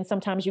crazy, and then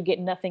sometimes you get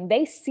nothing.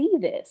 They see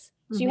this.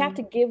 So you have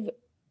to give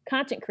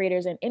content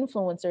creators and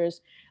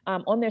influencers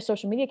on their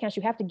social media accounts,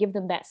 you have to give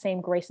them that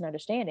same grace and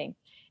understanding.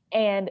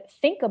 And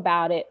think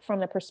about it from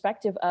the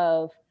perspective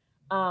of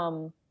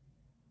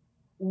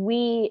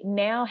we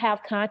now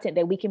have content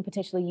that we can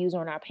potentially use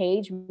on our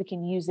page. We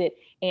can use it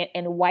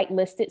and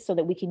whitelist it so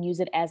that we can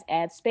use it as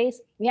ad space.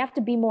 We have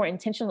to be more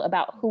intentional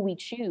about who we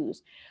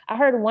choose. I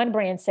heard one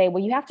brand say,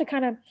 well, you have to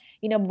kind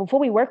of, before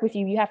we work with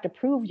you, you have to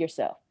prove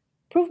yourself.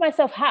 Prove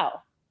myself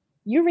how?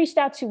 You reached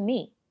out to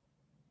me.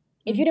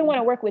 If you didn't want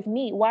to work with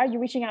me, why are you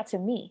reaching out to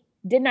me?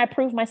 Didn't I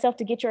prove myself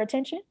to get your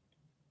attention?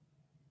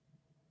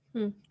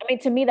 I mean,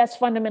 to me, that's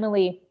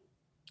fundamentally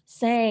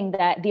saying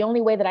that the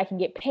only way that I can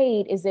get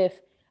paid is if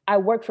I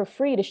work for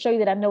free to show you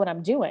that I know what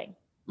I'm doing.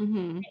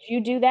 Did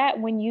you do that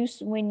when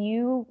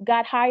you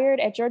got hired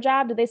at your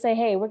job? Did they say,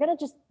 hey, we're going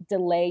to just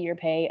delay your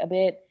pay a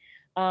bit?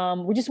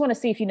 We just want to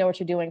see if you know what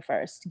you're doing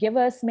first. Give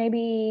us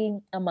maybe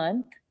a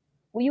month.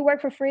 Will you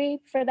work for free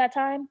for that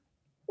time?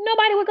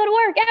 Nobody would go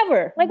to work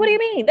ever. Like, what do you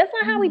mean? That's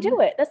not how we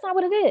do it. That's not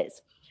what it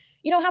is.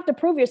 You don't have to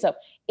prove yourself.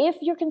 If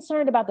you're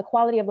concerned about the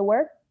quality of the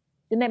work,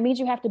 then that means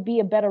you have to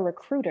be a better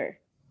recruiter.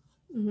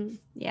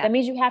 That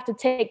means you have to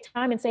take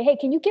time and say, hey,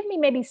 can you give me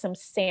maybe some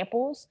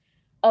samples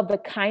of the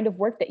kind of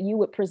work that you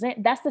would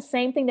present? That's the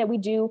same thing that we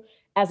do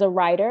as a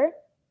writer.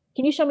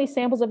 Can you show me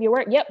samples of your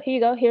work? Yep, here you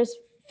go. Here's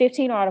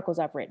 15 articles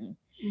I've written.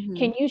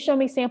 Can you show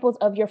me samples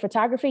of your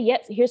photography?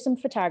 Yep, here's some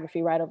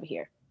photography right over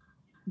here.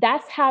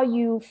 That's how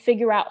you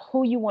figure out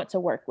who you want to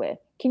work with.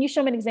 Can you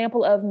show me an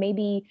example of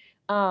maybe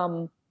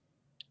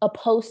a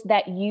post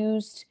that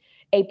used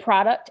a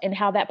product and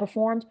how that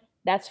performed?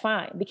 That's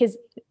fine. Because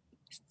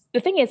the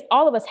thing is,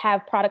 all of us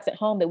have products at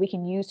home that we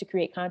can use to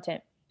create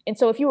content. And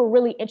so if you were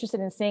really interested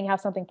in seeing how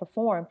something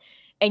performed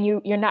and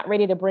you're not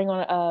ready to bring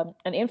on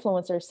an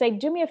influencer, say,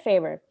 do me a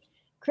favor,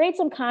 create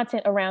some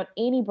content around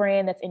any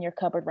brand that's in your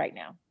cupboard right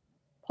now.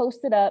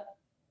 Post it up.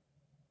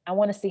 I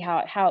want to see how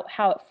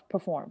it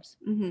performs.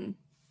 Mm-hmm.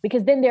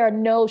 Because then there are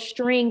no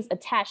strings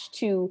attached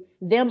to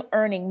them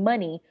earning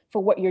money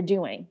for what you're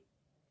doing.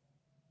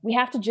 We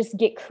have to just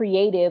get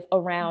creative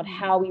around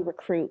how we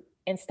recruit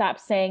and stop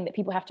saying that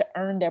people have to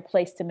earn their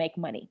place to make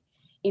money.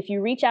 If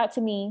you reach out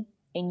to me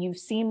and you've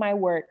seen my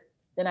work,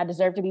 then I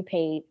deserve to be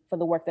paid for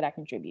the work that I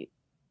contribute.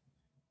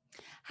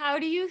 How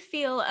do you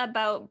feel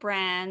about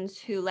brands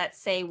who, let's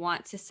say,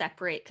 want to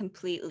separate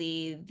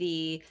completely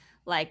the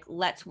like,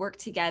 let's work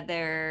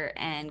together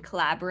and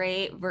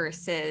collaborate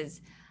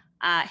versus,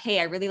 hey,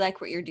 I really like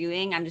what you're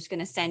doing. I'm just going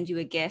to send you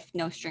a gift,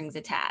 no strings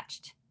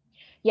attached.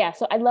 Yeah,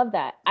 so I love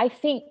that. I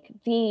think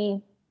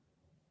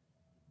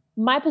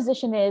my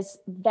position is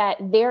that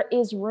there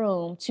is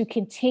room to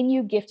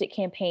continue gifted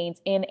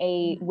campaigns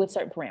with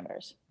certain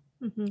parameters.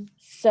 Mm-hmm.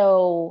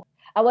 So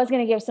I was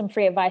going to give some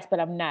free advice, but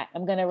I'm not.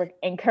 I'm going to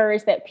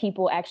encourage that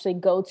people actually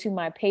go to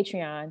my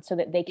Patreon so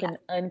that they can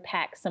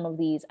unpack some of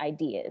these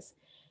ideas.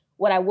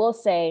 What I will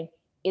say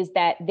is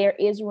that there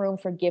is room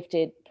for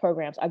gifted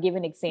programs. I'll give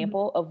an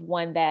example of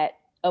one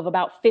of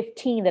about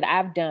 15 that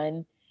I've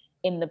done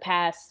in the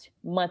past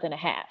month and a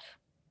half.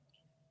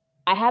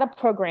 I had a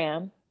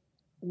program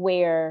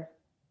where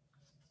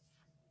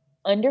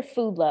under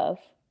Food Love,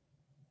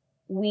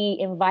 we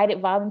invited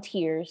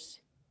volunteers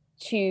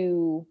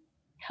to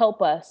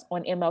help us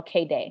on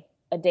MLK Day,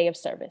 a day of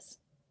service.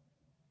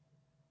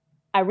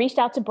 I reached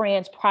out to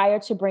brands prior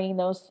to bringing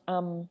those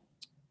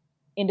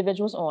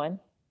individuals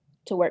on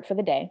to work for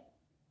the day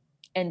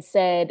and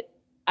said,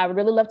 I would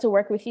really love to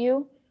work with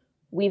you.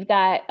 We've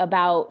got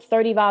about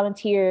 30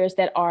 volunteers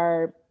that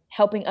are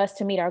helping us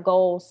to meet our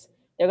goals.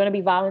 They're going to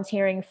be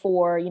volunteering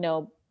for,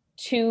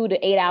 2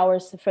 to 8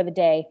 hours for the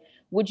day.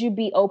 Would you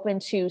be open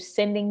to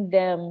sending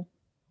them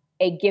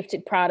a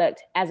gifted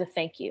product as a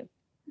thank you?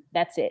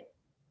 That's it.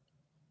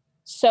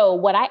 So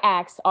what I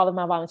asked all of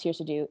my volunteers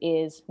to do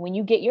is when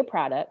you get your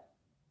product,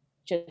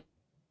 just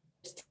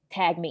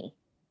tag me.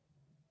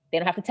 They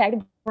don't have to tag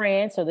the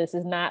brand. So this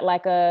is not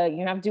like you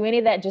don't have to do any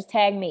of that. Just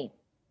tag me.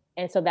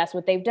 And so that's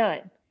what they've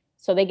done.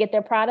 So they get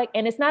their product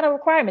and it's not a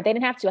requirement. They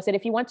didn't have to. I said,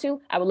 if you want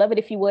to, I would love it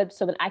if you would,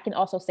 so that I can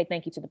also say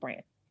thank you to the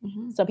brand.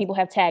 Mm-hmm. So people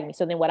have tagged me.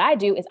 So then what I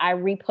do is I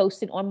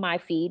repost it on my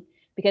feed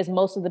because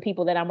most of the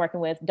people that I'm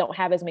working with don't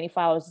have as many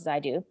followers as I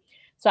do.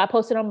 So I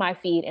post it on my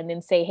feed and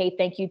then say, hey,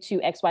 thank you to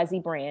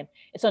XYZ brand.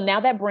 And so now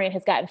that brand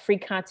has gotten free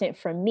content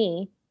from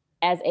me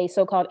as a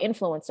so-called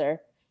influencer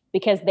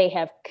because they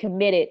have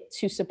committed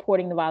to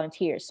supporting the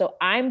volunteers. So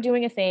I'm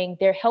doing a thing,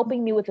 they're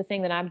helping me with the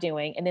thing that I'm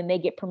doing, and then they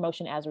get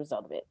promotion as a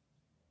result of it.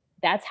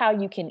 That's how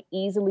you can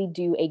easily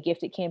do a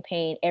gifted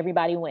campaign.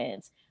 Everybody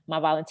wins. My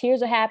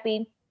volunteers are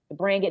happy. The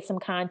brand gets some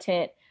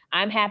content.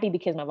 I'm happy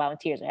because my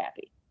volunteers are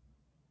happy.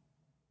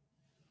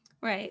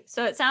 Right.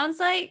 So it sounds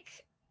like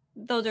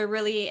those are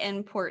really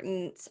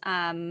important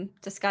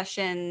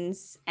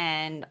discussions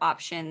and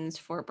options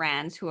for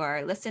brands who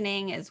are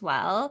listening as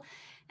well.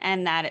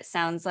 And that it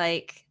sounds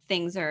like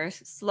things are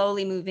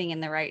slowly moving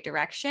in the right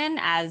direction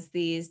as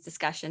these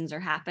discussions are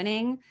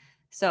happening.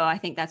 So I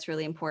think that's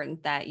really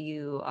important that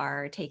you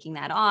are taking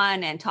that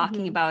on and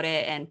talking about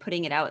it and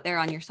putting it out there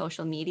on your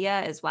social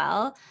media as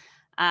well.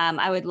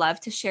 I would love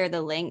to share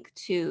the link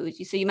so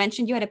you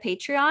mentioned you had a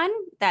Patreon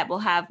that will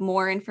have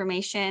more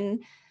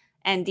information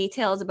and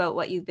details about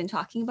what you've been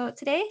talking about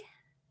today.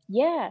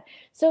 Yeah.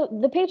 So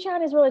the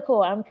Patreon is really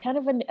cool. I'm kind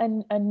of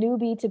a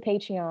newbie to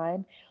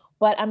Patreon,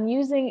 but I'm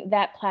using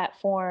that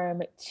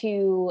platform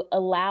to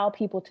allow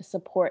people to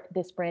support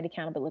this brand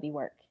accountability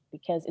work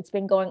because it's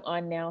been going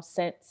on now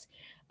since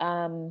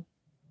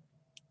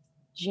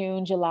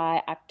June,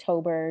 July,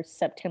 October,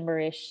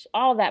 September-ish,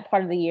 all that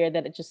part of the year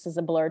that it just is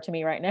a blur to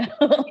me right now.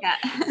 Yeah.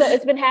 So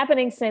it's been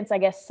happening since, I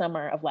guess,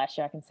 summer of last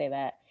year, I can say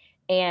that.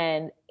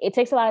 And it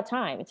takes a lot of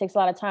time. It takes a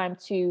lot of time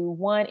to,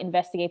 one,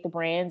 investigate the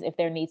brands if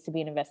there needs to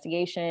be an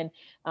investigation.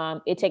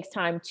 It takes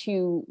time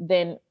to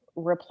then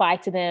reply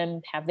to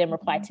them, have them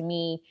reply to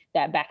me,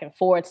 that back and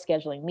forth,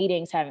 scheduling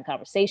meetings, having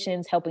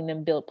conversations, helping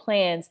them build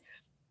plans.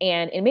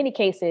 And in many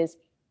cases,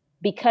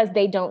 because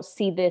they don't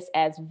see this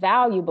as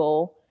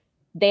valuable,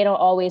 they don't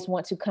always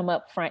want to come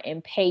up front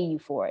and pay you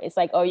for it. It's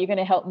like, oh, you're going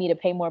to help me to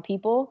pay more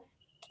people?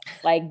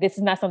 Like, this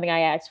is not something I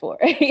asked for.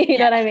 You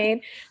know what I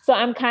mean? So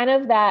I'm kind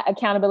of that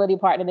accountability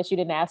partner that you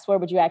didn't ask for,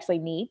 but you actually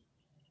need.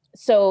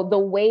 So the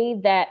way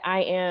that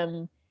I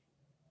am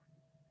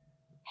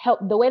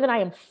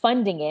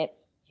funding it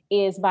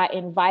is by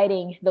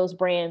inviting those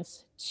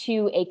brands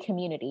to a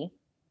community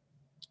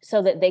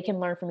so that they can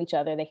learn from each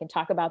other. They can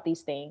talk about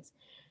these things.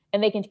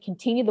 and they can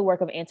continue the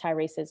work of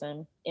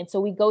anti-racism. And so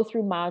we go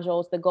through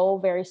modules. The goal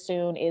very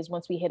soon is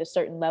once we hit a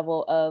certain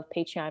level of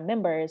Patreon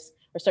members,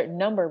 or certain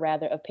number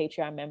rather of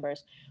Patreon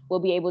members, we'll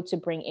be able to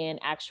bring in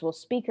actual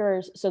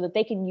speakers so that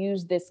they can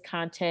use this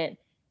content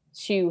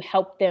to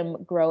help them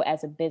grow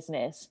as a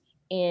business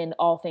in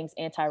all things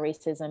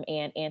anti-racism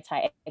and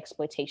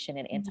anti-exploitation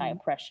and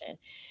anti-oppression,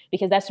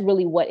 because that's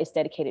really what it's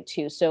dedicated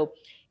to. So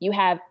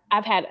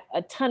I've had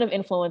a ton of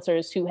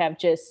influencers who have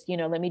just,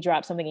 let me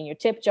drop something in your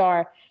tip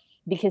jar,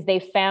 because they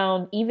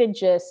found even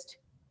just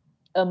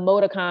a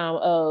modicum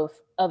of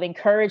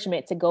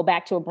encouragement to go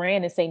back to a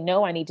brand and say,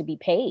 no, I need to be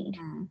paid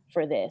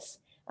for this.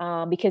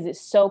 Because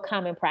it's so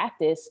common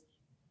practice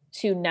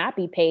to not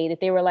be paid, that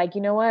they were like,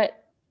 you know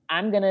what,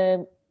 I'm going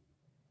to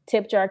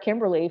tip jar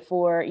Kimberly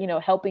for,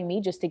 helping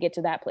me just to get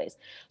to that place.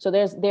 So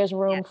there's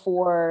room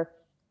for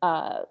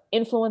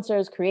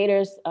influencers,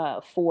 creators,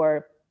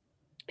 for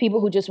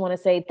people who just want to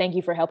say, thank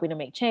you for helping to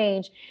make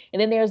change. And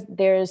then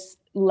there's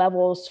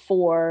levels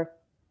for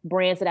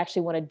brands that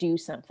actually want to do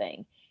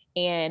something,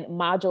 and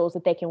modules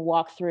that they can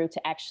walk through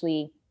to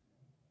actually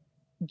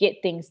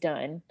get things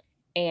done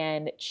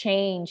and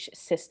change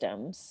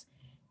systems.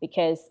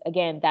 Because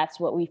again, that's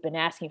what we've been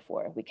asking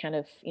for. We kind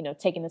of,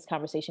 taking this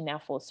conversation now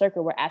full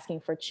circle, we're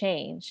asking for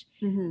change,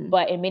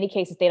 but in many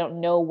cases, they don't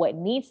know what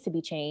needs to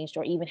be changed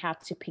or even how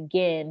to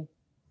begin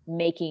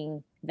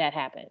making that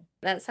happen.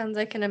 That sounds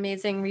like an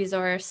amazing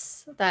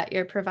resource that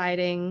you're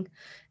providing.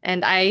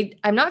 And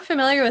I'm not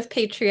familiar with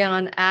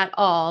Patreon at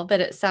all, but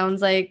it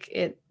sounds like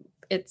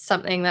it's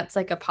something that's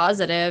like a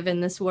positive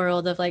in this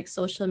world of like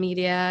social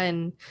media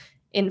and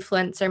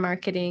influencer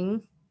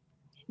marketing.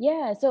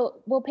 Yeah.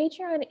 So,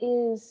 Patreon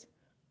is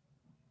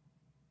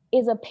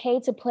a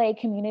pay-to-play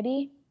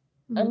community.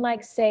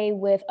 Unlike, say,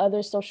 with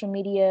other social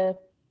media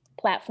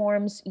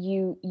platforms,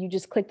 you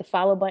just click the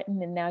follow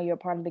button and now you're a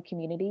part of the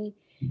community.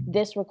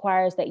 This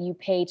requires that you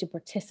pay to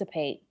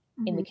participate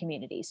in the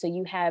community. So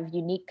you have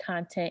unique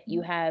content,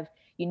 you have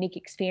unique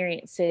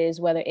experiences,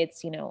 whether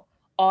it's,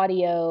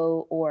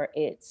 audio or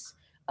it's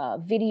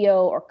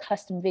video or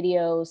custom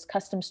videos,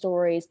 custom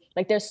stories.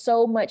 Like there's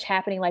so much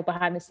happening like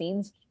behind the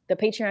scenes. The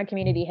Patreon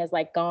community has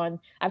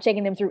I've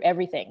taken them through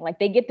everything. Like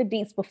they get the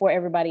deets before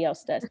everybody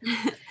else does.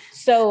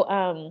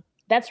 So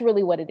that's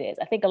really what it is.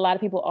 I think a lot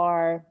of people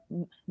are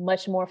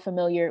much more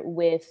familiar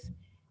with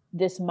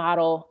this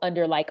model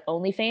under like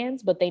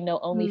OnlyFans, but they know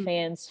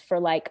OnlyFans for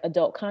like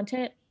adult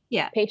content.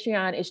 Yeah.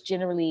 Patreon is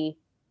generally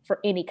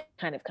for any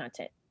kind of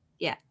content.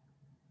 Yeah.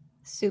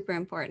 Super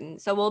important.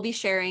 So we'll be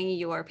sharing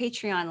your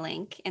Patreon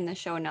link in the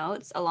show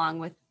notes, along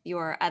with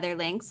your other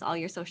links, all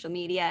your social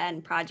media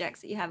and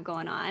projects that you have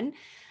going on.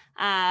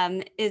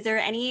 Is there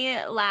any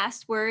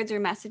last words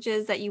or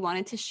messages that you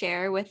wanted to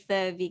share with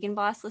the Vegan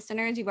Boss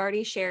listeners? You've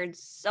already shared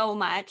so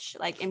much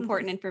like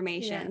important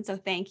information. Yeah. So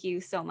thank you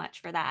so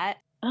much for that.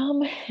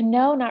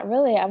 No, not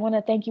really. I want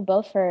to thank you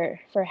both for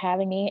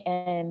having me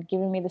and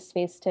giving me the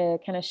space to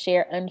kind of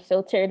share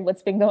unfiltered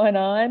what's been going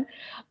on.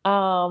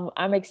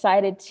 I'm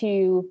excited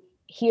to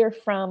hear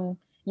from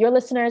your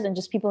listeners and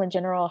just people in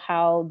general,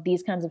 how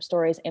these kinds of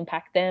stories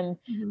impact them.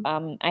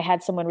 I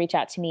had someone reach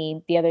out to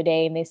me the other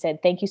day and they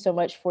said, thank you so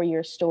much for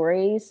your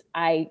stories.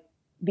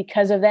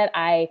 Because of that,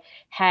 I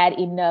had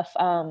enough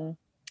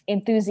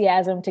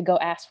enthusiasm to go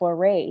ask for a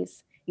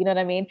raise. You know what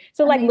I mean?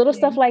 So like little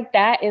stuff like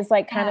that is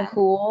like kind of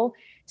cool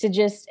to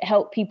just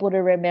help people to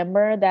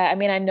remember that. I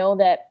mean, I know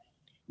that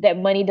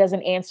money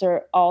doesn't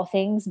answer all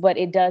things, but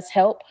it does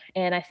help.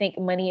 And I think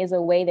money is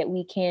a way that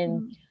we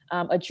can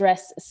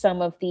address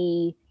some of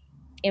the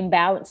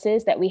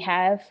imbalances that we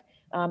have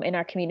in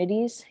our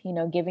communities,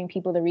 giving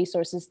people the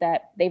resources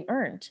that they've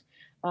earned.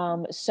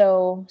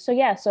 So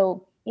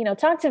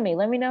talk to me,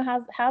 let me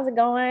know how's it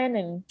going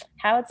and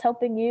how it's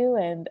helping you.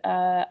 And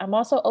I'm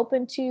also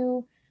open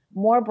to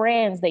more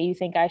brands that you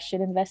think I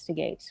should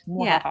investigate.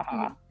 Yeah.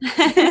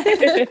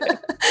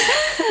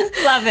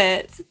 Love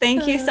it.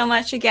 Thank you so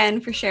much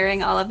again for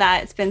sharing all of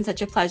that. It's been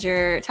such a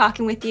pleasure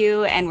talking with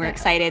you, and we're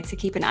excited to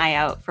keep an eye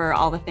out for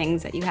all the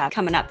things that you have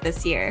coming up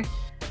this year.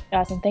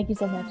 Awesome. Thank you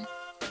so much.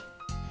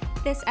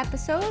 This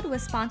episode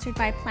was sponsored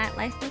by Plant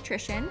Life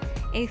Nutrition,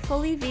 a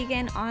fully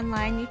vegan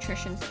online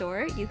nutrition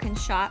store. You can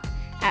shop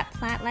at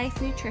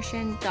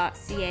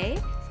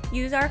plantlifenutrition.ca.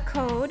 Use our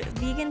code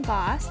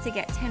VEGANBOSS to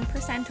get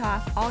 10%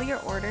 off all your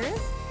orders.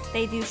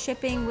 They do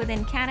shipping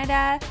within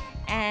Canada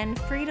and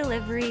free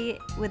delivery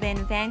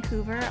within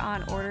Vancouver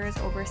on orders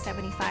over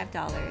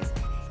 $75.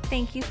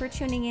 Thank you for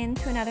tuning in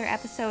to another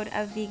episode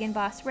of Vegan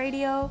Boss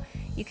Radio.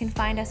 You can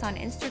find us on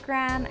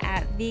Instagram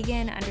at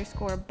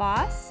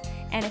vegan_boss.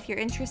 And if you're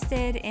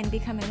interested in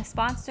becoming a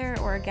sponsor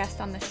or a guest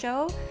on the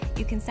show,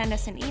 you can send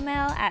us an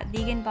email at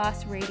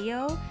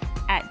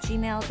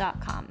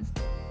veganbossradio@gmail.com.